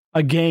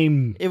 a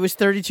game. It was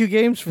 32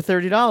 games for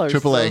 $30.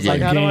 Triple A I was like,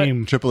 game. how do I-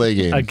 Game. AAA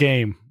game. A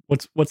game.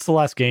 What's the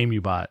last game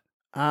you bought?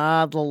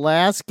 The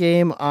last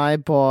game I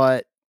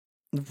bought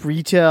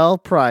retail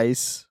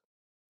price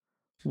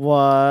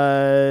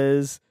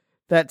was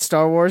that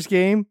Star Wars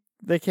game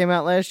that came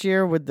out last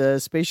year with the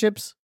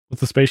spaceships. With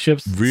the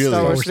spaceships? Really? Star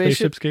Star Wars Wars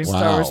spaceships game? Wow.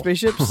 Star Wars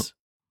spaceships.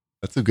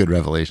 That's a good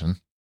revelation.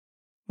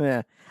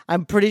 Yeah,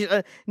 I'm pretty.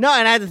 No,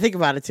 and I had to think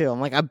about it too.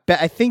 I'm like,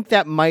 I think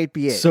that might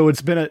be it. So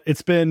it's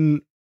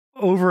been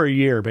over a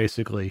year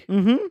basically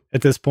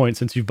at this point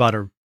since you've bought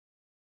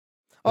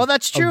Oh,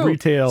 that's true.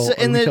 retail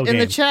in the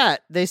game.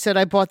 chat, they said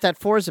I bought that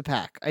Forza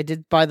pack. I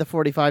did buy the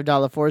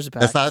 $45 Forza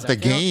pack. That's not the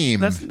game.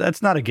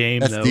 That's not a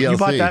game That's though. DLC. You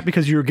bought that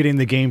because you were getting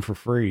the game for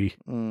free.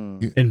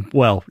 And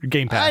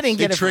Game Pass. I didn't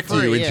get It it for tricked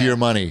free, you into your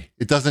money.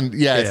 It doesn't.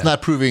 Yeah, it's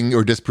not proving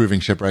or disproving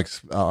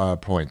Shipwreck's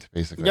point,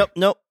 basically.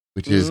 Nope.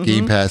 Which is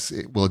Game Pass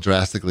will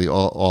drastically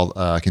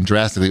can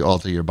drastically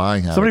alter your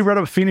buying habits. Somebody brought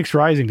up Phoenix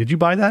Rising. Did you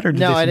buy that or did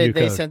No, they I send you a didn't.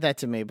 They code? sent that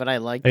to me, but I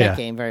like that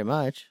game very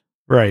much.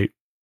 Right.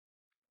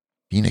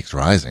 Phoenix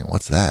Rising.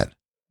 What's that?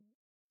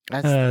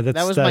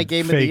 That was my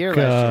game of the year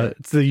last year.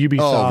 It's the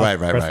Ubisoft right.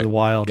 Breath of the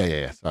Wild.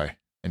 Yeah. Sorry.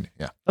 And,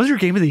 yeah. That was your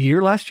game of the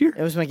year last year?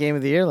 It was my game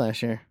of the year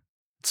last year.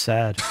 It's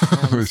sad.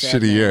 It was a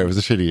shitty year. It was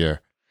a shitty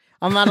year.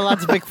 I'm not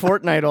allowed to pick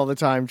Fortnite all the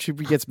time. She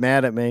gets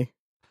mad at me.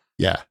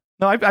 Yeah.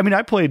 No, I mean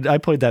I played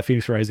that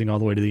Phoenix Rising all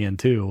the way to the end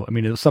too. I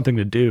mean, it was something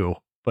to do,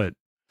 but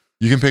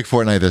You can pick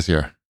Fortnite this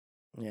year.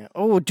 Yeah.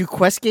 Oh, do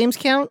Quest games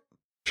count?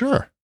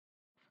 Sure.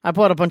 I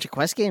bought a bunch of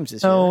Quest games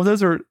this year. no,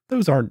 those aren't. They're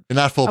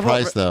not full I bought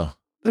price though.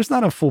 There's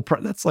not a full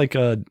price. That's like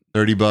a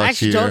 $30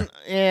 Actually, here.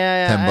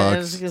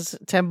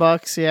 $10.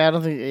 $10. Yeah, I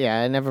don't think.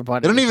 Yeah, I never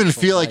bought. They don't anything even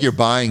full feel like price. you're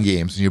buying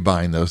games when you're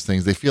buying those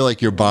things. They feel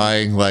like you're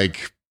buying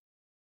like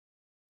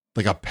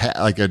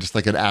just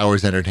like an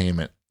hour's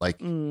entertainment. Like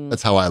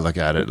that's how I look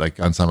at it. Like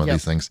on some of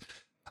these things.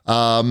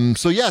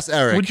 So yes,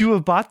 Eric. Would you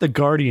have bought the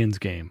Guardians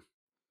game?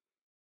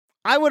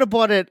 I would have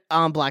bought it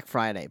on Black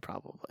Friday,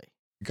 probably.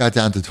 Got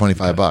down to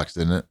 $25,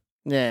 didn't it?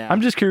 Yeah.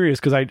 I'm just curious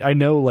because I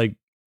know like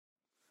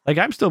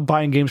I'm still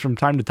buying games from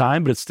time to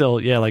time, but it's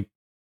still like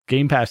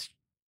Game Pass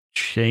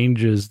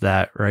changes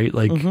that, right?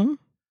 Like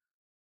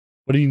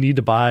what do you need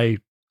to buy?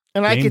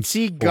 And I could games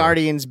see for?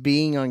 Guardians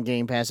being on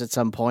Game Pass at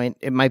some point.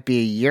 It might be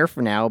a year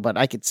from now, but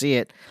I could see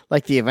it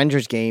like the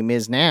Avengers game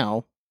is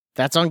now.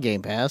 That's on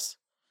Game Pass.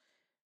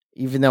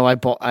 Even though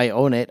I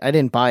own it. I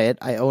didn't buy it.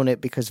 I own it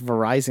because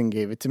Verizon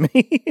gave it to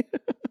me.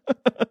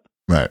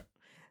 Right.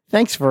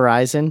 Thanks,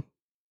 Verizon.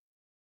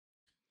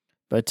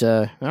 But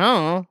I don't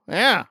know.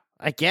 Yeah,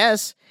 I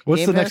guess. What's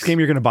Game the next Pass? game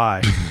you're going to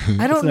buy? I What's don't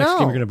the next game know.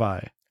 you're going to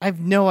buy? I have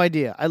no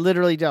idea. I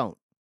literally don't.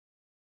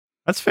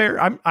 That's fair.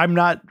 I'm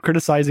not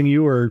criticizing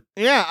you or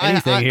Yeah,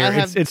 anything here.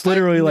 It's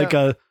literally like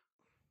a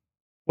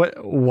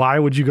what? Why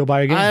would you go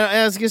buy a game?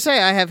 I was gonna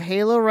say I have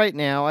Halo right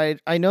now.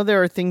 I know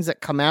there are things that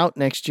come out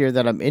next year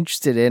that I'm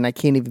interested in. I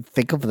can't even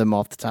think of them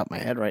off the top of my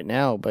head right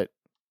now. But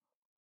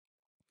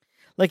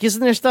like, isn't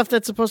there stuff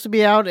that's supposed to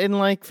be out in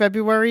like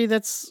February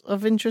that's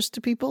of interest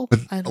to people? But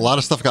a lot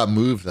of stuff got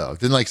moved though.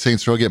 Didn't like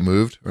Saints Row get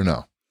moved or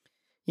no?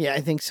 Yeah,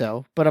 I think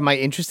so. But am I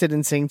interested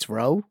in Saints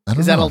Row? I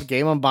don't Is that know. old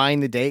game I'm buying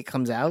the day it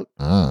comes out?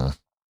 Uh,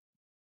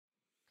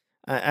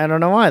 I don't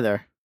know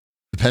either.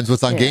 depends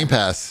what's on Yeah. Game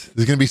Pass.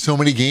 There's going to be so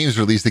many games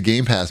released to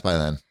Game Pass by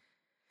then.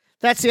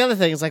 That's the other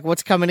thing. It's like,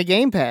 what's coming to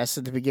Game Pass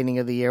at the beginning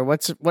of the year?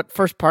 What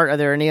first part? Are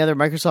there any other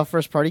Microsoft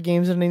first party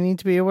games that I need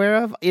to be aware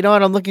of? You know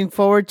what I'm looking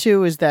forward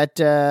to is that's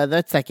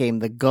that game,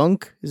 The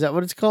Gunk. Is that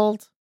what it's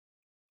called?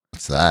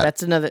 What's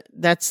that?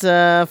 That's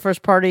a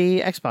first party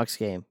Xbox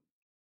game.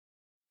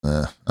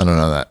 I don't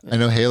know that. I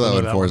know Halo I know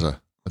and that Forza.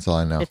 That's all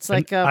I know. It's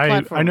like a I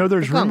platform. know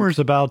there's The Gunk. rumors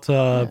about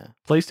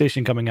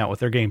PlayStation coming out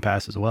with their Game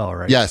Pass as well,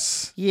 right?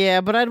 Yes.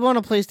 Yeah, but I'd want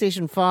a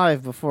PlayStation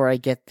 5 before I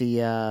get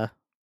the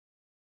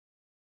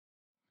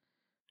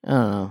I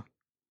don't know.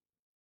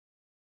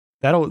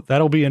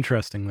 That'll be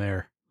interesting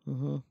there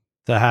to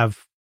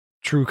have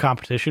true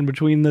competition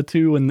between the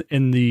two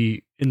in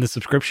the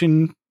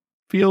subscription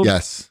field.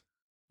 Yes.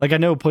 Like I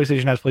know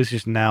PlayStation has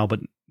PlayStation Now, but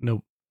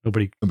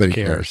nobody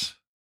cares.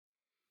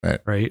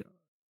 Right.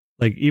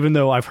 Like even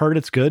though I've heard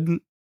it's good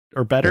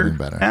or better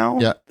now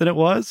than it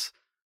was,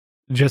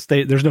 just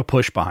there's no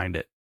push behind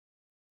it.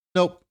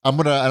 Nope.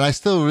 And I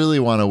still really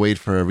want to wait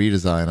for a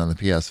redesign on the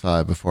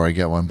PS5 before I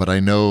get one, but I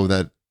know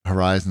that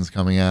Horizon's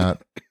coming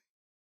out.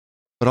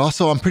 But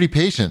also I'm pretty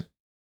patient.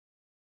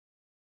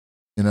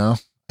 You know?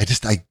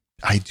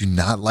 I do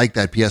not like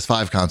that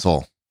PS5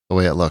 console the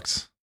way it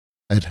looks.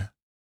 I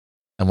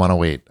want to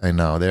wait. I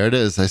know. There it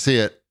is. I see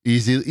it.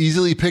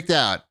 Easily picked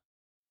out.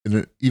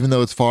 Even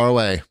though it's far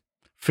away.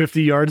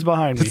 50 yards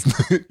behind me.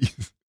 You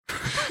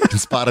can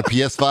spot a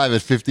PS5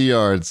 at 50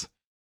 yards.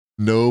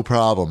 No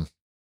problem.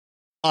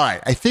 All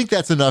right. I think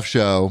that's enough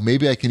show.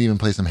 Maybe I can even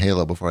play some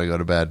Halo before I go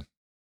to bed.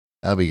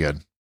 That'll be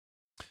good.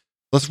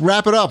 Let's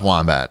wrap it up,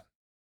 Wombat.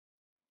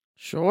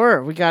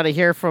 Sure. We got to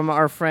hear from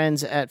our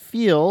friends at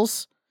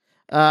Feels.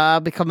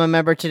 Become a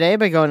member today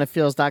by going to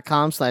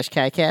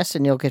feels.com/CAGcast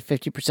and you'll get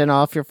 50%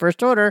 off your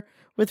first order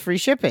with free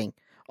shipping.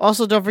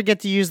 Also, don't forget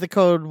to use the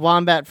code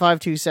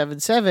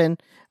WOMBAT5277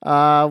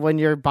 when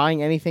you're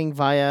buying anything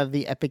via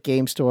the Epic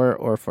Game Store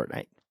or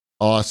Fortnite.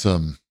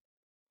 Awesome.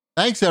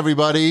 Thanks,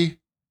 everybody.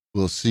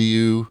 We'll see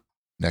you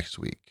next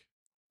week.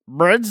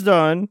 Bread's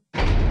done.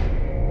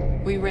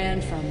 We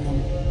ran from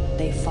them.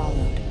 They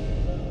followed.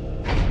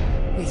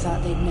 We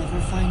thought they'd never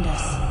find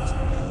us.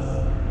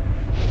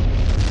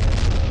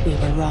 We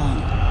were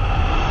wrong.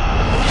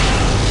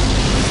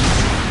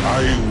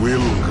 I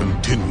will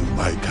continue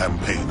my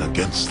campaign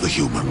against the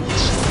humans.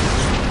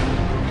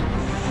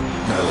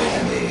 No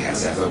enemy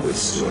has ever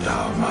withstood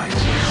our might.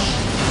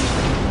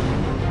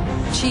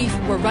 Chief,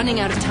 we're running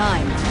out of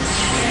time.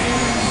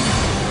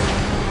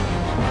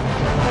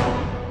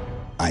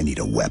 I need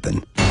a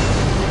weapon.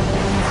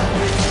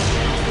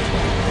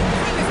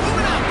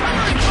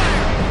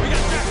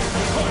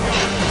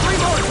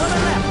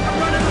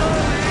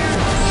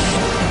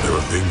 There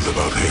are things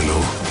about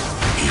Halo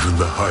even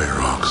the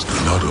hierarchs do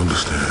not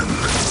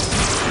understand.